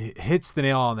 it hits the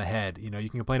nail on the head. You can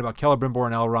complain about Celebrimbor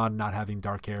and Elrond not having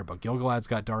dark hair, but Gil-galad's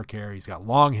got dark hair. He's got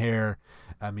long hair.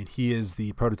 I mean, he is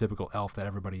the prototypical elf that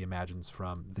everybody imagines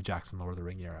from the Jackson Lord of the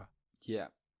Ring era. Yeah.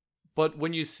 But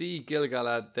when you see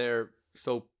Gil-galad there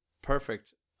so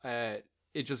perfect, it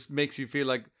just makes you feel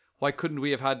like, why couldn't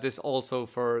we have had this also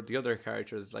for the other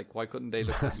characters? Like, why couldn't they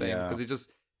look the same? Yeah. Because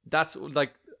that's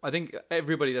like, I think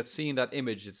everybody that's seen that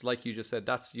image, it's like you just said,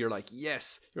 you're like,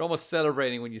 yes, you're almost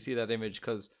celebrating when you see that image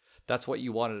because that's what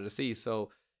you wanted to see. So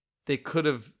they could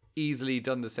have easily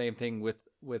done the same thing with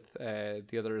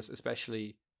the others,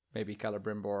 especially maybe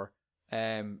Celebrimbor.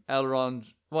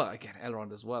 Elrond, well, again,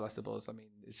 Elrond as well, I suppose. I mean,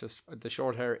 it's just the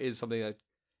short hair is something that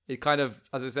it kind of,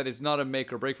 as I said, it's not a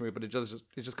make or break for me, but it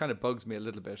just kind of bugs me a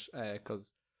little bit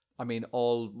because I mean,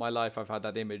 all my life I've had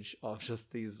that image of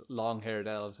just these long-haired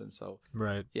elves, and so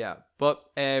Right. yeah. But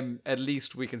at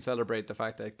least we can celebrate the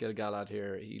fact that Gil-galad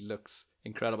here, he looks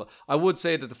incredible. I would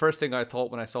say that the first thing I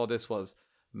thought when I saw this was,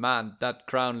 man, that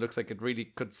crown looks like it really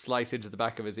could slice into the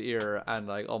back of his ear and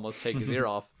like almost take his ear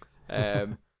off.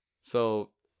 So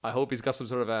I hope he's got some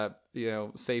sort of a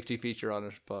safety feature on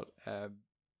it, but I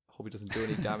hope he doesn't do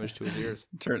any damage to his ears.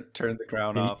 Turn the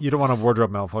crown You, off. you don't want a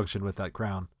wardrobe malfunction with that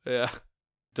crown. Yeah.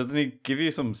 Doesn't he give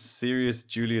you some serious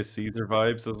Julius Caesar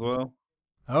vibes as well?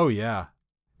 Oh, yeah.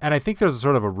 And I think there's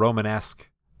sort of a Romanesque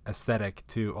aesthetic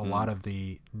to a lot Mm. of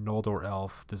the Noldor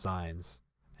elf designs.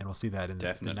 And we'll see that in the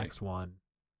Definitely. next one.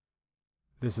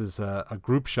 This is a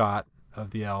group shot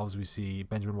of the elves. We see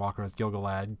Benjamin Walker as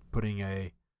Gil-galad putting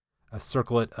a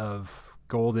circlet of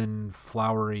golden,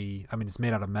 flowery, I mean, it's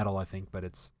made out of metal, I think, but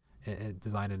it's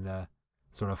designed in a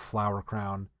sort of flower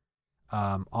crown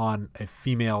on a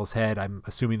female's head. I'm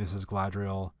assuming this is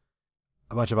Galadriel.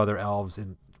 A bunch of other elves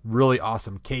in really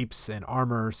awesome capes and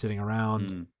armor sitting around.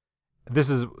 Mm. This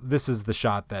is the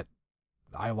shot that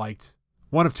I liked.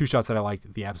 One of two shots that I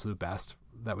liked the absolute best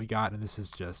that we got, and this is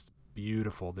just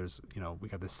beautiful. There's, we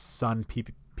got the sun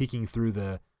peeking through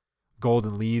the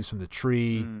golden leaves from the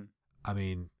tree. Mm, I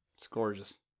mean, it's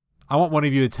gorgeous. I want one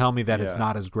of you to tell me that it's Yeah.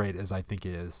 not as great as I think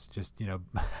it is. Just,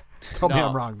 tell me No.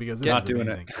 I'm wrong because this Not is doing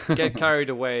amazing. Get carried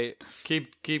away.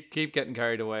 Keep getting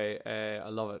carried away. I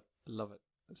love it. Love it.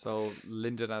 So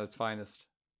Linden at its finest.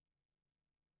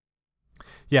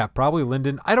 Yeah, probably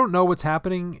Linden. I don't know what's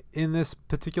happening in this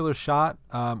particular shot.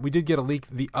 We did get a leak.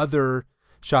 The other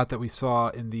shot that we saw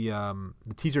in the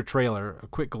teaser trailer, a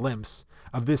quick glimpse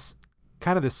of this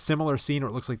kind of this similar scene, or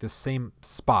it looks like the same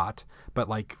spot, but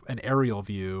like an aerial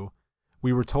view.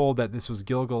 We were told that this was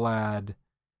Gil-galad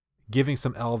giving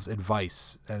some elves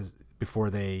advice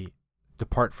before they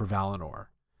depart for Valinor.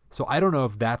 So I don't know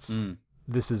if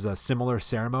this is a similar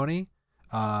ceremony.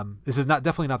 This is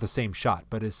definitely not the same shot,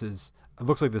 but it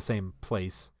looks like the same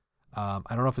place. I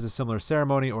don't know if it's a similar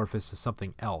ceremony or if it's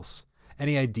something else.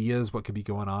 Any ideas what could be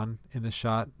going on in this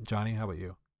shot? Johnny, how about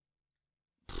you?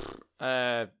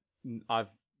 I've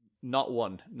not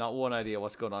one idea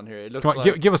what's going on here. It looks Come on,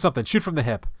 like give us something. Shoot from the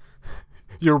hip.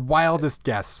 Your wildest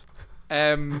guess.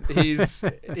 he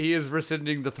is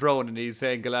rescinding the throne and he's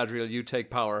saying, Galadriel, you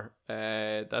take power.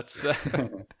 That's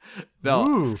no,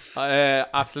 Ooh.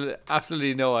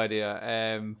 absolutely no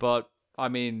idea. But I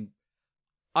mean,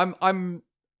 I'm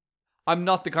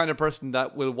not the kind of person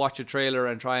that will watch a trailer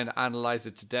and try and analyze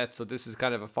it to death. So this is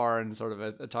kind of a foreign sort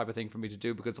of a type of thing for me to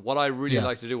do, because what I really Yeah.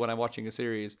 like to do when I'm watching a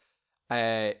series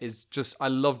is just, I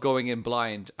love going in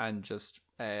blind and just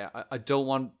I don't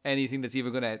want anything that's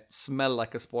even going to smell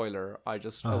like a spoiler. I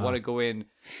want to go in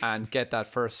and get that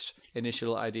first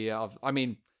initial idea of, I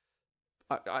mean,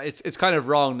 it's kind of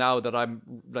wrong now that I'm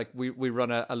like, we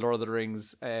run a Lord of the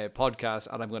Rings podcast,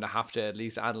 and I'm going to have to at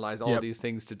least analyze all these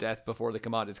things to death before they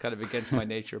come out. It's kind of against my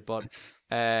nature, but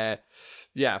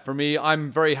yeah, for me,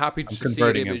 I'm very happy to see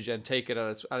an image and take it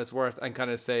at its worth and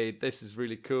kind of say, this is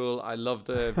really cool. I love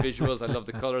the visuals, I love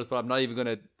the colors, but I'm not even going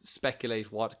to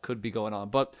speculate what could be going on.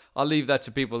 But I'll leave that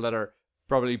to people that are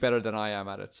probably better than I am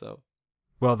at it. So,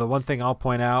 well, the one thing I'll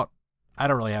point out, I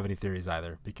don't really have any theories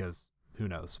either, because who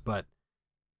knows, but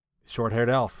short-haired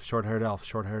elf.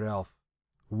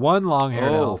 One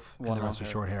long-haired elf, and the rest are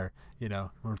short hair. You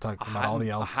know, we're talking about all the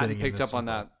elves sitting in this circle.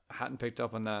 I hadn't picked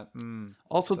up on that.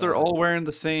 Also, they're all wearing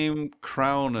the same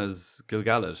crown as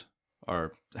Gil-galad,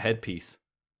 or headpiece.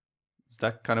 Is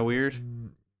that kind of weird?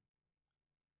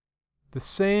 The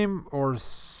same or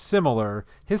similar.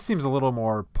 His seems a little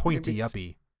more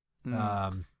pointy-uppy.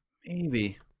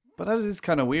 Maybe. But that is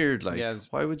kind of weird. Like,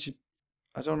 why would you...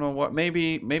 I don't know what.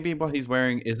 Maybe what he's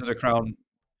wearing isn't a crown.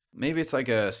 Maybe it's like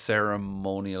a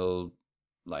ceremonial,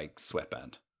 like,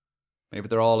 sweatband. Maybe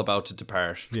they're all about to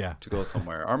depart to go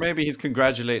somewhere. Or maybe he's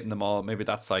congratulating them all. Maybe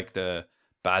that's like the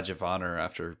badge of honor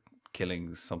after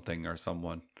killing something or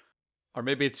someone. Or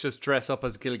maybe it's just dress up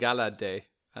as Gil-galad Day,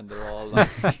 and they're all like,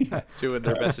 doing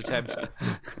their best attempt.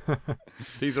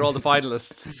 These are all the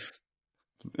finalists.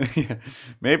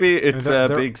 Maybe it's a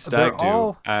big stag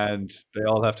do, and they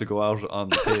all have to go out on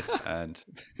the piss, and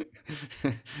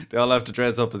they all have to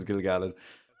dress up as Gil-galad.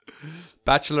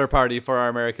 Bachelor party for our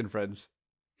American friends.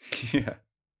 Yeah.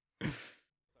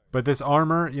 But this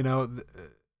armor, you know,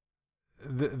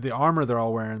 the armor they're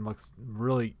all wearing looks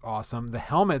really awesome. The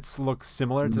helmets look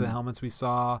similar to the helmets we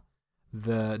saw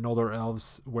the Noldor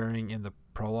elves wearing in the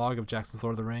prologue of Jackson's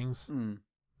Lord of the Rings.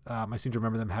 I seem to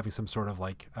remember them having some sort of,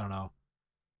 like, I don't know,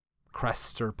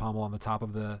 crest or pommel on the top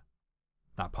of the,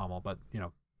 not pommel, but, you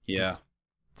know,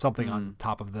 something on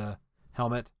top of the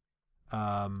helmet.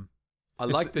 I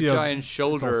like the giant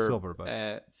shoulder silver,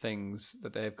 things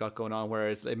that they've got going on, where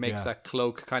it makes that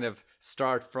cloak kind of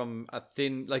start from a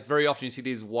thin, like, very often you see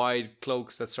these wide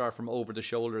cloaks that start from over the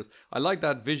shoulders. I like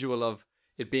that visual of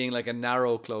it being like a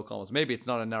narrow cloak almost. Maybe it's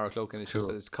not a narrow cloak and it's just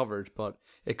that it's covered, but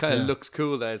it kind of looks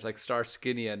cool that it's like starts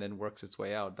skinny and then works its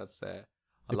way out. That's they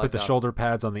like put the shoulder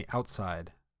pads on the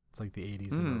outside. It's like the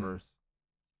 80s in reverse.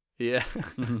 Yeah.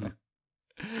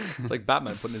 It's like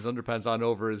Batman putting his underpants on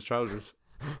over his trousers.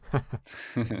 But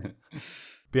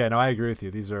yeah, no, I agree with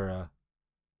you. These are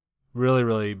really,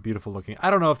 really beautiful looking. I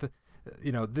don't know if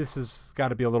this has got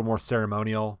to be a little more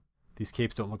ceremonial. These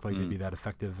capes don't look like they'd be that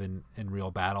effective in real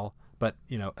battle. But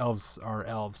elves are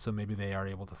elves, so maybe they are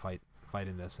able to fight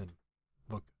in this and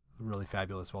look really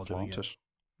fabulous while doing it.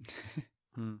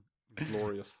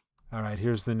 Glorious. All right,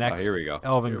 here's the next here we go.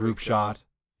 elven group shot.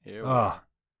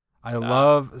 I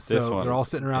love love. So they're all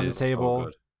sitting around the table.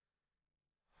 So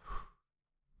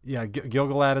yeah,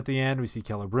 Gil-galad at the end. We see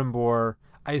Celebrimbor.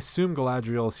 I assume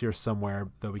Galadriel's here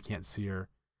somewhere, though we can't see her.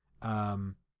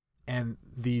 And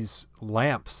these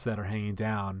lamps that are hanging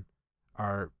down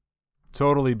are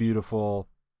totally beautiful.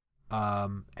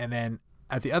 And then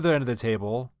at the other end of the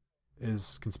table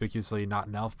is conspicuously not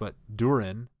an elf, but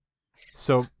Durin.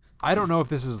 So I don't know if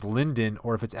this is Lindon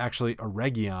or if it's actually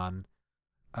Eregion.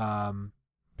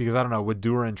 Because I don't know, would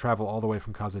Durin travel all the way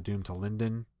from Khazad-dûm to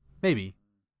Lindon? Maybe.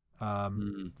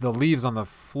 The leaves on the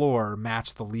floor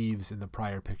match the leaves in the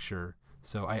prior picture.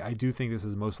 So I do think this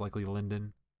is most likely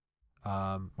Lindon.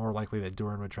 More likely that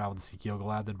Durin would travel to see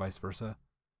Gil-galad than vice versa.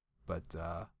 But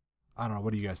I don't know.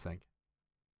 What do you guys think?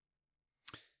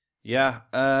 Yeah.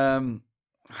 I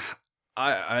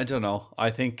don't know. I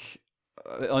think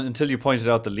until you pointed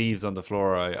out the leaves on the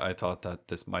floor, I thought that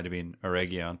this might have been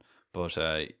Eregion. But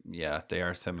yeah, they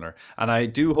are similar. And I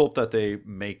do hope that they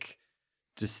make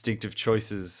distinctive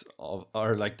choices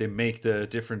or like they make the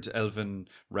different elven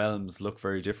realms look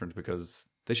very different, because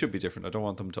they should be different. I don't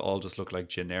want them to all just look like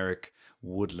generic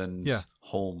woodland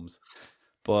homes.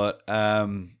 But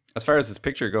as far as this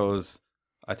picture goes,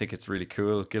 I think it's really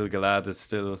cool. Gil-galad is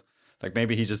still, like,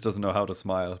 maybe he just doesn't know how to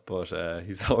smile, but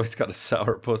he's always got a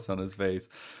sour puss on his face.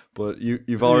 But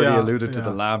you've already alluded to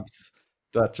the lamps.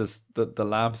 That just the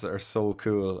lamps are so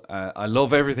cool. I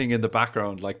love everything in the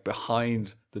background, like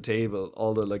behind the table,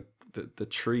 all the like the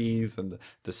trees and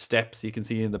the steps you can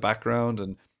see in the background,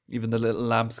 and even the little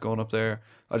lamps going up there.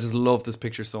 I just love this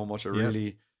picture so much. I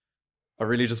really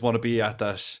just want to be at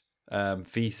that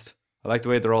feast. I like the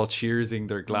way they're all cheersing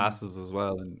their glasses as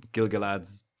well, and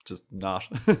Gil-galad's just not.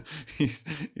 he's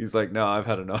like, no, I've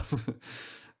had enough.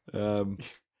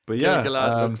 But yeah,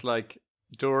 Gil-galad looks like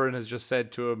Durin has just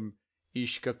said to him,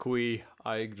 Ishka kui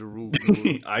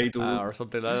aigdru I do. or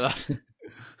something like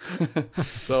that.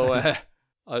 So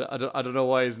I don't know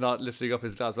why he's not lifting up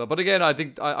his glass. But again, I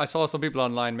think I saw some people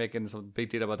online making some big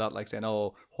deal about that, like saying,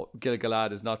 "Oh,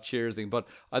 Gil-galad is not cheersing." But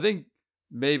I think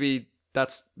maybe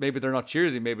they're not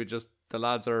cheersing. Maybe just the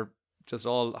lads are just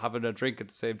all having a drink at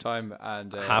the same time,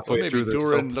 and Halfway maybe through their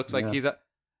Durin sup, looks like yeah. he's at.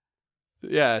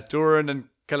 Yeah, Durin and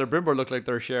Celebrimbor look like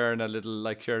they're sharing a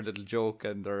little joke,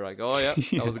 and they're like, "Oh yeah,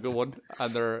 that was a good one,"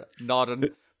 and they're nodding.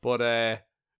 But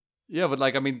yeah, but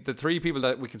like I mean, the three people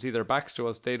that we can see their backs to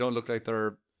us, they don't look like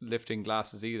they're lifting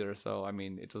glasses either. So I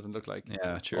mean, it doesn't look like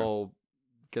Yeah, true. oh,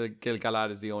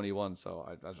 Gil-galad is the only one. So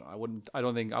I wouldn't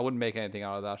make anything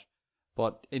out of that.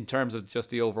 But in terms of just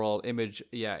the overall image,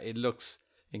 yeah, it looks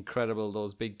incredible.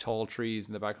 Those big tall trees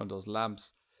in the background, those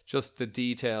lamps, just the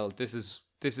detail. This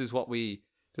is what we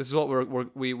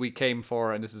came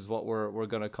for, and this is what we're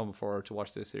gonna come for to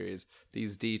watch this series.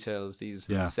 These details, these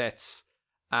sets,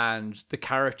 and the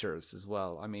characters as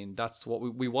well. I mean, that's what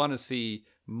we want to see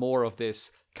more of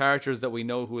this. Characters that we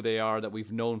know who they are, that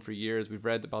we've known for years. We've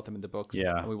read about them in the books,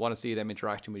 and we want to see them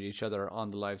interacting with each other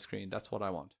on the live screen. That's what I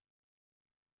want.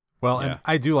 Well, and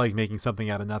I do like making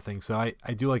something out of nothing. So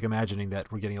I do like imagining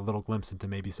that we're getting a little glimpse into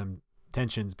maybe some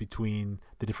tensions between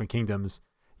the different kingdoms.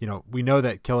 You know, we know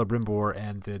that Celebrimbor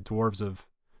and the dwarves of,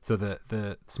 so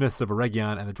the Smiths of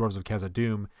Eregion and the dwarves of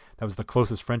Khazad-dûm, that was the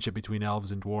closest friendship between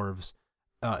elves and dwarves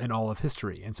in all of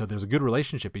history. And so there's a good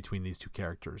relationship between these two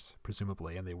characters,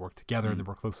 presumably, and they work together and they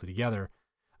work closely together.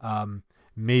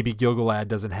 Maybe Gil-galad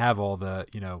doesn't have all the,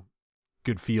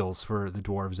 good feels for the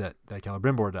dwarves that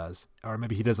Celebrimbor does, or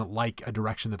maybe he doesn't like a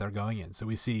direction that they're going in. So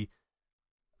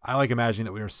I like imagining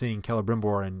that we are seeing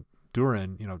Celebrimbor and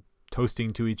Durin,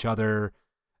 toasting to each other,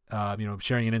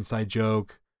 sharing an inside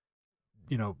joke,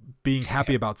 being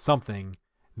happy about something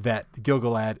that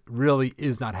Gil-galad really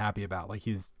is not happy about. Like,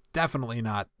 he's definitely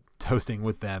not toasting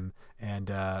with them. And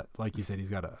like you said,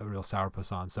 he's got a real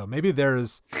sourpuss on. So maybe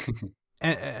there's,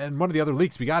 and one of the other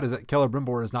leaks we got is that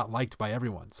Celebrimbor is not liked by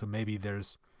everyone. So maybe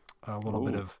there's a little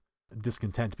bit of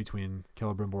discontent between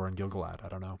Celebrimbor and Gil-galad. I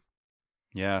don't know.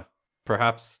 Yeah.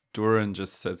 Perhaps Durin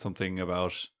just said something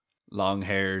about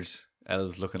long-haired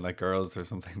elves looking like girls or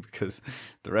something, because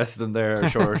the rest of them there are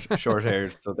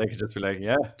short-haired, so they could just be like,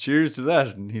 yeah, cheers to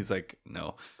that. And he's like,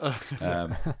 no. I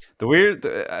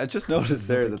just noticed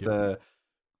there that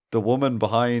the woman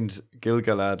behind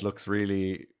Gil-galad looks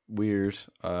really weird,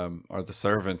 or the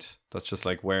servant that's just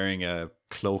like wearing a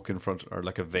cloak in front, or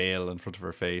like a veil in front of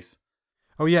her face.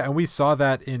 Oh yeah, and we saw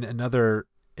that in another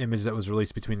image that was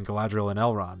released between Galadriel and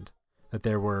Elrond, that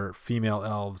there were female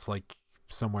elves like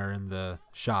somewhere in the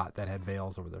shot that had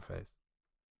veils over their face.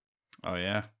 Oh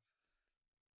yeah,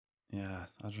 I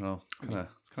don't know, it's kind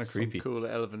of creepy. Cool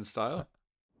elven style.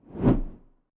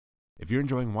 If you're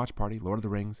enjoying Watch Party Lord of the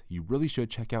Rings, you really should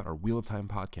check out our Wheel of Time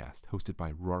podcast hosted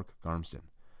by Roark Garmston.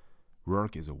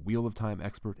 Roark is a Wheel of Time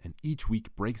expert, and each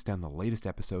week breaks down the latest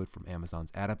episode from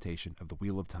Amazon's adaptation of the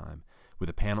Wheel of Time with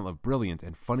a panel of brilliant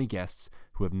and funny guests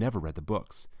who have never read the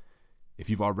books. If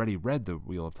you've already read the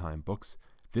Wheel of Time books,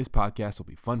 this podcast will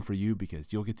be fun for you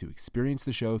because you'll get to experience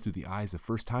the show through the eyes of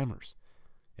first-timers.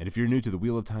 And if you're new to the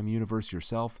Wheel of Time universe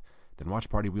yourself, then Watch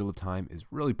Party Wheel of Time is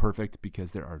really perfect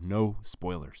because there are no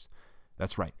spoilers.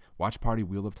 That's right, Watch Party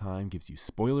Wheel of Time gives you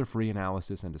spoiler-free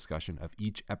analysis and discussion of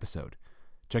each episode.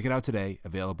 Check it out today,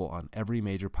 available on every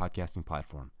major podcasting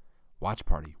platform. Watch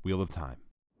Party Wheel of Time.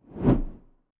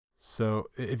 So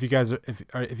if you guys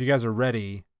are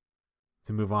ready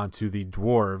to move on to the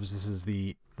dwarves, this is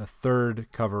the third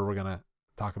cover we're gonna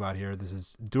talk about here. This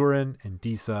is Durin and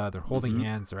Disa. They're holding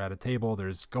hands. They're at a table.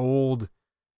 There's gold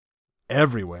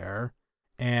everywhere,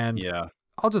 and yeah,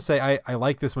 I'll just say I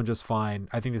like this one just fine.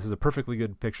 I think this is a perfectly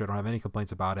good picture. I don't have any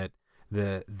complaints about it.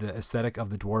 The aesthetic of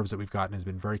the dwarves that we've gotten has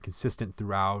been very consistent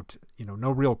throughout.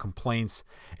 No real complaints.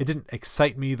 It didn't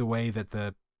excite me the way that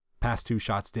the past two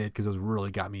shots did, because those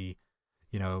really got me,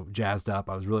 jazzed up.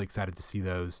 I was really excited to see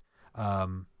those.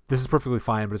 This is perfectly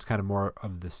fine, but it's kind of more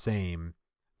of the same.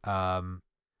 I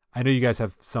know you guys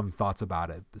have some thoughts about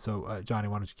it. So, Johnny,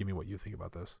 why don't you give me what you think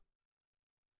about this?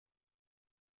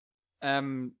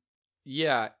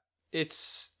 Yeah,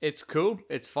 it's cool.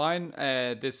 It's fine.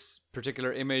 This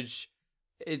particular image,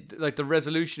 the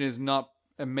resolution is not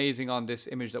amazing on this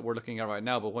image that we're looking at right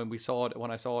now, but when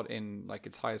I saw it in like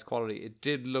its highest quality, it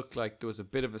did look like there was a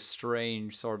bit of a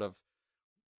strange sort of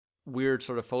weird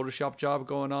sort of Photoshop job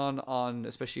going on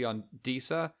especially on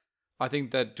Disa. I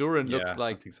think that Duran looks I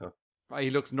like think so. he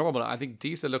looks normal. I think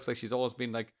Disa looks like she's always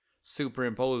been like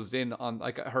superimposed in on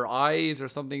like her eyes or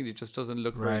something. It just doesn't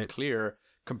look very Right. clear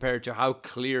compared to how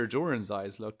clear Duran's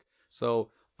eyes look.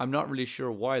 So I'm not really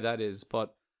sure why that is,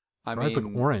 but I Her eyes look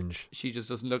mean, orange. she just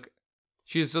doesn't look.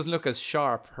 She just doesn't look as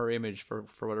sharp, her image, for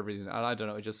whatever reason. And I don't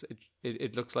know.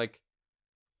 It looks like,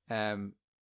 I don't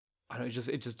know. It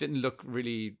just didn't look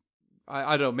really.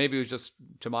 I don't know. Maybe it was just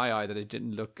to my eye that it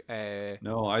didn't look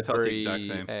No, I thought the exact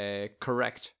very same.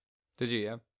 correct. Did you?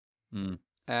 Yeah. Mm.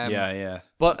 Um, Yeah.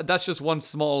 But that's just one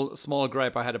small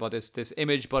gripe I had about this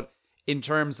image. But in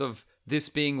terms of this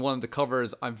being one of the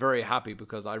covers, I'm very happy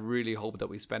because I really hope that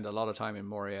we spend a lot of time in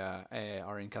Moria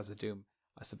or in Khazad-dûm,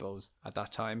 I suppose, at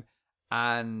that time.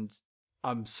 And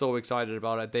I'm so excited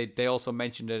about it. They also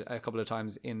mentioned it a couple of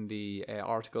times in the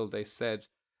article. They said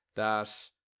that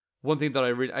one thing that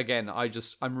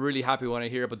I'm really happy when I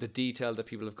hear about the detail that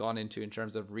people have gone into in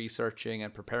terms of researching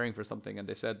and preparing for something. And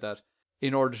they said that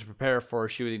in order to prepare for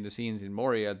shooting the scenes in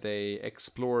Moria, they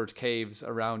explored caves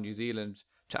around New Zealand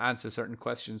to answer certain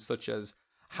questions, such as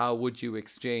how would you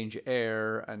exchange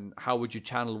air and how would you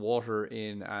channel water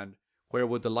in and where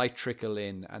would the light trickle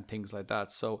in and things like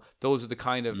that. So those are the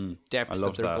kind of depths that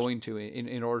love they're that. going to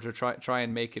in order to try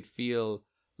and make it feel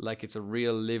like it's a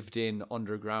real lived-in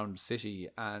underground city.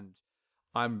 And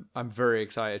I'm very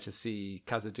excited to see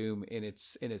Khazad-dûm in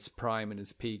its prime, in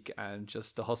its peak, and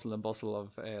just the hustle and bustle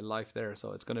of life there.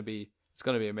 So it's gonna be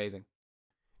amazing.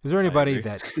 Is there anybody agree.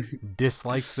 that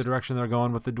dislikes the direction they're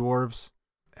going with the dwarves?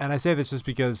 And I say this just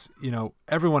because,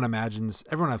 everyone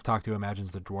I've talked to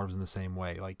imagines the dwarves in the same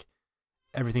way, like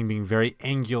everything being very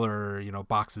angular,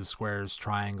 boxes, squares,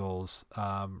 triangles,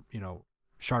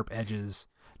 sharp edges,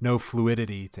 no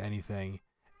fluidity to anything.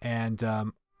 And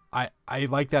I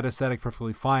like that aesthetic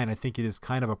perfectly fine. I think it is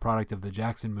kind of a product of the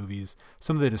Jackson movies.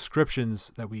 Some of the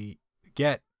descriptions that we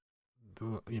get,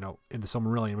 in the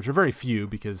Silmarillion, which are very few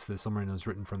because the Silmarillion was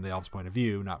written from the elves' point of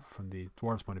view, not from the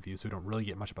dwarves' point of view, so we don't really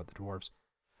get much about the dwarves.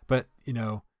 But,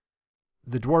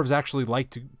 the dwarves actually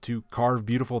like to carve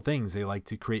beautiful things. They like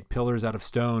to create pillars out of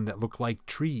stone that look like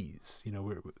trees.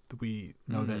 We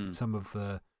know that some of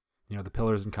the, the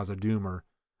pillars in Khazad-dûm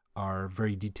are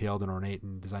very detailed and ornate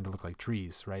and designed to look like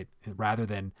trees, right? Rather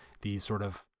than these sort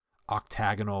of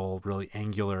octagonal, really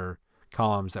angular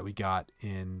columns that we got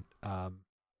in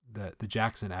the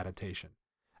Jackson adaptation.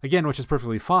 Again, which is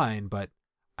perfectly fine, but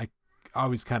I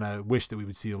always kind of wish that we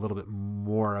would see a little bit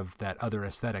more of that other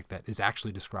aesthetic that is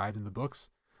actually described in the books,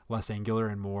 less angular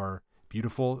and more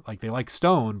beautiful. Like, they like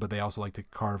stone, but they also like to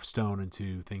carve stone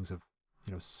into things of,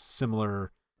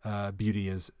 similar beauty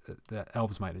as that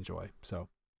elves might enjoy. So.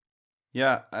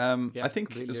 Yeah, Yeah, I think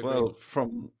completely as agree. well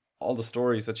from all the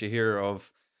stories that you hear of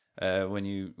when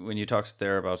you talked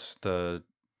there about the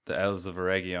elves of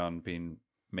Eregion being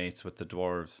mates with the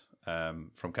dwarves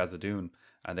from Khazad-dûm,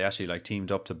 and they actually like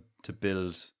teamed up to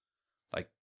build like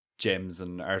gems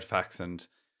and artifacts, and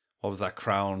what was that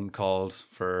crown called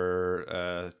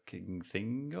for King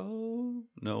Thingol?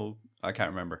 No, I can't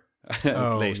remember. It's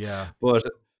late. Yeah. But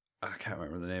I can't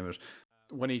remember the name of it.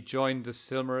 When he joined the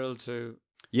Silmaril to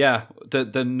Yeah, the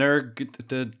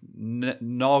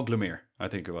Noglamir, I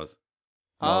think it was.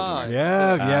 Ah, Noglamir.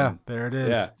 Yeah, Um, there it is.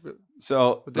 Yeah.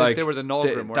 So but like they were the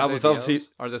Nolgrim, weren't that they? was The obviously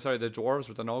elves? Or the dwarves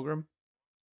were the Nolgrim.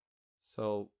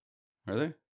 So are they?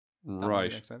 that might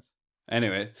Right. make sense.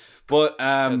 Anyway, but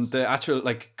Yes. the actual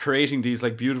like creating these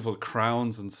like beautiful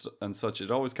crowns and such, it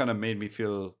always kind of made me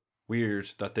feel weird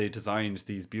that they designed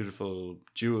these beautiful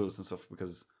jewels and stuff,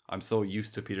 because I'm so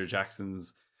used to Peter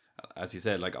Jackson's, as you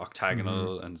said, like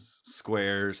octagonal and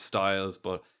square styles.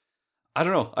 But I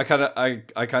don't know. I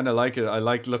kind of like it. I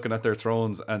like looking at their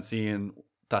thrones and seeing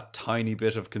that tiny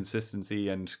bit of consistency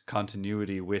and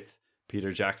continuity with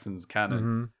Peter Jackson's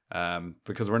canon.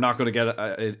 Because we're not going to get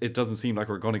it doesn't seem like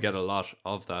we're going to get a lot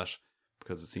of that,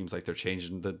 because it seems like they're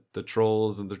changing the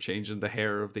trolls and they're changing the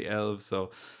hair of the elves.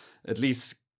 So at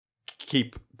least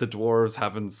keep the dwarves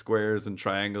having squares and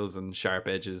triangles and sharp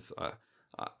edges.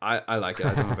 I like it.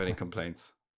 I don't have any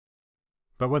complaints.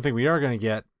 But one thing we are going to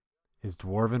get is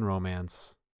dwarven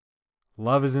romance.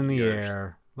 Love is in the Yurt.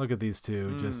 air. Look at these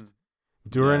two, just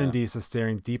Durin and Yeah. Disa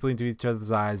staring deeply into each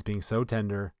other's eyes, being so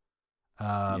tender.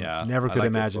 Yeah, Never I could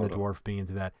like this imagine a photo. dwarf being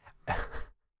into that.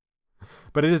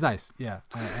 But it is nice, yeah.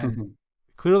 And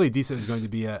clearly Disa is going to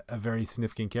be a very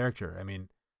significant character. I mean,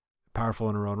 powerful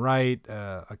in her own right,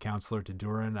 a counselor to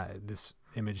Durin. This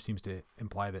image seems to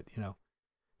imply that,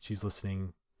 she's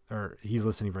listening, or he's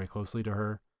listening very closely to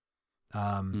her.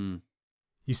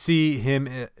 You see him,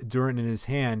 Durin, in his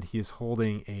hand, he is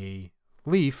holding a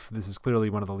leaf, this is clearly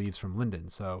one of the leaves from Linden.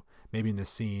 So maybe in this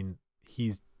scene,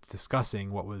 he's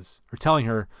discussing telling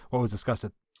her what was discussed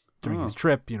during his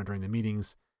trip, during the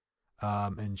meetings.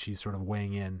 And she's sort of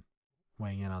weighing in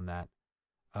on that.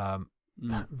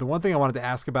 The one thing I wanted to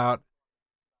ask about,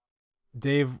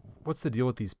 Dave, what's the deal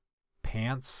with these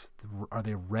pants? Are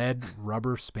they red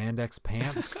rubber spandex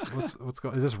pants? What's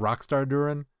going? Is this Rockstar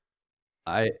Durin?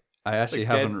 I actually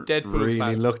haven't Deadpool's really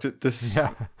pants. looked at this.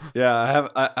 Yeah. Yeah, I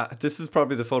have. This is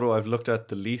probably the photo I've looked at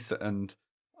the least, and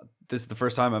this is the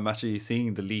first time I'm actually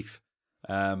seeing the leaf.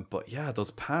 But yeah,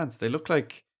 those pants, they look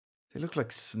like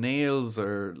snails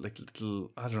or like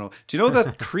little, I don't know. Do you know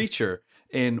that creature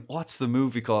in, what's the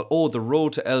movie called? Oh, The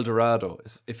Road to El Dorado.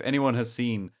 If anyone has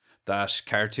seen that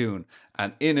cartoon,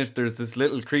 and in it there's this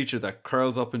little creature that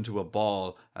curls up into a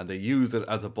ball, and they use it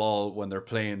as a ball when they're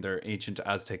playing their ancient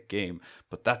Aztec game.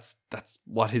 But that's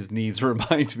what his knees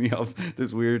remind me of,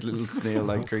 this weird little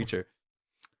snail-like creature.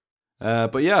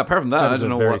 But yeah, apart from that, I don't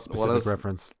know what else.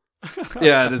 Reference.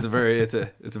 Yeah, it's a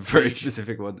very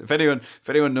specific one. If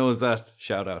anyone knows that,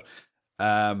 shout out.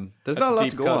 There's That's not a lot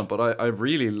deep to go cut. on, but I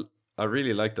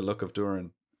really like the look of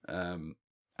Durin,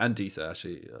 and Disa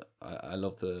actually. I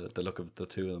love the look of the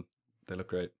two of them. They look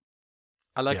great.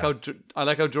 I like how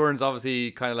Durin's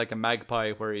obviously kind of like a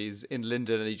magpie, where he's in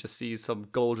Linden and he just sees some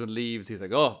golden leaves. He's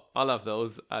like, "Oh, I'll have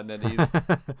those," and then he's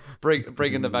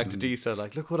bringing them back to Disa.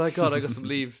 Like, "Look what I got! I got some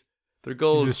leaves. They're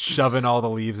gold." He's just shoving all the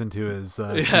leaves into his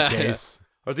suitcase.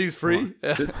 Are these free?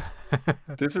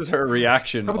 This is her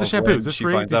reaction. How about the of shampoo? when Is this she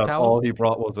free? finds These out towels? all he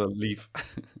brought was a leaf.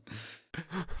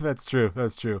 That's true.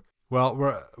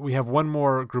 Well, we have one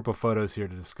more group of photos here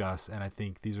to discuss, and I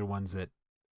think these are ones that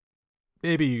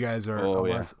maybe you guys are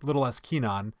little less keen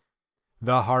on.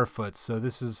 The Harfoots. So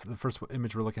this is the first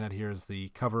image we're looking at here is the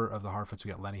cover of the Harfoots.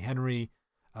 We got Lenny Henry,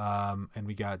 and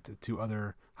we got two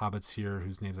other hobbits here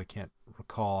whose names I can't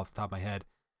recall off the top of my head.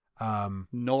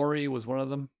 Nori was one of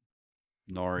them.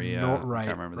 Nori, right, I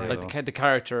can't remember right. the The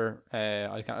character.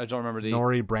 I don't remember the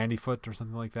Nori Brandyfoot or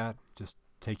something like that. Just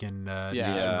taking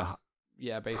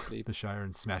basically the Shire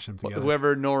and smashing them But together.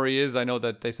 whoever Nori is, I know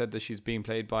that they said that she's being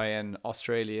played by an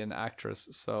Australian actress.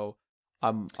 So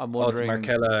I'm wondering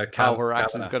Markella how her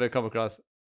accent is Kavanagh. going to come across.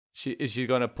 Is she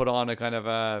going to put on a kind of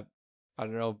a, I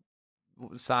don't know,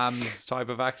 Sam's type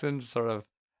of accent, sort of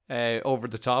over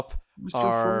the top,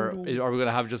 or are we going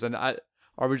to have just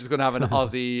are we just going to have an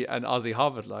Aussie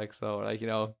Hobbit like? So like,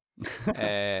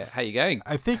 how you going?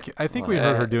 I think we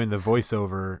heard her doing the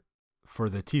voiceover for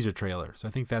the teaser trailer, so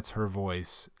I think that's her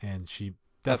voice, and she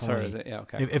That's definitely. her, is it? Yeah,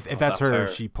 okay. If that's that's her, her.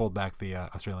 she pulled back the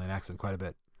Australian accent quite a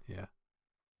bit. Yeah.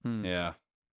 Yeah,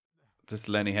 this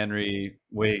Lenny Henry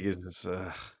wig is just,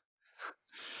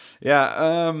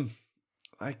 yeah.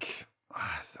 Like,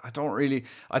 I don't really.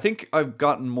 I think I've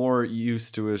gotten more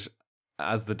used to it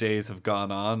as the days have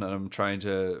gone on, and I'm trying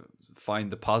to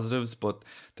find the positives. But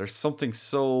there's something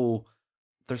so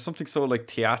like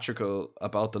theatrical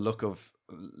about the look of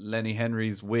Lenny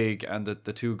Henry's wig and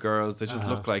the two girls. They just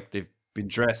look like they've been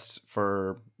dressed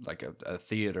for like a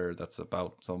theater that's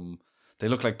about some. They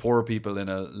look like poor people in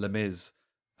a Les Mis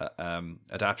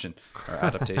adaptation.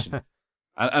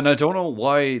 And I don't know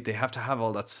why they have to have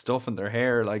all that stuff in their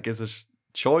hair. Like, is it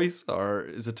choice, or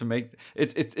is it to make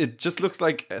it? It just looks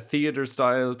like a theater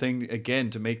style thing again,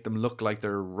 to make them look like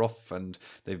they're rough and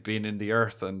they've been in the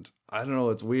earth. And I don't know.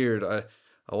 It's weird. I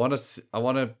want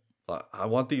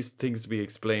these things to be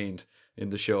explained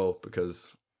in the show,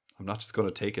 because I'm not just going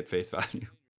to take it face value.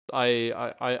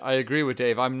 I agree with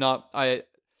Dave.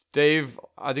 Dave,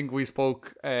 I think we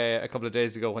spoke a couple of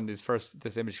days ago when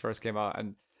this image first came out,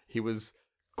 and he was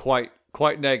quite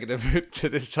negative to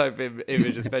this type of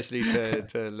image, especially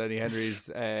to Lenny Henry's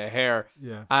hair.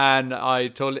 Yeah. And I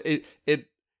told it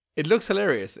looks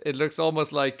hilarious. It looks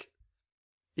almost like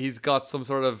he's got some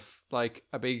sort of like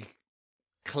a big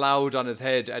cloud on his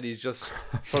head, and he's just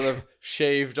sort of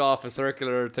shaved off a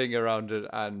circular thing around it,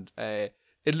 and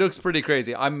it looks pretty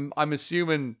crazy. I'm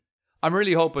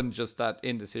really hoping just that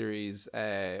in the series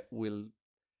we'll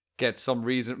get some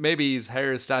reason. Maybe his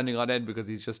hair is standing on end because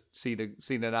he's just seen an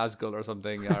Asgul or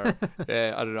something, or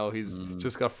I don't know, he's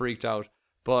just got freaked out.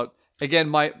 But again,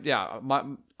 my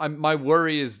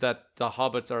worry is that the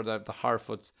Hobbits or the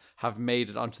Harfoots have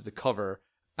made it onto the cover,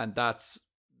 and that's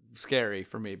scary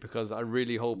for me, because I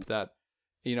really hope that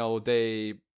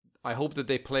I hope that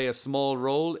they play a small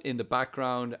role in the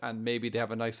background, and maybe they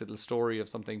have a nice little story of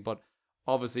something. But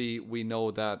obviously we know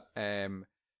that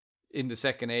in the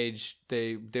Second Age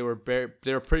they were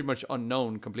pretty much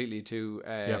unknown completely to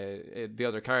the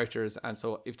other characters, and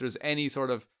so if there's any sort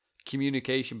of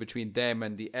communication between them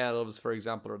and the elves, for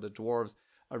example, or the dwarves,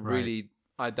 I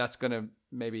that's gonna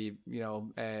maybe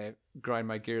grind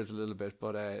my gears a little bit.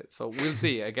 But so we'll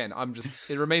see. Again,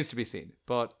 it remains to be seen.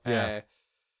 But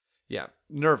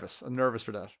nervous. I'm nervous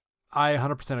for that. I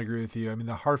 100% agree with you. I mean,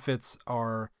 the Harfoots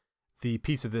are the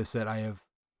piece of this that I have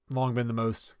long been the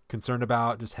most concerned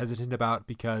about, just hesitant about,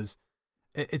 because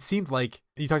it seemed like,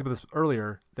 you talked about this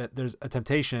earlier, that there's a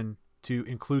temptation to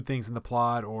include things in the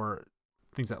plot or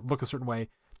things that look a certain way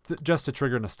just to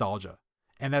trigger nostalgia.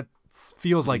 And that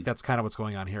feels like that's kind of what's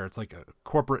going on here. It's like a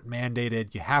corporate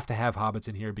mandated, you have to have hobbits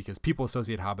in here because people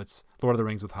associate hobbits, Lord of the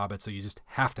Rings, with hobbits, so you just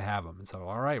have to have them. And so,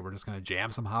 all right, we're just going to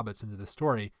jam some hobbits into this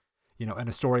story, in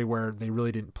a story where they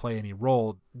really didn't play any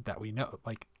role that we know,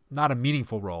 like not a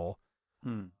meaningful role.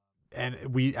 And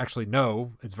we actually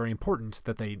know it's very important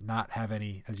that they not have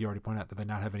any, as you already pointed out, that they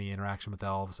not have any interaction with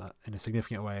elves in a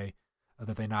significant way,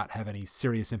 that they not have any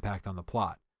serious impact on the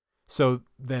plot. So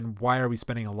then why are we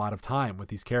spending a lot of time with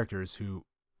these characters who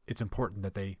it's important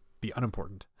that they be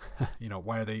unimportant?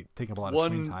 Why are they taking up a lot of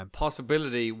screen time? One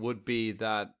possibility would be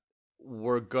that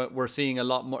we're seeing a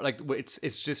lot more, like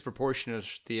it's disproportionate,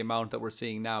 the amount that we're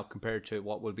seeing now compared to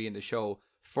what will be in the show,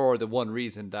 for the one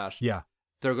reason that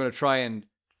they're going to try and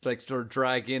like sort of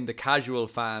drag in the casual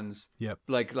fans,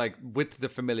 like with the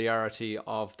familiarity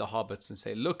of the hobbits, and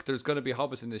say, look, there's going to be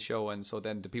hobbits in this show. And so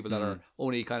then the people that are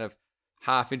only kind of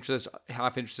half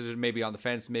interested, maybe on the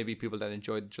fence, maybe people that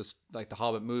enjoyed just like the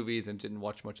Hobbit movies and didn't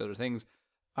watch much other things,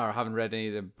 or haven't read any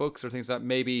of the books or things like that,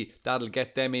 maybe that'll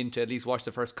get them in to at least watch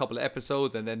the first couple of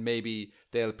episodes, and then maybe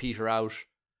they'll peter out.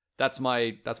 That's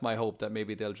my hope, that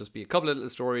maybe there'll just be a couple of little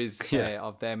stories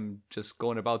of them just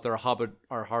going about their Hobbit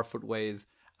or Harfoot ways.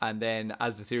 And then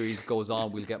as the series goes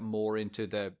on, we'll get more into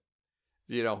the,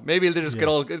 maybe they'll just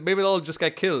maybe they'll all just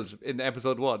get killed in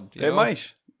episode 1. They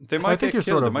might get killed.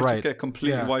 Sort of they might right. just get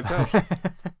completely wiped out.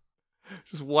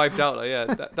 Just wiped out.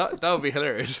 That would be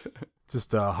hilarious.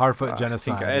 Just a Harfoot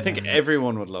genocide. I think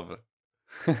everyone would love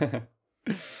it.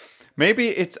 Maybe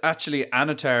it's actually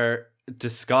Anatar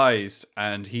disguised,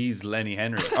 and he's Lenny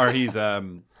Henry, or he's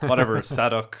whatever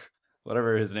Sadok,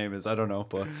 whatever his name is. I don't know,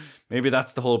 but maybe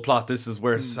that's the whole plot. This is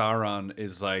where Sauron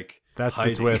is like. That's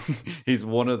hiding. the twist. He's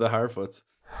one of the Harfoots.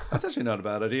 That's actually not a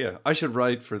bad idea. I should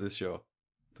write for this show.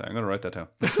 So I'm going to write that down.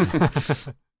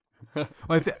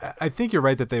 Well, I think you're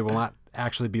right that they will not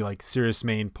actually be like serious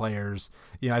main players.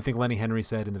 I think Lenny Henry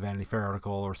said in the Vanity Fair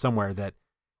article or somewhere that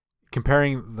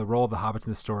comparing the role of the hobbits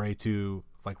in the story to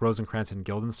like Rosencrantz and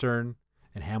Guildenstern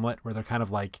and Hamlet, where they're kind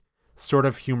of like sort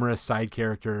of humorous side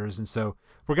characters. And so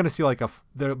we're going to see like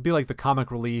there'll be like the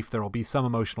comic relief. There will be some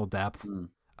emotional depth. And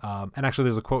actually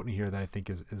there's a quote in here that I think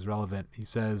is relevant. He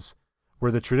says,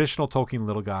 "We're the traditional Tolkien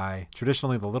little guy.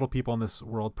 Traditionally, the little people in this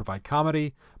world provide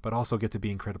comedy, but also get to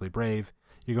be incredibly brave.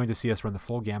 You're going to see us run the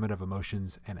full gamut of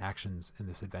emotions and actions in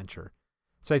this adventure."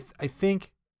 So I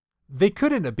think they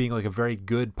could end up being like a very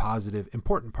good, positive,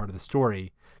 important part of the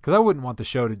story, because I wouldn't want the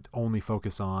show to only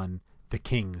focus on the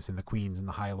kings and the queens and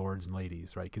the high lords and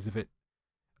ladies, right? Because if it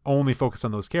only focused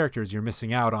on those characters, you're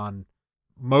missing out on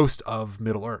most of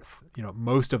Middle Earth.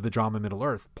 Most of the drama in Middle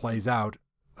Earth plays out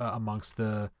amongst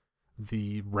the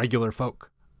regular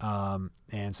folk.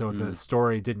 And so if the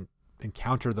story didn't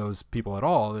encounter those people at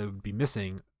all, it would be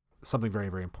missing something very,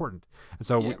 very important. And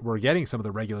so we're getting some of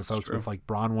the regular folks with like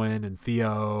Bronwyn and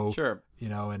Theo,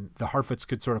 and the Harfoots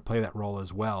could sort of play that role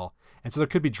as well. And so there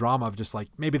could be drama of just like,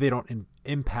 maybe they don't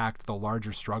impact the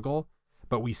larger struggle,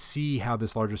 but we see how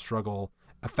this larger struggle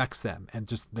affects them, and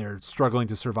just they're struggling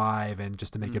to survive and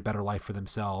just to make a better life for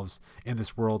themselves in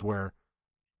this world where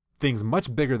things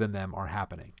much bigger than them are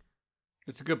happening.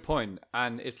 It's a good point.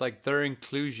 And it's like their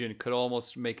inclusion could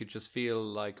almost make it just feel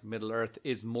like Middle Earth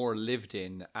is more lived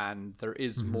in, and there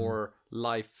is more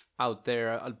life out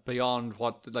there beyond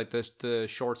what like the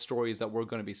short stories that we're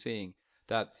going to be seeing,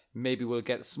 that maybe we'll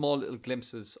get small little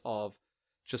glimpses of,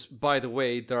 just by the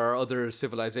way, there are other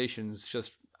civilizations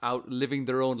just out living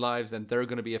their own lives, and they're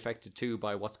going to be affected too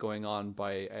by what's going on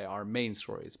by our main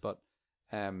stories. But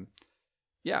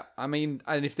yeah, I mean,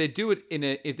 and if they do it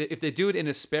in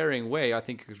a sparing way, I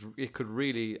think it could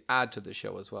really add to the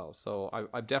show as well. So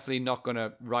I'm definitely not going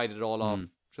to write it all off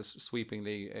just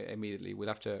sweepingly immediately. We'll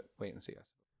have to wait and see.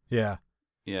 Yeah.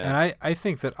 And I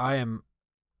think that I am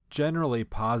generally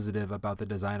positive about the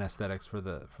design aesthetics for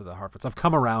the Harfoots. I've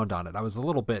come around on it. I was a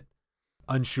little bit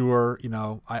unsure.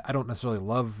 I don't necessarily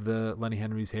love the Lenny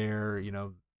Henry's hair.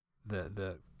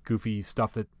 The goofy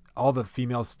stuff that all the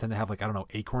females tend to have, like, I don't know,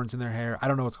 acorns in their hair. I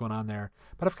don't know what's going on there,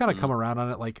 but I've kind of come around on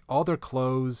it. Like, all their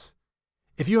clothes,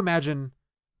 if you imagine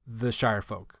the Shire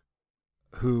folk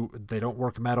who they don't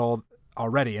work metal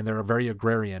already and they're very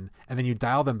agrarian, and then you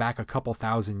dial them back a couple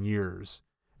thousand years,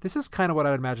 this is kind of what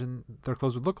I'd imagine their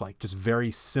clothes would look like. Just very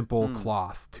simple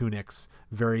cloth tunics,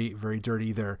 very, very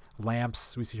dirty. Their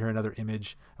lamps, we see here another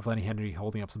image of Lenny Henry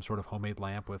holding up some sort of homemade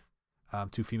lamp with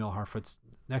 2 female Harfoots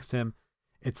next to him.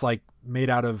 It's like made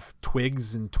out of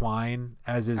twigs and twine,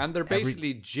 as is. And they're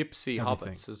basically gypsy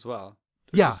everything. hobbits as well.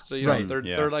 Yeah, Just, right.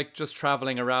 They're like just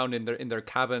traveling around in their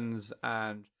cabins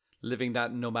and living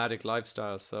that nomadic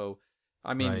lifestyle. So,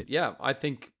 I mean, Right. yeah, I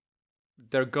think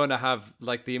they're gonna have,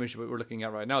 like the image that we're looking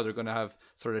at right now, they're gonna have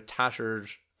sort of tattered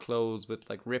clothes with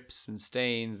like rips and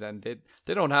stains, and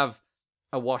they don't have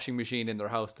a washing machine in their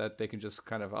house that they can just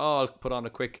kind of I'll put on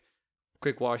a quick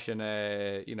wash and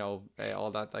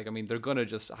all that. Like, I mean, they're gonna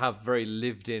just have very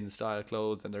lived in style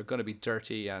clothes, and they're gonna be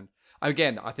dirty. And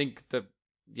again, I think the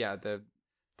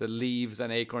leaves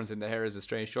and acorns in the hair is a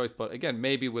strange choice, but again,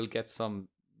 maybe we'll get some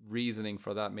reasoning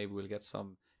for that. Maybe we'll get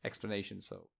some explanation.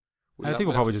 So I think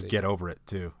we'll probably just get over it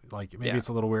too. Like maybe Yeah. it's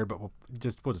a little weird, but we'll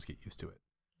just get used to it.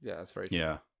 Yeah, that's very true.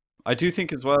 Yeah, I do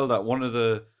think as well that one of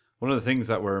the things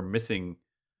that we're missing,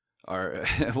 or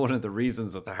one of the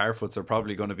reasons that the Harfoots are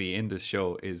probably going to be in this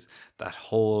show, is that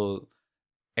whole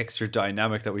extra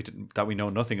dynamic that we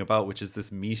know nothing about, which is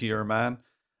this meteor man.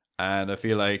 And I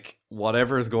feel like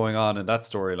whatever is going on in that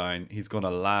storyline, he's going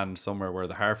to land somewhere where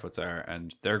the Harfoots are,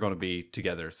 and they're going to be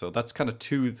together. So that's kind of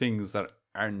 2 things that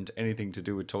aren't anything to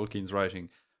do with Tolkien's writing,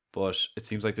 but it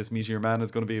seems like this meteor man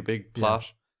is going to be a big plot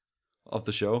of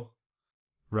the show.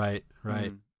 Right.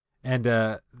 Mm. And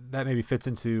that maybe fits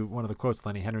into one of the quotes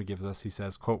Lenny Henry gives us. He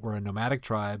says, quote, "We're a nomadic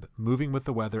tribe moving with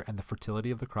the weather and the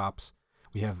fertility of the crops.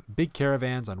 We have big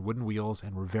caravans on wooden wheels,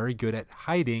 and we're very good at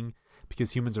hiding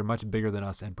because humans are much bigger than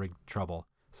us and bring trouble."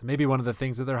 So maybe one of the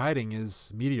things that they're hiding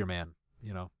is Meteor Man,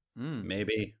 you know.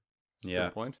 Maybe. Yeah.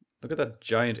 Good point. Look at that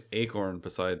giant acorn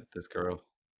beside this girl.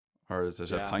 Or is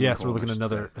it a pine Yes, cone, we're looking I at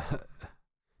should another say.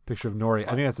 picture of Nori.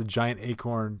 I think that's a giant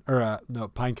acorn, or no,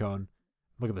 pine cone.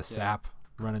 Look at the sap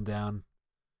running down.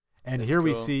 And That's here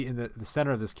we cool. see in the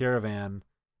center of this caravan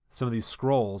some of these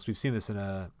scrolls. We've seen this in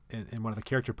one of the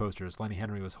character posters. Lenny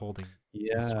Henry was holding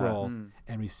a scroll,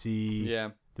 and we see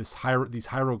these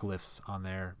hieroglyphs on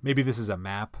there. Maybe this is a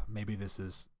map. Maybe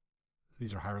these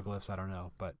are hieroglyphs. I don't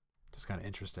know, but just kind of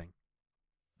interesting.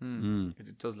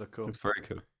 It does look cool. Looks very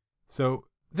cool. So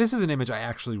this is an image I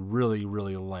actually really,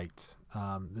 really liked.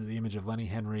 The image of Lenny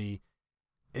Henry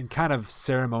in kind of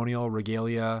ceremonial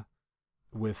regalia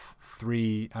with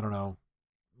 3, I don't know,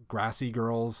 grassy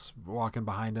girls walking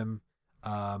behind him.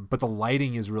 But the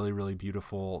lighting is really, really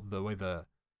beautiful. The way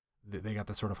they got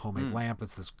this sort of homemade lamp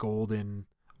that's this golden,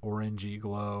 orangey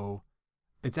glow.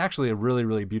 It's actually a really,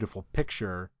 really beautiful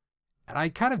picture. And I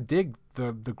kind of dig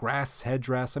the grass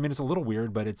headdress. I mean, it's a little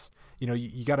weird, but it's,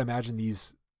 you got to imagine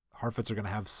these Harfoots are going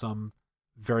to have some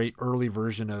very early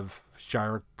version of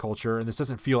Shire culture. And this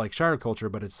doesn't feel like Shire culture,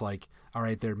 but it's like, all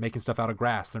right, they're making stuff out of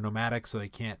grass. They're nomadic, so they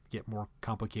can't get more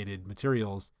complicated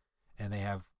materials. And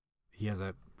he has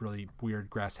a really weird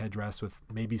grass headdress with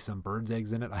maybe some bird's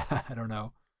eggs in it. I don't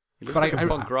know. He looks like a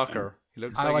punk rocker. He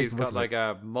looks like he's got like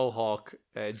a mohawk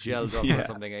gelled up or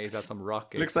something, and he's at some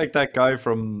rock. Looks like that guy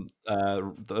from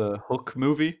the Hook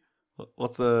movie.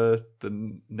 What's the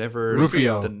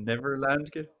Rufio. The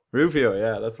Neverland kid? Rufio,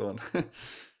 yeah, that's the one.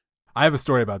 I have a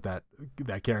story about that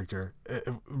character.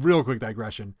 Real quick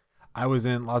digression. I was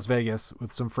in Las Vegas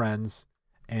with some friends,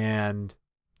 and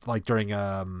like during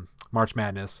March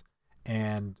Madness,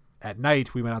 and at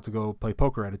night we went out to go play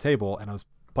poker at a table, and I was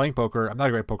playing poker. I'm not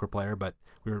a great poker player, but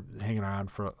we were hanging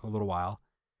around for a little while.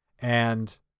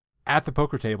 And at the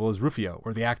poker table is Rufio,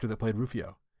 or the actor that played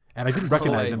Rufio. And I didn't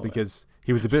recognize him because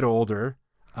he was a bit older.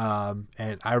 And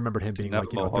I remembered him being like,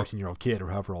 a 13-year-old kid or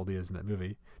however old he is in that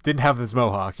movie. Didn't have this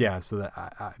mohawk. Yeah. So that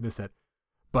I missed it.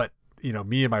 But,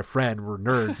 me and my friend were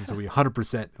nerds. And so we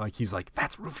 100%, like, he's like,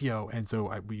 that's Rufio. And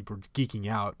so we were geeking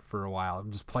out for a while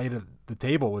and just played at the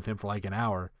table with him for like an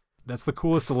hour. That's the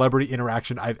coolest celebrity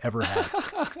interaction I've ever had.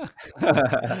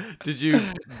 Did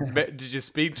you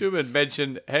speak to him and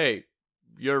mention, hey,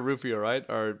 you're Rufio, right?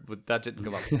 Or that didn't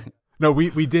come up? No,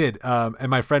 we did. And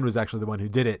my friend was actually the one who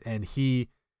did it. And he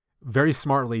very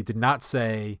smartly did not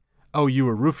say, oh, you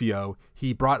were Rufio.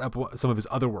 He brought up some of his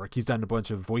other work. He's done a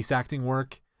bunch of voice acting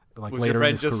work later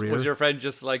in his career. Was your friend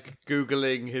just like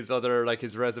Googling his other, like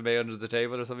his resume under the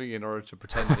table or something in order to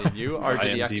pretend that he knew? Or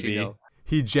did he actually know?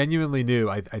 He genuinely knew,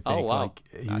 I think. Oh, wow. Like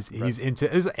he's into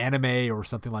it was anime or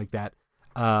something like that.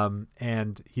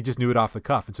 And he just knew it off the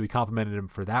cuff. And so we complimented him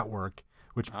for that work,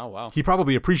 which he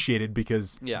probably appreciated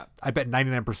because I bet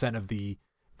 99% of the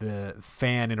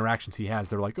fan interactions he has,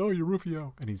 they're like, oh, you're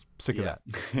Rufio. And he's sick of that.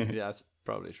 Yeah, that's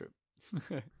probably true.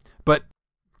 But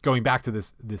going back to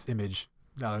this image,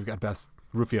 now that I've got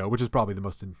Rufio, which is probably the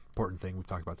most important thing we've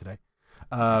talked about today.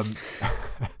 I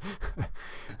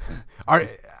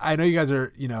know you guys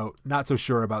are, not so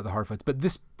sure about the Harfoots, but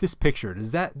this picture,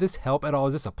 does this help at all?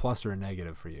 Is this a plus or a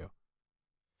negative for you?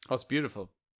 Oh, it's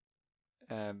beautiful.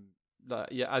 Yeah,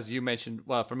 as you mentioned,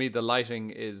 well, for me, the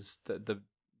lighting is the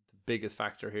biggest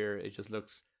factor here. It just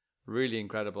looks really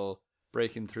incredible,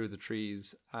 breaking through the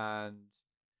trees, and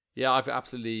yeah, I've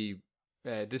absolutely.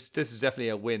 This is definitely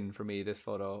a win for me. This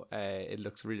photo, it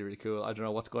looks really, really cool. I don't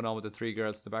know what's going on with the three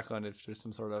girls in the background. If there's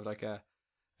some sort of like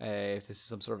if this is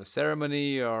some sort of a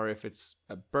ceremony or if it's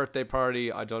a birthday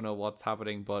party, I don't know what's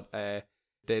happening, but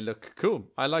they look cool.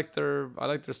 I like their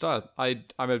style.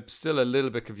 I'm still a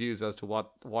little bit confused as to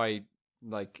why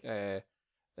like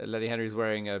Lenny Henry's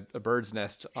wearing a bird's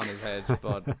nest on his head,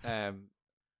 but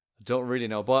don't really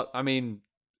know. But I mean,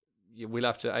 we'll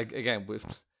have to again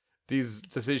with these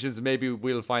decisions. Maybe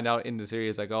we'll find out in the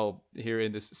series. Like, oh, here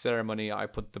in this ceremony, I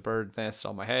put the bird nest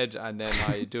on my head, and then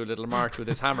I do a little march with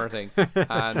this hammer thing,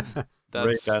 and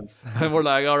that's and we're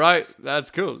like, all right, that's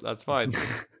cool, that's fine,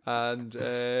 and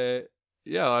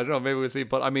yeah, I don't know, maybe we'll see.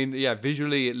 But I mean, yeah,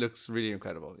 visually it looks really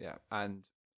incredible. Yeah, and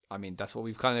I mean that's what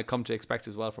we've kind of come to expect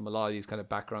as well from a lot of these kind of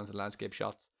backgrounds and landscape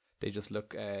shots. They just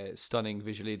look stunning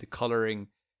visually. The coloring,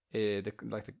 the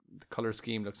color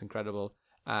scheme looks incredible.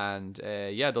 And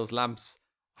yeah, those lamps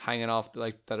hanging off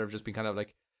like that have just been kind of like,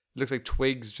 it looks like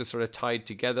twigs just sort of tied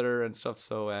together and stuff.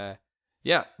 So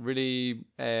yeah, really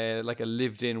like a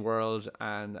lived in world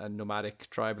and a nomadic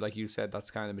tribe, like you said. That's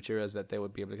kind of the materials that they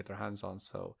would be able to get their hands on.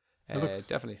 So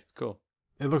definitely cool.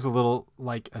 It looks a little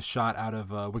like a shot out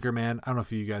of Wicker Man. I don't know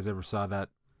if you guys ever saw that,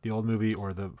 the old movie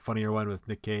or the funnier one with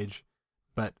Nick Cage,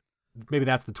 but maybe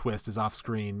that's the twist, is off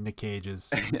screen Nick Cage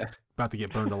is about to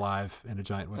get burned alive in a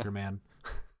giant Wicker Man.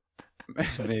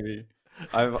 Maybe.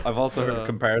 I've also heard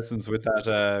comparisons with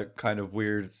that kind of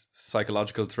weird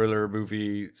psychological thriller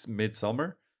movie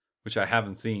Midsummer, which I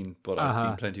haven't seen, but I've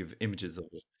seen plenty of images of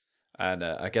it, and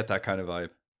I get that kind of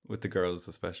vibe with the girls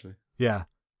especially. Yeah,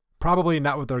 probably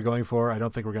not what they're going for. I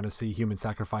don't think we're going to see human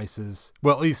sacrifices,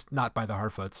 well, at least not by the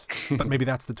Harfoots, but maybe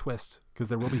that's the twist, because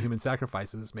there will be human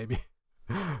sacrifices. Maybe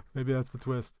that's the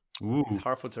twist. Ooh, these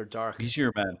Harfoots are dark.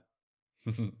 Easier, man.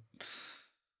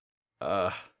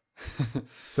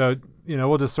 So,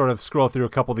 we'll just sort of scroll through a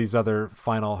couple of these other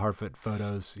final Harfoot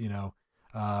photos.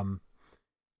 Not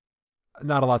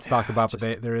a lot to talk about, but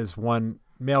there is one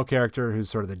male character who's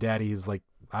sort of the daddy. He's like,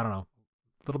 I don't know,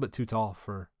 a little bit too tall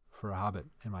for a hobbit,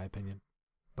 in my opinion.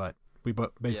 But we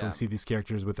basically see these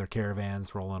characters with their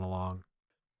caravans rolling along.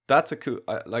 That's a cool.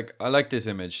 I like this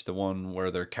image, the one where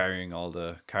they're carrying all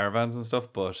the caravans and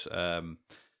stuff. But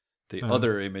the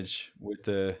other image with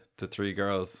the three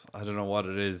girls, I don't know what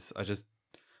it is.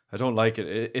 I don't like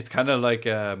it. It's kind of like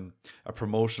a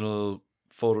promotional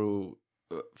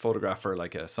photograph for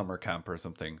like a summer camp or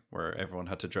something, where everyone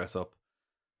had to dress up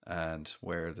and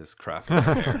wear this crap.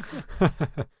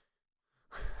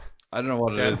 I don't know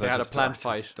what it is. They had a plant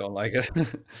fight. Don't like it.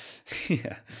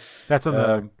 Yeah, that's on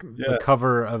the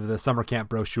cover of the summer camp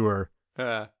brochure.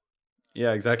 Yeah,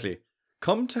 exactly.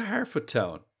 Come to Harfoot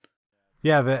Town.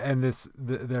 Yeah,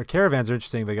 their caravans are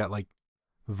interesting. They got like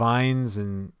vines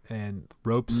and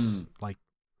ropes, like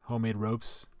homemade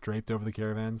ropes draped over the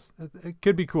caravans. It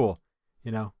could be cool,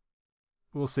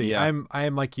 We'll see. Yeah. I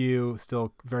am like you,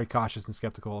 still very cautious and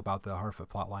skeptical about the Harfoot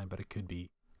plotline, but it could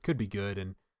be good.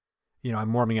 And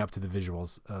I'm warming up to the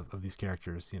visuals of these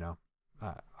characters.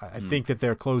 I think that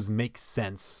their clothes make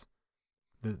sense.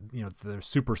 They're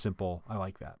super simple. I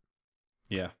like that.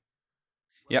 Yeah.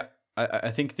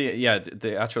 I think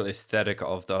the actual aesthetic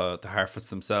of the Harfoots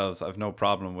themselves, I've no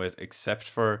problem with, except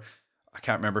for I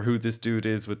can't remember who this dude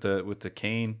is with the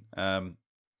cane.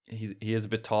 He is a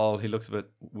bit tall. He looks a bit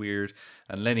weird.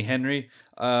 And Lenny Henry,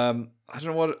 I don't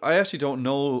know what. I actually don't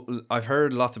know. I've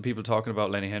heard lots of people talking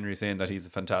about Lenny Henry, saying that he's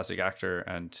a fantastic actor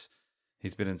and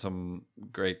he's been in some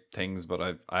great things.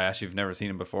 But I actually have never seen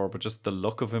him before. But just the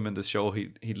look of him in this show,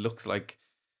 he looks like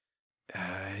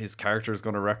his character is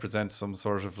going to represent some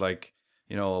sort of like,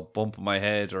 bump my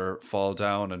head or fall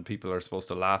down, and people are supposed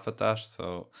to laugh at that.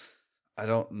 So I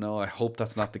don't know. I hope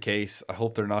that's not the case. I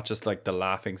hope they're not just like the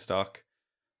laughing stock.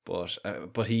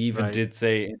 But he even did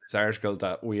say in this article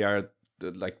that we are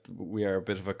a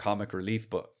bit of a comic relief.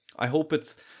 But I hope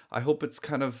it's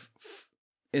kind of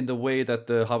in the way that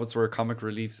the Hobbits were comic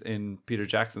reliefs in Peter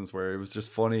Jackson's, where it was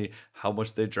just funny how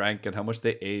much they drank and how much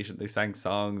they ate, and they sang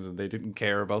songs and they didn't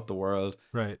care about the world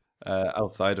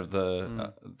outside of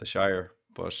the Shire.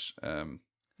 But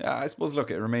I suppose,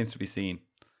 look, it remains to be seen.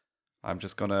 I'm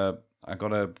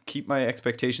gonna keep my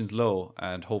expectations low,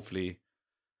 and hopefully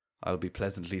I'll be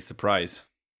pleasantly surprised.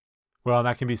 Well,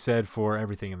 that can be said for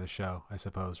everything in the show, I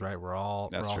suppose, right? We're all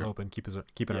true. hoping, keeping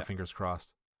Yeah. our fingers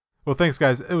crossed. Well, thanks,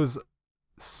 guys. It was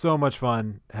so much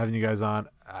fun having you guys on.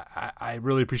 I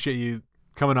really appreciate you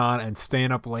coming on and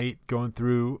staying up late, going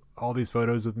through all these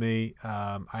photos with me.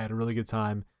 I had a really good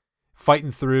time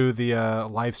fighting through the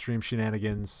live stream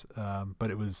shenanigans,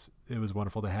 but it was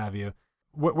wonderful to have you.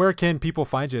 Where can people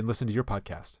find you and listen to your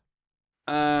podcast?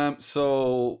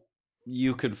 So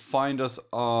you could find us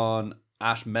on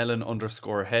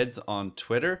 @melon_heads on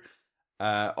Twitter,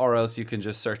 or else you can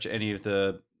just search any of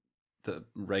the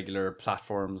regular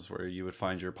platforms where you would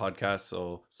find your podcasts.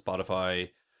 So Spotify,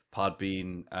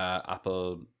 Podbean,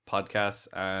 Apple Podcasts,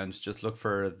 and just look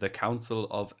for The Council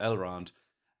of Elrond,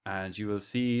 and you will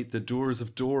see the Doors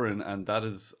of Doran, and that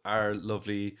is our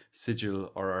lovely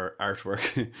sigil or our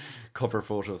artwork cover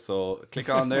photo. So click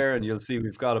on there and you'll see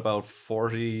we've got about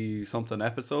 40 something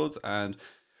episodes, and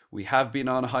we have been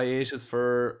on hiatus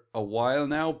for a while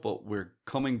now, but we're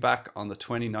coming back on the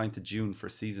 29th of June for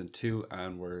season 2,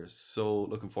 and we're so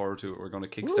looking forward to it. We're going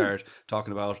to kickstart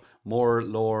talking about more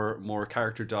lore, more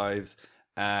character dives.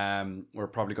 We're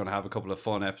probably going to have a couple of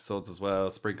fun episodes as well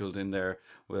sprinkled in there.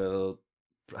 We'll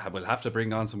have to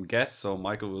bring on some guests, so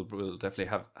Michael will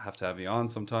definitely have to have you on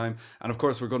sometime. And of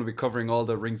course, we're going to be covering all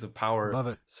the Rings of Power Love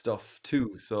it. stuff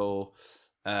too. So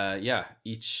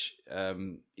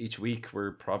each week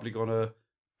we're probably going to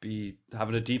be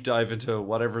having a deep dive into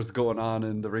whatever's going on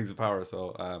in the Rings of Power.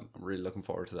 So I'm really looking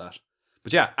forward to that.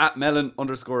 But yeah,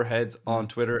 @melon_heads on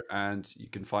Twitter, and you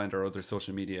can find our other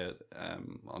social media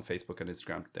on Facebook and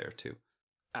Instagram there too.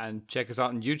 And check us out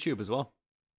on YouTube as well.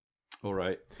 All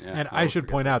right. Yeah, And I should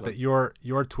point out that your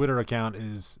Twitter account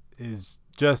is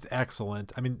just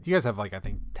excellent. I mean, you guys have like, I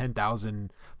think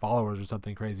 10,000 followers or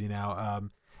something crazy now.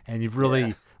 And you've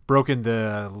really broken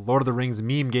the Lord of the Rings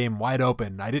meme game wide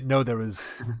open. I didn't know there was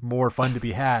more fun to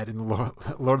be had in the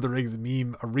Lord of the Rings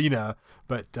meme arena,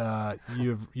 but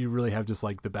you really have just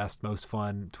like the best, most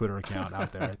fun Twitter account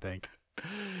out there, I think.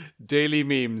 Daily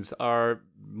memes are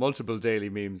multiple daily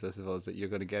memes, I suppose, that you're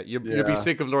going to get. You'll be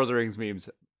sick of Lord of the Rings memes.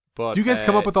 But, do you guys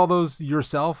come up with all those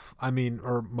yourself? I mean,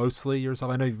 or mostly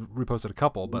yourself? I know you've reposted a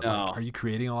couple, but No. like, are you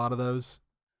creating a lot of those?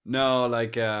 No,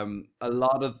 like a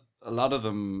lot of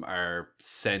them are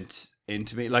sent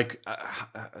into me, like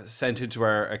sent into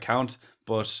our account,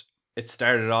 but it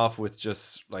started off with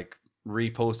just like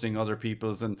reposting other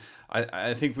people's, and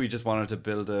I think we just wanted to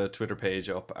build a Twitter page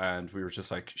up, and we were just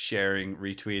like sharing,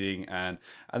 retweeting, and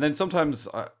then sometimes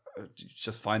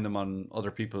just find them on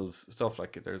other people's stuff.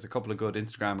 Like there's a couple of good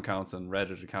Instagram accounts and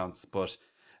Reddit accounts, but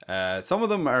some of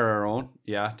them are our own,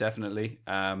 yeah, definitely.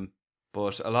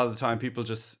 But a lot of the time people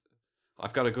just,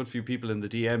 I've got a good few people in the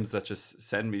DMs that just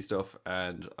send me stuff,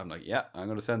 and I'm like, yeah, I'm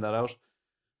going to send that out.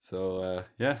 So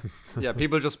yeah. Yeah,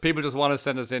 people just want to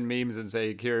send us in memes and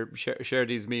say, here, share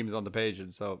these memes on the page,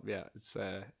 and so yeah,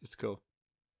 it's cool,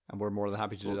 and we're more than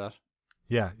happy to do that.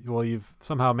 Yeah, well, you've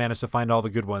somehow managed to find all the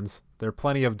good ones. There are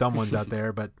plenty of dumb ones out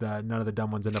there, but none of the dumb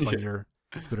ones end up on your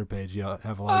Twitter page. You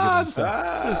have a lot of good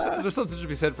ones. So. There's something to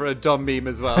be said for a dumb meme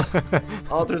as well.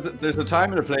 Oh, there's a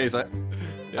time and a place.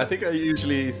 I think I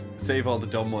usually save all the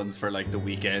dumb ones for like the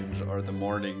weekend or the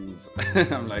mornings.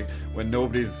 I'm like, when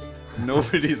nobody's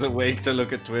awake to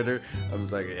look at Twitter, I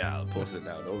was like, yeah, I'll post it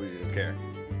now. Nobody will care.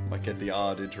 Might get the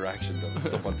odd interaction of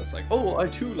someone that's like, oh, I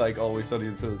too like Always Sunny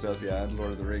in Philadelphia and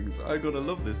Lord of the Rings. I'm gonna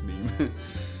love this meme.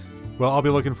 Well, I'll be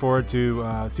looking forward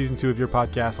to season 2 of your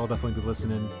podcast. I'll definitely be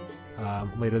listening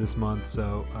later this month,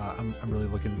 so I'm really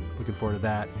looking forward to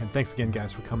that. And thanks again,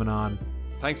 guys, for coming on.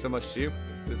 Thanks so much to you.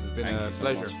 This has been a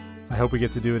pleasure. I hope we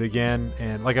get to do it again.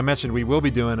 And like I mentioned, we will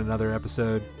be doing another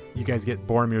episode. You guys get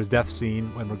Boromir's death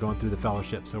scene when we're going through the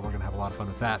Fellowship, so we're going to have a lot of fun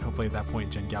with that. Hopefully at that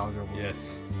point, Jen Gallagher will be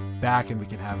back and we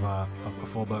can have a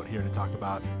full boat here to talk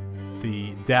about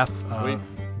the death of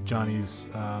Johnny's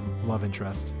love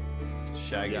interest.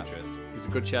 Shag interest. He's a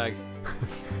good shag.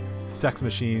 Sex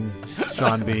machine,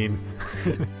 Sean Bean.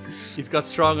 He's got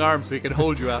strong arms so he can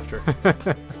hold you after.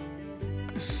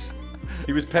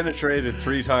 He was penetrated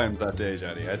 3 times that day,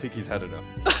 Johnny. I think he's had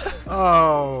enough.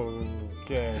 Oh,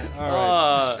 okay. All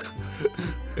right.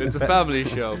 It's a family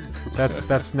show.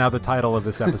 That's now the title of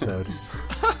this episode.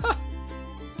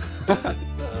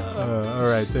 All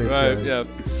right. Thanks, Right, guys. yeah.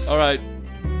 All right.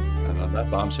 And on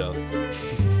that bombshell.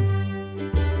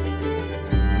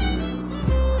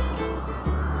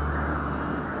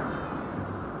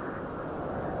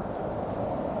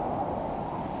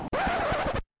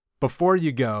 Before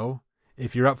you go,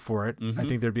 if you're up for it, I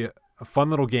think there'd be a fun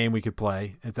little game we could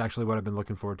play. It's actually what I've been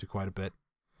looking forward to quite a bit.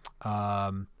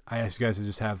 I asked you guys to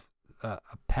just have a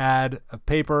pad of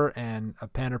paper and a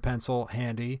pen or pencil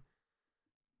handy.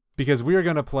 because we are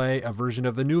going to play a version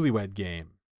of the Newlywed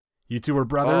Game. You two are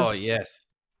brothers. Oh, yes.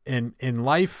 In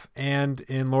life and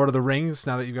in Lord of the Rings,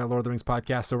 now that you've got a Lord of the Rings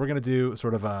podcast. So we're going to do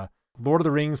sort of a Lord of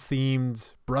the Rings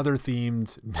themed, brother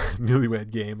themed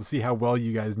Newlywed Game. We'll see how well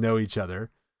you guys know each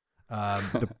other.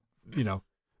 You know,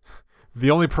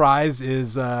 the only prize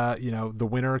is, the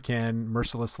winner can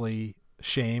mercilessly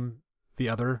shame the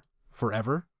other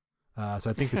forever. So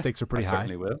I think the stakes are pretty high.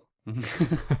 Certainly will.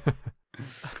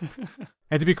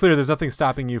 And to be clear, there's nothing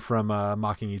stopping you from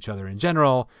mocking each other in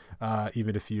general,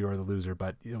 even if you are the loser.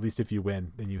 But at least if you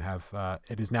win, then you have.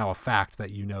 It is now a fact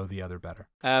that you know the other better.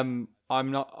 I'm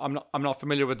not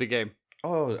familiar with the game.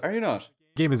 Oh, are you not?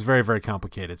 The game is very, very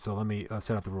complicated. So let me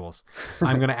set up the rules.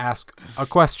 I'm going to ask a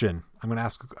question.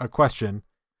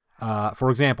 For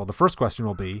example, the first question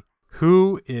will be,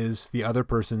 who is the other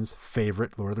person's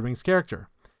favorite Lord of the Rings character?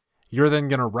 You're then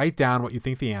going to write down what you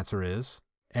think the answer is,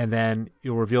 and then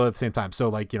you'll reveal it at the same time. So,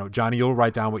 like, Johnny, you'll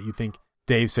write down what you think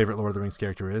Dave's favorite Lord of the Rings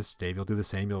character is. Dave, you'll do the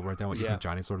same. You'll write down what you think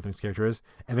Johnny's Lord of the Rings character is.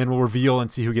 And then we'll reveal and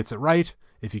see who gets it right.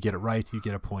 If you get it right, you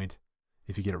get a point.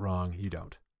 If you get it wrong, you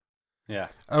don't. Yeah.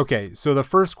 Okay, so the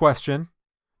first question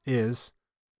is,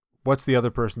 what's the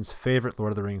other person's favorite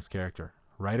Lord of the Rings character?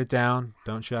 Write it down.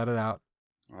 Don't shout it out.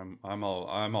 I'm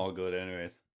all good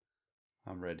anyways.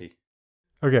 I'm ready.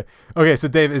 Okay, so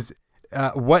Dave,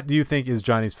 what do you think is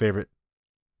Johnny's favorite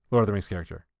Lord of the Rings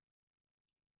character?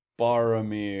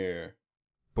 Boromir.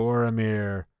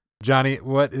 Johnny,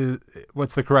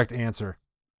 what's the correct answer?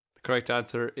 The correct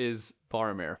answer is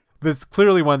Boromir. This is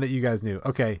clearly one that you guys knew.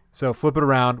 Okay, so flip it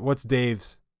around. What's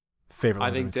Dave's favorite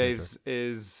Lord I of the think Rings Dave's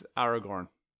is Aragorn.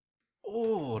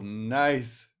 Oh,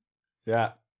 nice.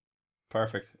 Yeah.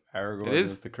 Perfect. Aragorn It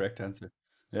is? is the correct answer.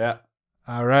 Yeah.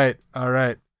 All right.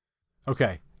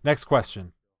 Okay, next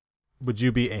question. Would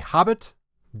you be a hobbit,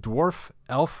 dwarf,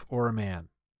 elf, or a man?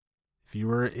 If you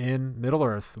were in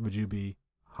Middle-earth, would you be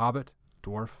hobbit,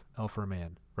 dwarf, elf, or a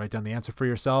man? Write down the answer for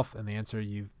yourself and the answer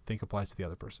you think applies to the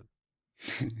other person.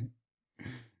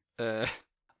 I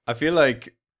feel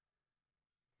like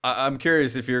I'm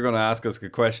curious if you're going to ask us a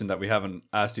question that we haven't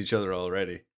asked each other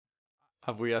already.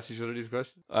 Have we asked each other these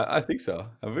questions? I think so.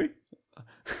 Have we?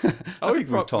 Oh,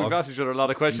 we've we've asked each other a lot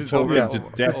of questions. talked over- into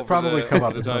over depth. It's probably come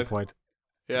up the at some time. point.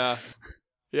 Yeah.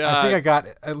 I think I got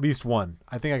at least one.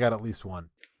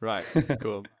 Right.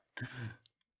 Cool.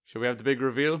 Should we have the big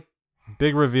reveal?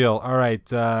 Big reveal. All right.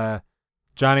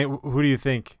 Johnny, who do you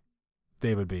think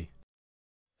Dave would be?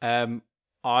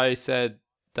 I said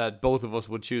that both of us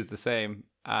would choose the same,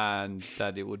 and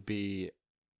that it would be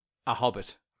a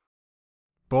hobbit.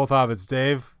 Both hobbits.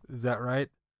 Dave, is that right?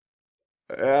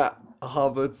 Yeah,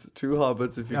 hobbits, 2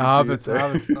 hobbits if you can Hobbits, see it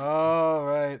there. hobbits. Oh,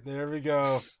 right. There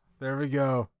we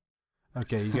go.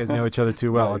 Okay, you guys know each other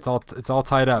too well. Right. It's all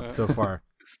tied up so far.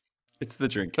 It's the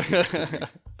drink.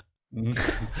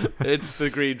 It's the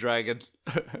green dragon.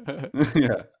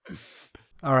 Yeah.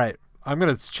 All right. I'm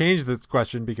going to change this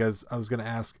question because I was going to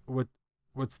ask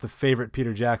what's the favorite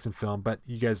Peter Jackson film, but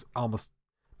you guys almost,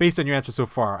 based on your answer so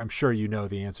far, I'm sure you know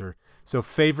the answer. So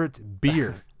favorite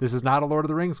beer. This is not a Lord of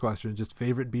the Rings question, just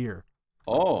favorite beer.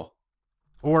 Oh.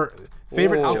 Or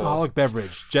favorite Oh. alcoholic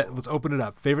beverage. Let's open it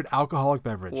up. Favorite alcoholic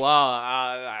beverage.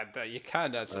 Wow, you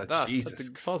can't answer that. Jesus That's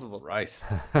impossible. Right.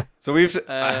 So we've.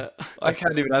 Uh, I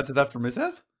can't even answer that for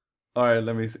myself. All right,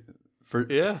 let me.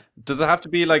 Yeah. Does it have to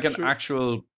be like an Sure.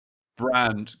 actual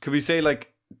brand? Could we say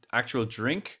like actual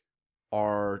drink,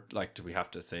 or like do we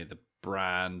have to say the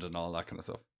brand and all that kind of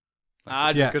stuff?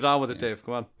 Just Yeah. get on with it, Dave.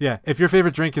 Come on. Yeah, if your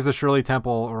favorite drink is a Shirley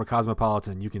Temple or a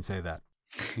Cosmopolitan, you can say that.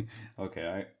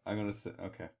 Okay, I'm gonna say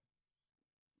okay.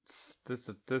 This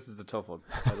is a tough one.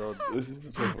 I don't. This is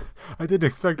a tough one. I didn't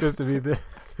expect this to be this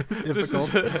This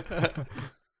difficult. is.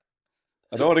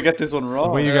 I don't want to get this one The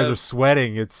wrong. way you guys are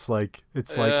sweating, it's like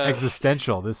Yeah.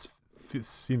 existential. This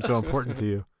seems so important to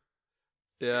you.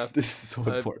 Yeah. This is so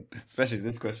important, especially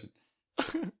this question.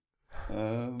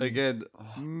 Again.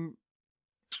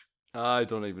 I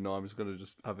don't even know. I'm just gonna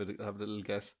have a little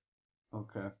guess.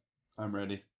 Okay, I'm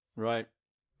ready. Right.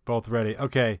 Both ready.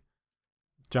 Okay.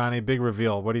 Johnny, big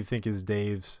reveal. What do you think is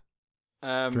Dave's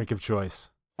drink of choice?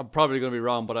 I'm probably going to be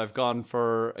wrong, but I've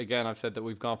said that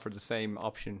we've gone for the same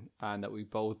option and that we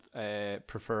both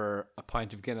prefer a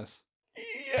pint of Guinness.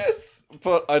 Yes,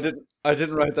 but I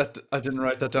didn't write that. I didn't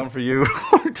write that down for you.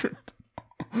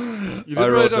 You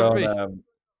didn't write it down for me?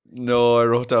 No, I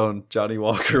wrote down Johnny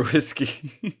Walker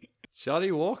whiskey.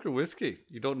 Johnny Walker whiskey.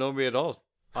 You don't know me at all.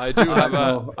 I do have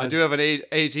I do have an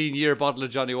 18-year bottle of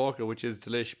Johnny Walker, which is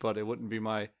delish, but it wouldn't be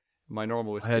my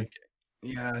normal whiskey. I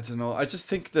don't know. I just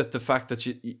think that the fact that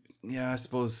I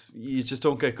suppose you just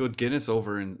don't get good Guinness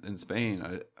over in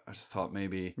Spain. I just thought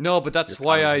maybe. No, but that's Your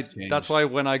why palate I. has changed. That's why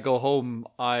when I go home,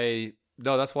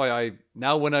 that's why I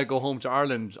now when I go home to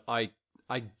Ireland, I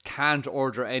can't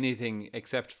order anything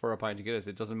except for a pint of Guinness.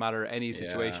 It doesn't matter any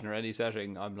situation or any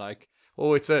setting. I'm like,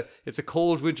 oh, it's a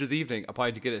cold winter's evening, a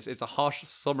pint of Guinness. It's a hot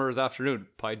summer's afternoon,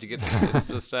 pint of Guinness. It's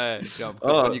just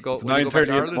because when you go it's when you go 9:30 back to in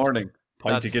the Ireland, morning.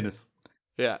 Pint of that's- Guinness.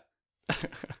 yeah.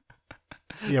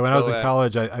 Yeah, when I was So, in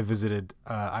college, I visited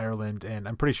Ireland, and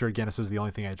I'm pretty sure Guinness was the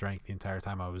only thing I drank the entire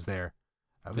time I was there.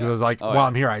 Because I was like, Oh, while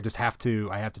I'm here, I have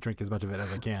to drink as much of it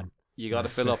as I can. You got to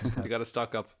fill up. You got to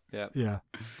stock up. Yeah. Yeah.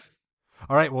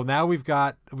 All right. Well, now we've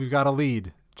got a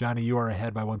lead. Johnny, you are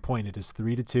ahead by 1 point. It is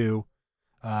 3-2.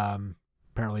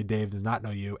 Apparently, Dave does not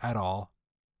know you at all.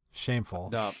 Shameful.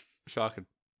 No, shocking.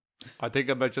 I think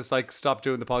I might just stop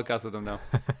doing the podcast with him now.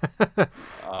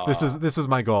 This is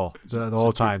my goal the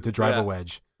whole time, to drive a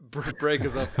wedge. Break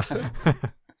us up.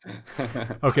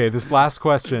 Okay, this last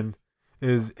question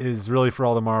is really for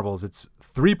all the marbles. It's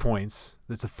 3 points.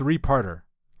 It's a 3-parter.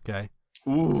 Okay.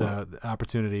 Ooh. So the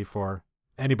opportunity for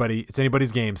anybody. It's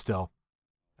anybody's game still.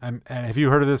 And have you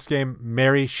heard of this game,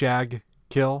 Marry, Shag,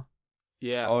 Kill?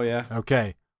 Yeah. Oh yeah.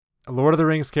 Okay. Lord of the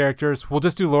Rings characters. We'll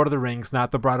just do Lord of the Rings, not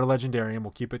the broader legendarium.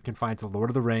 We'll keep it confined to Lord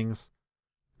of the Rings.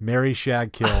 Marry,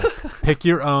 Shag, Kill. Pick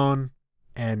your own.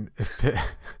 And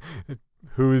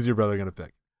who is your brother going to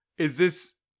pick? Is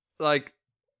this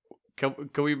can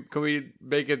we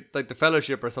make it like the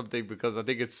Fellowship or something? Because I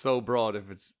think it's so broad. If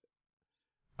it's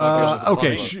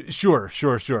Okay, possible.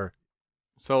 sure.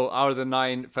 So out of the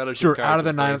 9 Fellowship, Sure, out of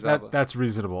the 9, characters, for example. that's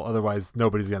reasonable. Otherwise,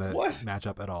 nobody's going to What? match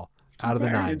up at all. Out of the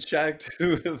Marry 9. and shag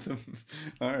 2 of them.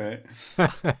 All right.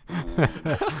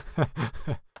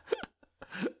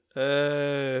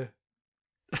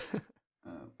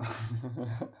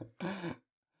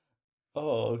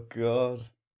 Oh god.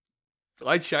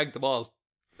 I'd shag them all.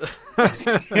 that's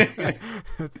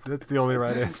the only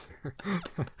right answer.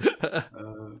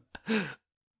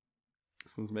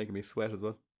 This one's making me sweat as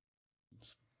well.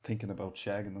 Just thinking about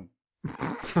shagging them.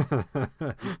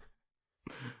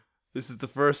 This is the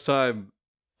first time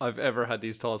I've ever had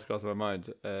these thoughts cross my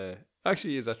mind.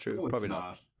 Actually, is that true? No, it's Probably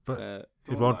not. But Uh,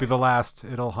 it won't be the last.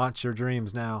 It'll haunt your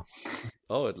dreams now.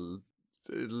 oh, it'll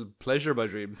pleasure my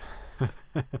dreams. I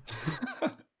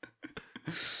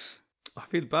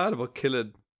feel bad about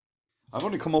killing. I've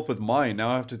only come up with mine. Now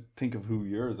I have to think of who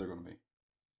yours are going to be.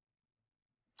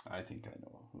 I think I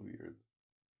know who yours.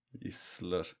 You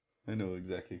slut. I know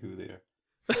exactly who they are.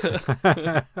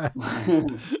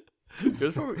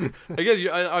 Yours probably, again,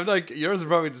 I'm like, yours is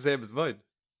probably the same as mine.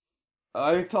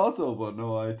 I thought so, but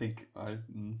no, I think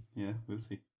yeah, we'll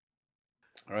see.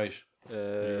 All right, are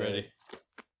you ready?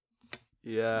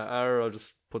 Yeah, I'll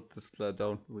just put this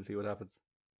down. We'll see what happens.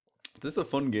 This is a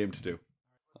fun game to do.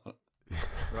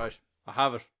 Right, I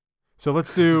have it. So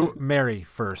let's do Mary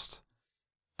first.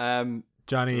 Right.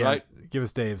 Johnny, give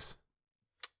us Dave's.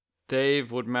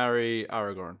 Dave would marry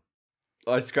Aragorn.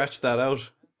 I scratched that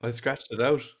out. I scratched it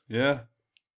out. Yeah.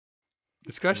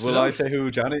 Will I say who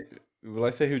Johnny? Will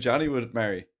I say who Johnny would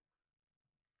marry?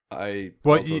 I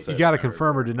Well, also you said got to Aragorn.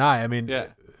 confirm or deny. I mean, Yeah.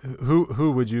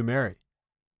 Who would you marry?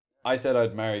 I said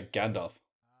I'd marry Gandalf.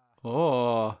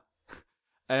 Oh.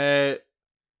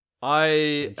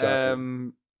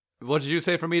 What did you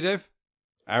say for me, Dave?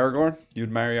 Aragorn?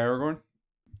 You'd marry Aragorn?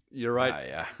 You're right.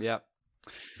 Yeah. Yeah.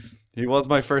 He was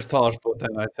my first thought, but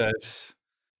then I said,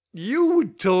 You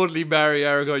would totally marry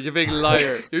Aragorn, you big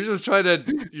liar. You're just trying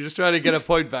to get a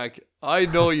point back. I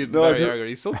know you'd No, I marry just- Aragorn.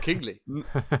 He's so kingly.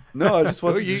 no, I just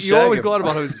wanted to You shag always him. go on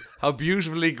about how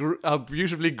beautifully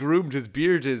groomed his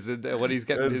beard is when he's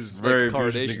getting It's his very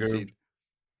coronation beautifully scene.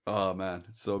 Oh man,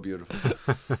 it's so beautiful.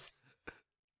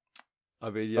 I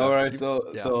mean, yeah. All right,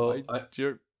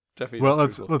 You're definitely. Well,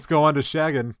 truthful. let's go on to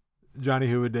shagging. Johnny,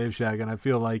 who would Dave shag? And I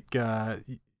feel like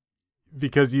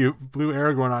because you blew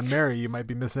Aragorn on Mary, you might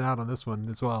be missing out on this one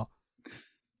as well.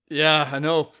 Yeah, I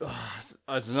know.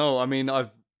 I don't know. I mean,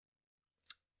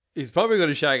 he's probably going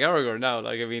to shag Aragorn now.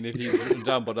 Like, I mean, if he's written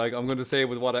down, but like, I'm going to say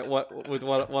with what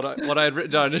I had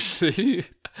written down initially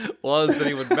was that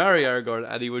he would marry Aragorn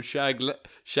and he would shag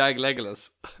Legolas.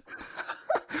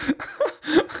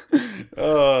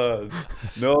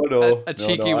 No. A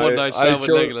cheeky one night stand with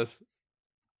Legolas.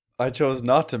 I chose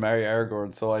not to marry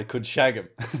Aragorn so I could shag him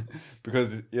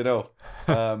because Yeah.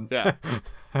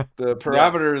 the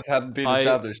parameters hadn't been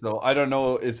established. So I don't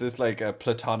know. Is this like a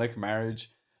platonic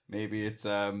marriage? Maybe it's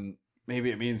maybe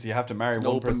it means you have to marry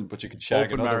one person, but you can shag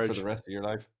open another marriage. for the rest of your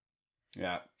life.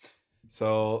 Yeah.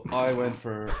 So I went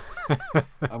for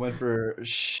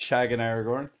shagging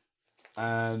Aragorn,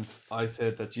 and I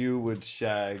said that you would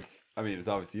shag. I mean, it's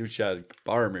obviously you shag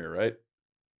Boromir, right?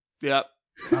 Yeah.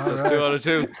 All That's right. 2 out of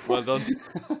 2. Well done.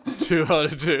 2 out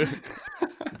of 2.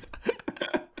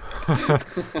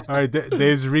 All right,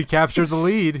 Dave's recaptured the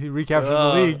lead. He recaptured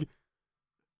the league.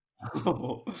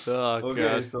 Oh Okay,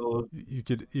 god. so You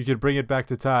could bring it back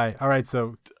to tie. All right,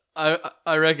 so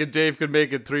I reckon Dave could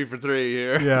make it 3 for 3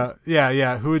 here.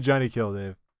 yeah. Who would Johnny kill,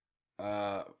 Dave?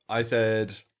 I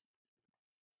said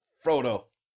Frodo.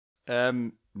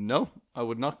 No, I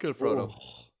would not kill Frodo.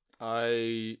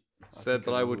 I said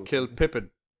that I would kill Pippin.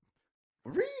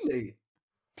 Really?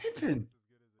 Pippin?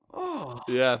 Oh,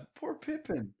 Yeah. poor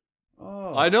Pippin.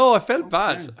 Oh, I know, I felt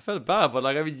bad. okay. I felt bad, but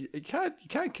like I mean you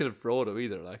can't kill Frodo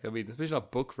either. Like I mean, especially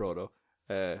not book Frodo.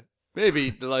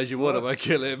 Maybe Elijah Wood, I might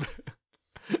kill him.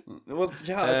 Well,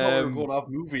 yeah, I thought we were Um, going off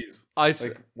movies. I s-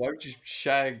 Like, why would you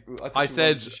shag? thought I you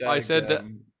said- wanted to I shag, said that-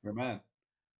 your man,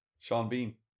 Sean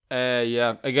Bean.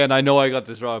 yeah. Again, I know I got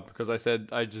this wrong because I said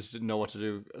I just didn't know what to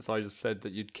do, so I just said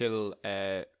that you'd kill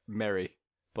Merry,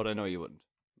 but I know you wouldn't.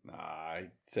 Nah,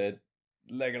 I said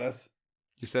Legolas.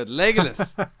 You said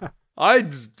Legolas.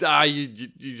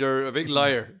 You're a big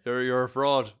liar. You're a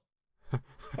fraud.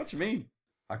 What do you mean?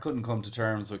 I couldn't come to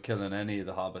terms with killing any of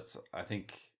the hobbits. I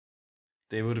think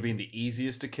they would have been the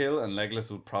easiest to kill, and Legolas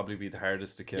would probably be the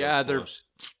hardest to kill. Yeah, they're-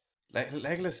 but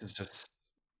Legolas is just.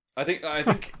 I think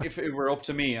if it were up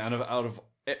to me, and out of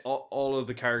all of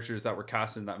the characters that were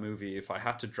cast in that movie, if I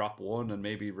had to drop one and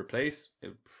maybe replace,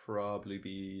 it'd probably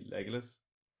be Legolas.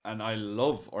 And I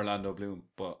love Orlando Bloom,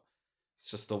 but it's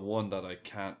just the one that I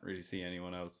can't really see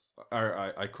anyone else,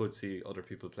 or I could see other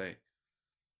people play.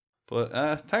 But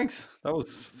thanks. That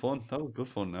was fun. That was good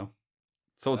fun now.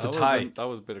 So it's a tie. That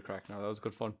was a bit of crack now. That was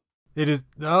good fun. It is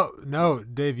no,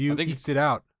 Dave. You I think eked it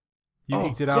out. You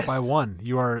eked it out by yes. 1.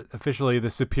 You are officially the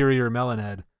superior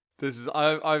melonhead. This is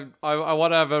I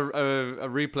want to have a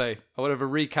replay. I want to have a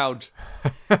recount.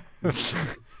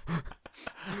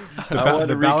 I want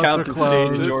the to ballots recount are the state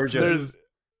in closed. Georgia.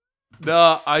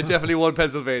 No, I definitely won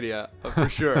Pennsylvania for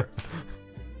sure.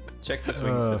 Check the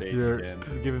swing states You're again.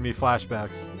 giving me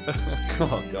flashbacks.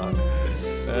 Oh God.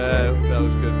 That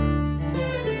was good.